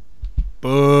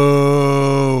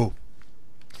 Boo.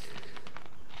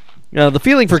 The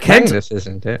feeling for Kent... Magnus,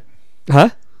 isn't it? Huh?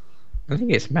 I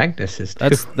think it's Magnus's too.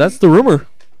 That's the rumor.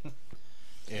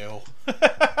 Ew.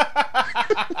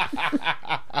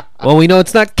 Well, we know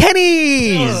it's not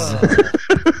Kenny's.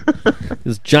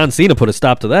 Because John Cena put a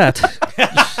stop to that.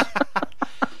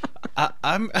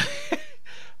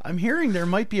 I'm hearing there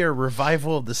might be a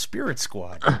revival of the Spirit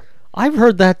Squad. I've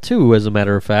heard that too, as a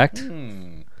matter of fact.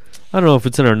 I don't know if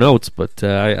it's in our notes, but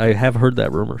I have heard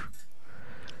that rumor.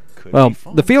 Well,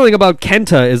 the feeling about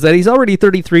Kenta is that he's already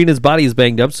 33 and his body is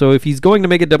banged up, so if he's going to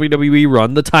make a WWE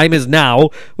run, the time is now,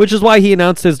 which is why he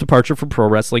announced his departure from Pro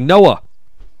Wrestling Noah.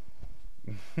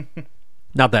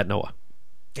 Not that Noah.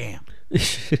 Damn.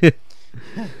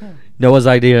 Noah's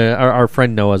idea, our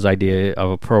friend Noah's idea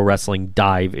of a pro wrestling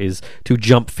dive is to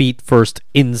jump feet first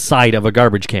inside of a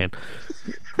garbage can.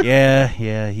 Yeah,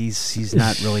 he's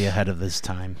not really ahead of his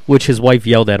time. Which his wife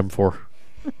yelled at him for.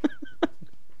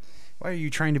 Why are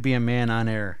you trying to be a man on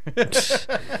air?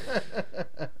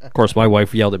 Of course, my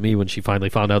wife yelled at me when she finally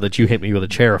found out that you hit me with a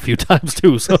chair a few times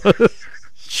too. So,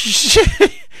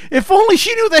 if only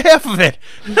she knew the half of it.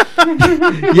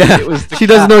 Yeah, she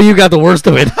doesn't know you got the worst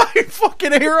of it. You're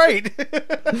fucking right.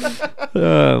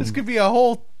 This could be a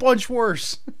whole bunch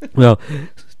worse. Well,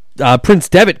 Prince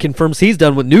Devitt confirms he's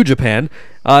done with New Japan.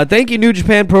 Thank you, New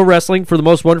Japan Pro Wrestling, for the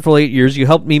most wonderful 8 years. You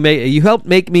helped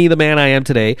make me the man I am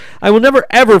today. I will never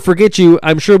ever forget you.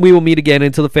 I'm sure we will meet again.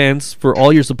 And to the fans, for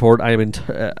all your support, I am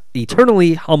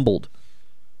eternally humbled.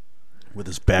 With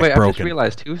his back Wait, broken. I just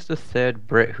realised, who's the third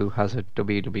Brit who has a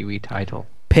WWE title?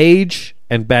 Paige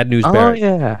and Bad News Barrett. Oh,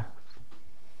 yeah.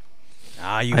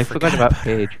 I forgot about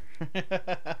Paige.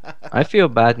 I feel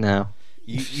bad now.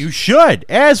 You should.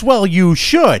 As well you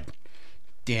should.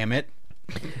 Damn it.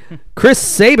 Chris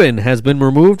Sabin has been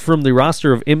removed from the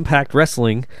roster of Impact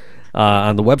Wrestling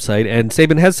on the website, and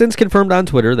Sabin has since confirmed on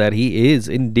Twitter that he is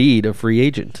indeed a free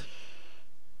agent.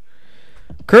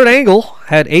 Kurt Angle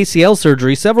had ACL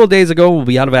surgery several days ago and will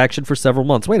be out of action for several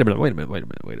months. Wait a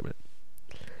minute.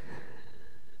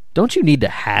 Don't you need to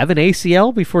have an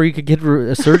ACL before you could get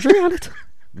a surgery on it?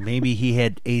 Maybe he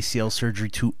had ACL surgery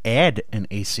to add an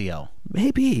ACL.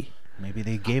 Maybe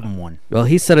they gave him one. Well,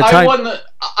 he set a time.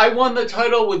 I won the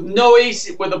title with no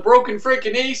with a broken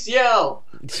freaking ACL.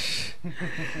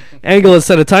 Angle has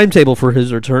set a timetable for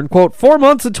his return. Quote, 4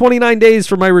 months and 29 days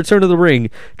for my return to the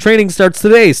ring. Training starts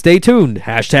today. Stay tuned.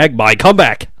 # my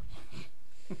comeback.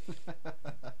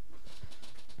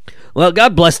 Well,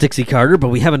 God bless Dixie Carter, but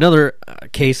we have another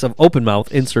case of open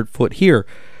mouth, insert foot here.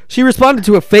 She responded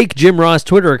to a fake Jim Ross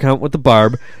Twitter account with the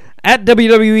barb, at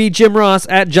WWE Jim Ross,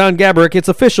 at John Gabrick, it's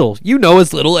official. You know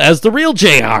as little as the real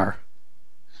JR.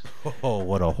 Oh,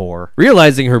 what a whore.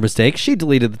 Realizing her mistake, she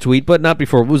deleted the tweet, but not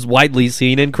before it was widely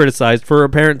seen and criticized for her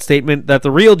apparent statement that the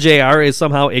real JR is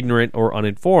somehow ignorant or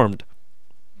uninformed.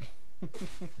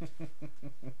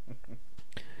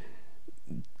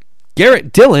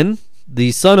 Garrett Dillon,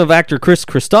 the son of actor Chris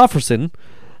Christopherson,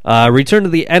 returned to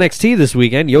the NXT this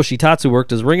weekend. Yoshitatsu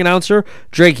worked as ring announcer.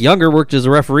 Drake Younger worked as a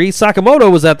referee.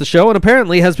 Sakamoto was at the show and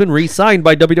apparently has been re-signed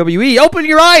by WWE. Open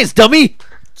your eyes, dummy!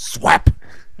 Swap!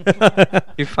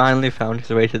 He finally found his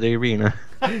way to the arena.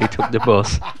 He took the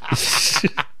bus.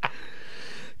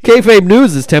 Kayfabe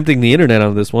News is tempting the internet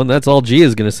on this one. That's all G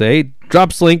is going to say.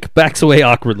 Drops link, backs away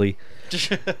awkwardly.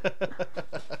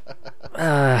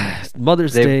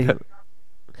 Mother's Day.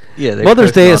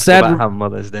 Mother's Day is sad. How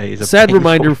Mother's Day is a sad painful-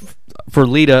 reminder for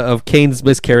Lita of Kane's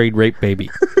miscarried rape baby.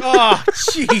 Oh,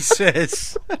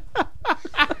 Jesus.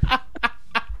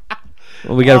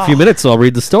 Well, we got a few minutes, so I'll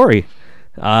read the story.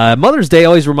 Mother's Day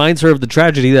always reminds her of the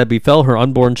tragedy that befell her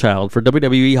unborn child. For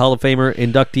WWE Hall of Famer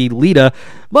inductee Lita,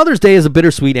 Mother's Day is a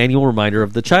bittersweet annual reminder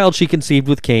of the child she conceived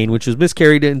with Kane, which was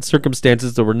miscarried in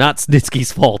circumstances that were not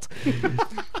Snitsky's fault.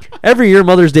 Every year,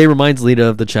 Mother's Day reminds Lita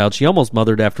of the child she almost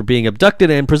mothered after being abducted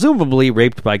and presumably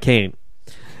raped by Kane.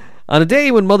 On a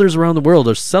day when mothers around the world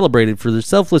are celebrated for their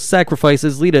selfless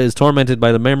sacrifices, Lita is tormented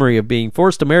by the memory of being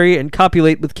forced to marry and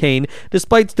copulate with Kane,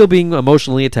 despite still being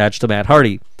emotionally attached to Matt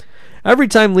Hardy. Every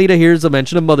time Lita hears a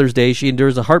mention of Mother's Day, she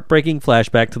endures a heartbreaking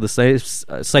flashback to the sight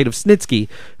of Snitsky,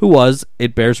 who was,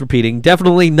 it bears repeating,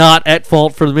 definitely not at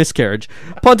fault for the miscarriage,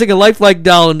 punting a lifelike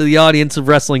doll into the audience of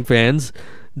wrestling fans.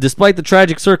 Despite the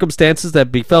tragic circumstances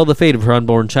that befell the fate of her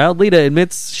unborn child, Lita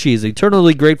admits she is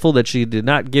eternally grateful that she did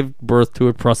not give birth to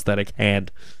a prosthetic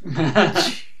hand.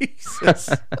 Jesus.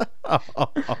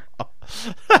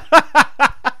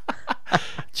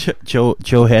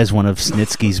 Joe has one of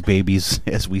Snitsky's babies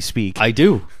as we speak. I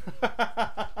do.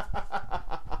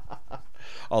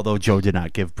 Although Joe did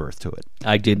not give birth to it.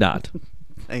 I did not.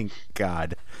 Thank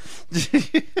God.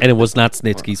 And it was not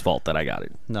Snitsky's fault that I got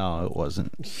it. No, it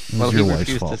wasn't. It Well, was he your wife's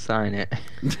refused to fault. sign it.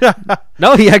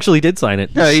 No, he actually did sign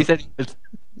it. No, he said he was...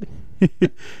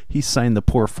 He signed the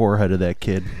poor forehead of that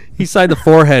kid. He signed the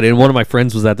forehead, and one of my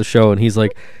friends was at the show, and he's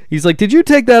like, did you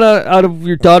take that out of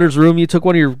your daughter's room? You took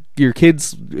one of your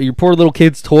kids, your poor little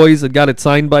kid's toys, and got it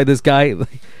signed by this guy?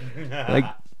 Like,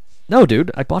 no,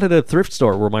 dude, I bought it at a thrift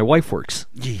store where my wife works.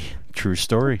 True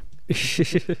story.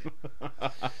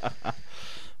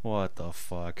 What the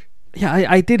fuck? Yeah,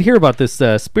 I did hear about this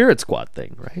Spirit Squad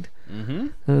thing, right? Mm-hmm.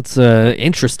 That's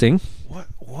interesting.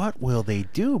 What will they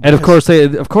do? And of course they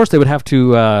would have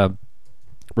to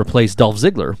replace Dolph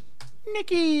Ziggler.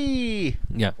 Nicky.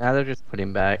 Yeah. Now they'll just put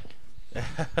him back.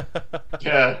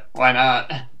 Yeah, why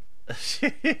not?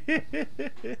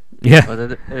 Yeah.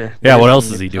 Well, Yeah, what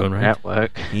else is he doing, right?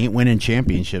 Network. He ain't winning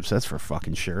championships. That's for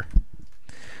fucking sure.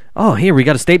 Oh, here we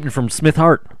got a statement from Smith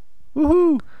Hart.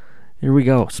 Woohoo! Here we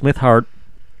go. Smith Hart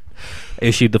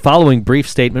issued the following brief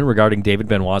statement regarding David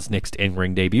Benoit's next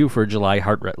in-ring debut for a July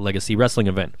Hart Legacy Wrestling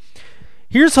event.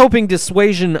 Here's hoping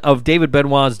dissuasion of David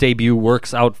Benoit's debut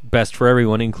works out best for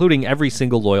everyone, including every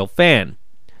single loyal fan.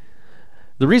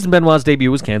 The reason Benoit's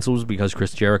debut was canceled was because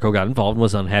Chris Jericho got involved and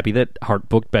was unhappy that Hart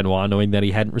booked Benoit, knowing that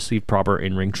he hadn't received proper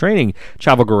in-ring training.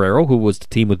 Chavo Guerrero, who was to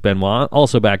team with Benoit,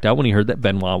 also backed out when he heard that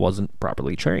Benoit wasn't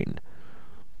properly trained.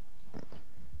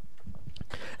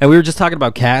 And we were just talking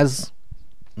about Kaz.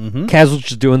 Mm-hmm. Kaz was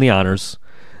just doing the honors.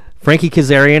 Frankie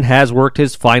Kazarian has worked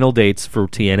his final dates for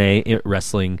TNA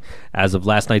Wrestling as of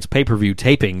last night's pay-per-view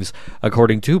tapings.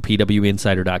 According to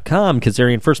PWInsider.com,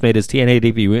 Kazarian first made his TNA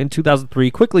debut in 2003,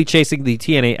 quickly chasing the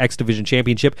TNA X Division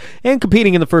Championship and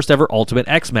competing in the first-ever Ultimate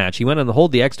X match. He went on to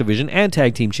hold the X Division and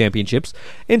Tag Team Championships.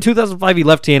 In 2005, he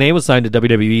left TNA, was signed to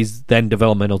WWE's then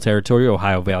developmental territory,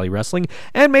 Ohio Valley Wrestling,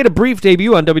 and made a brief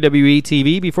debut on WWE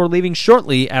TV before leaving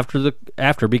shortly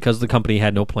after because the company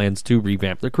had no plans to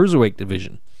revamp the Cruiserweight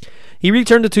division. He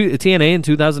returned to TNA in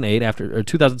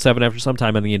 2007 after some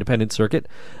time on the independent circuit.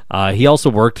 He also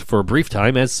worked for a brief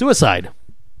time as Suicide.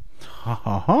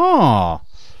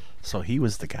 So he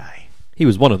was the guy. He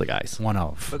was one of the guys. One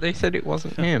of. But they said it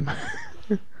wasn't him.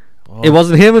 It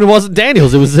wasn't him and it wasn't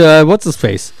Daniels. It was, what's his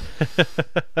face?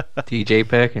 TJ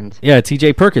Perkins. Yeah,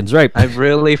 TJ Perkins, right. I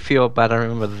really feel bad I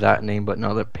remember that name, but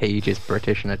know that Paige is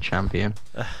British and a champion.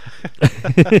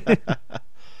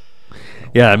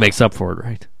 Yeah, that makes up for it,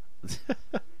 right?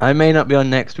 I may not be on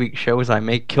next week's show, as I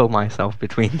may kill myself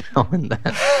between now and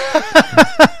then.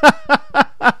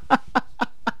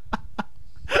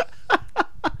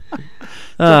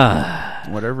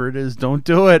 Whatever it is, don't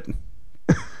do it.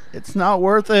 It's not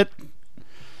worth it.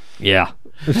 Yeah.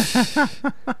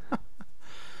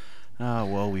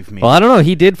 Well, we've made. Well, I don't know.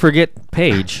 He did forget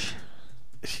Paige.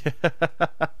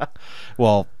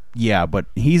 Well, yeah, but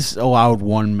he's allowed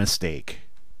one mistake.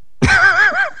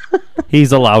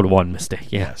 He's allowed one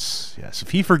mistake. Yeah. Yes.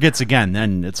 If he forgets again,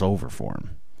 then it's over for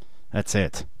him. That's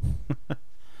it.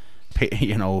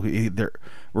 You know,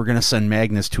 we're gonna send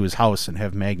Magnus to his house and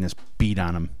have Magnus beat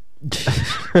on him.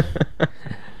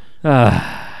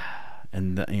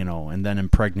 And then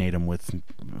impregnate him with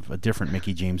a different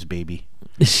Mickey James baby.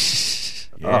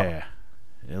 Yeah,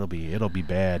 it'll be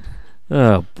bad.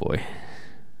 Oh boy.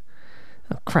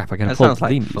 Oh crap! I gotta That pull up sounds the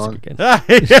like theme fun.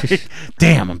 music again.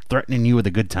 Damn, I'm threatening you with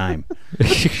a good time.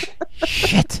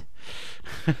 Shit.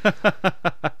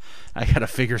 I gotta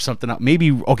figure something out.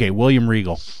 Maybe William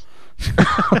Regal.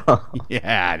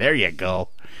 Yeah, there you go.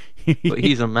 But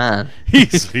he's a man.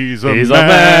 He's a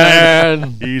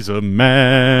man. He's a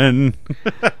man.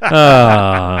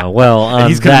 Well, on And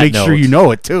he's gonna that make note, sure you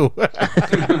know it too.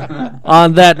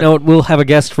 On that note, we'll have a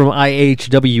guest from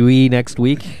IHWE next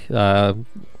week.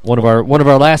 One of our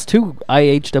last two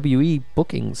IHWE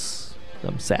bookings.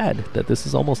 I'm sad that this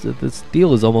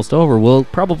deal is almost over. We'll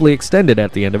probably extend it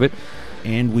at the end of it.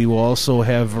 And we will also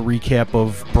have a recap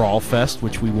of Brawl Fest,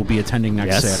 which we will be attending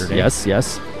next Saturday.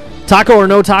 Yes. Taco or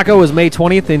No Taco is May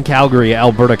 20th in Calgary,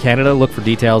 Alberta, Canada. Look for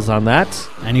details on that.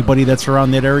 Anybody that's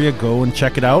around that area, go and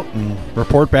check it out and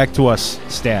report back to us.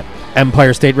 Stat.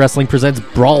 Empire State Wrestling presents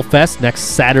Brawl Fest next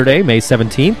Saturday, May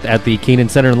 17th at the Keenan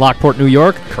Center in Lockport, New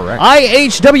York. Correct.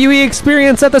 IHWE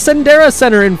Experience at the Sendera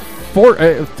Center in Fort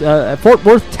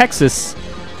Worth, Texas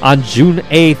on June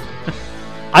 8th.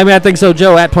 I'm at Think So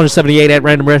Joe, at Punch78, at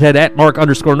Random Redhead, at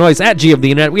Mark_Noise, at G of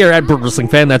the Internet. We are at Board Wrestling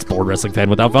Fan. That's Board Wrestling Fan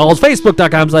without vowels.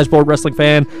 Facebook.com/Board Wrestling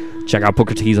Fan. Check out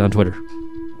Booker T's on Twitter.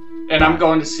 And I'm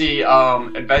going to see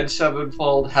Avenged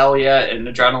Sevenfold, Hell Yeah, and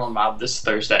Adrenaline Mob this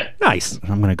Thursday. Nice.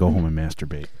 I'm going to go home and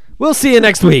masturbate. We'll see you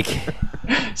next week.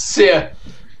 See ya.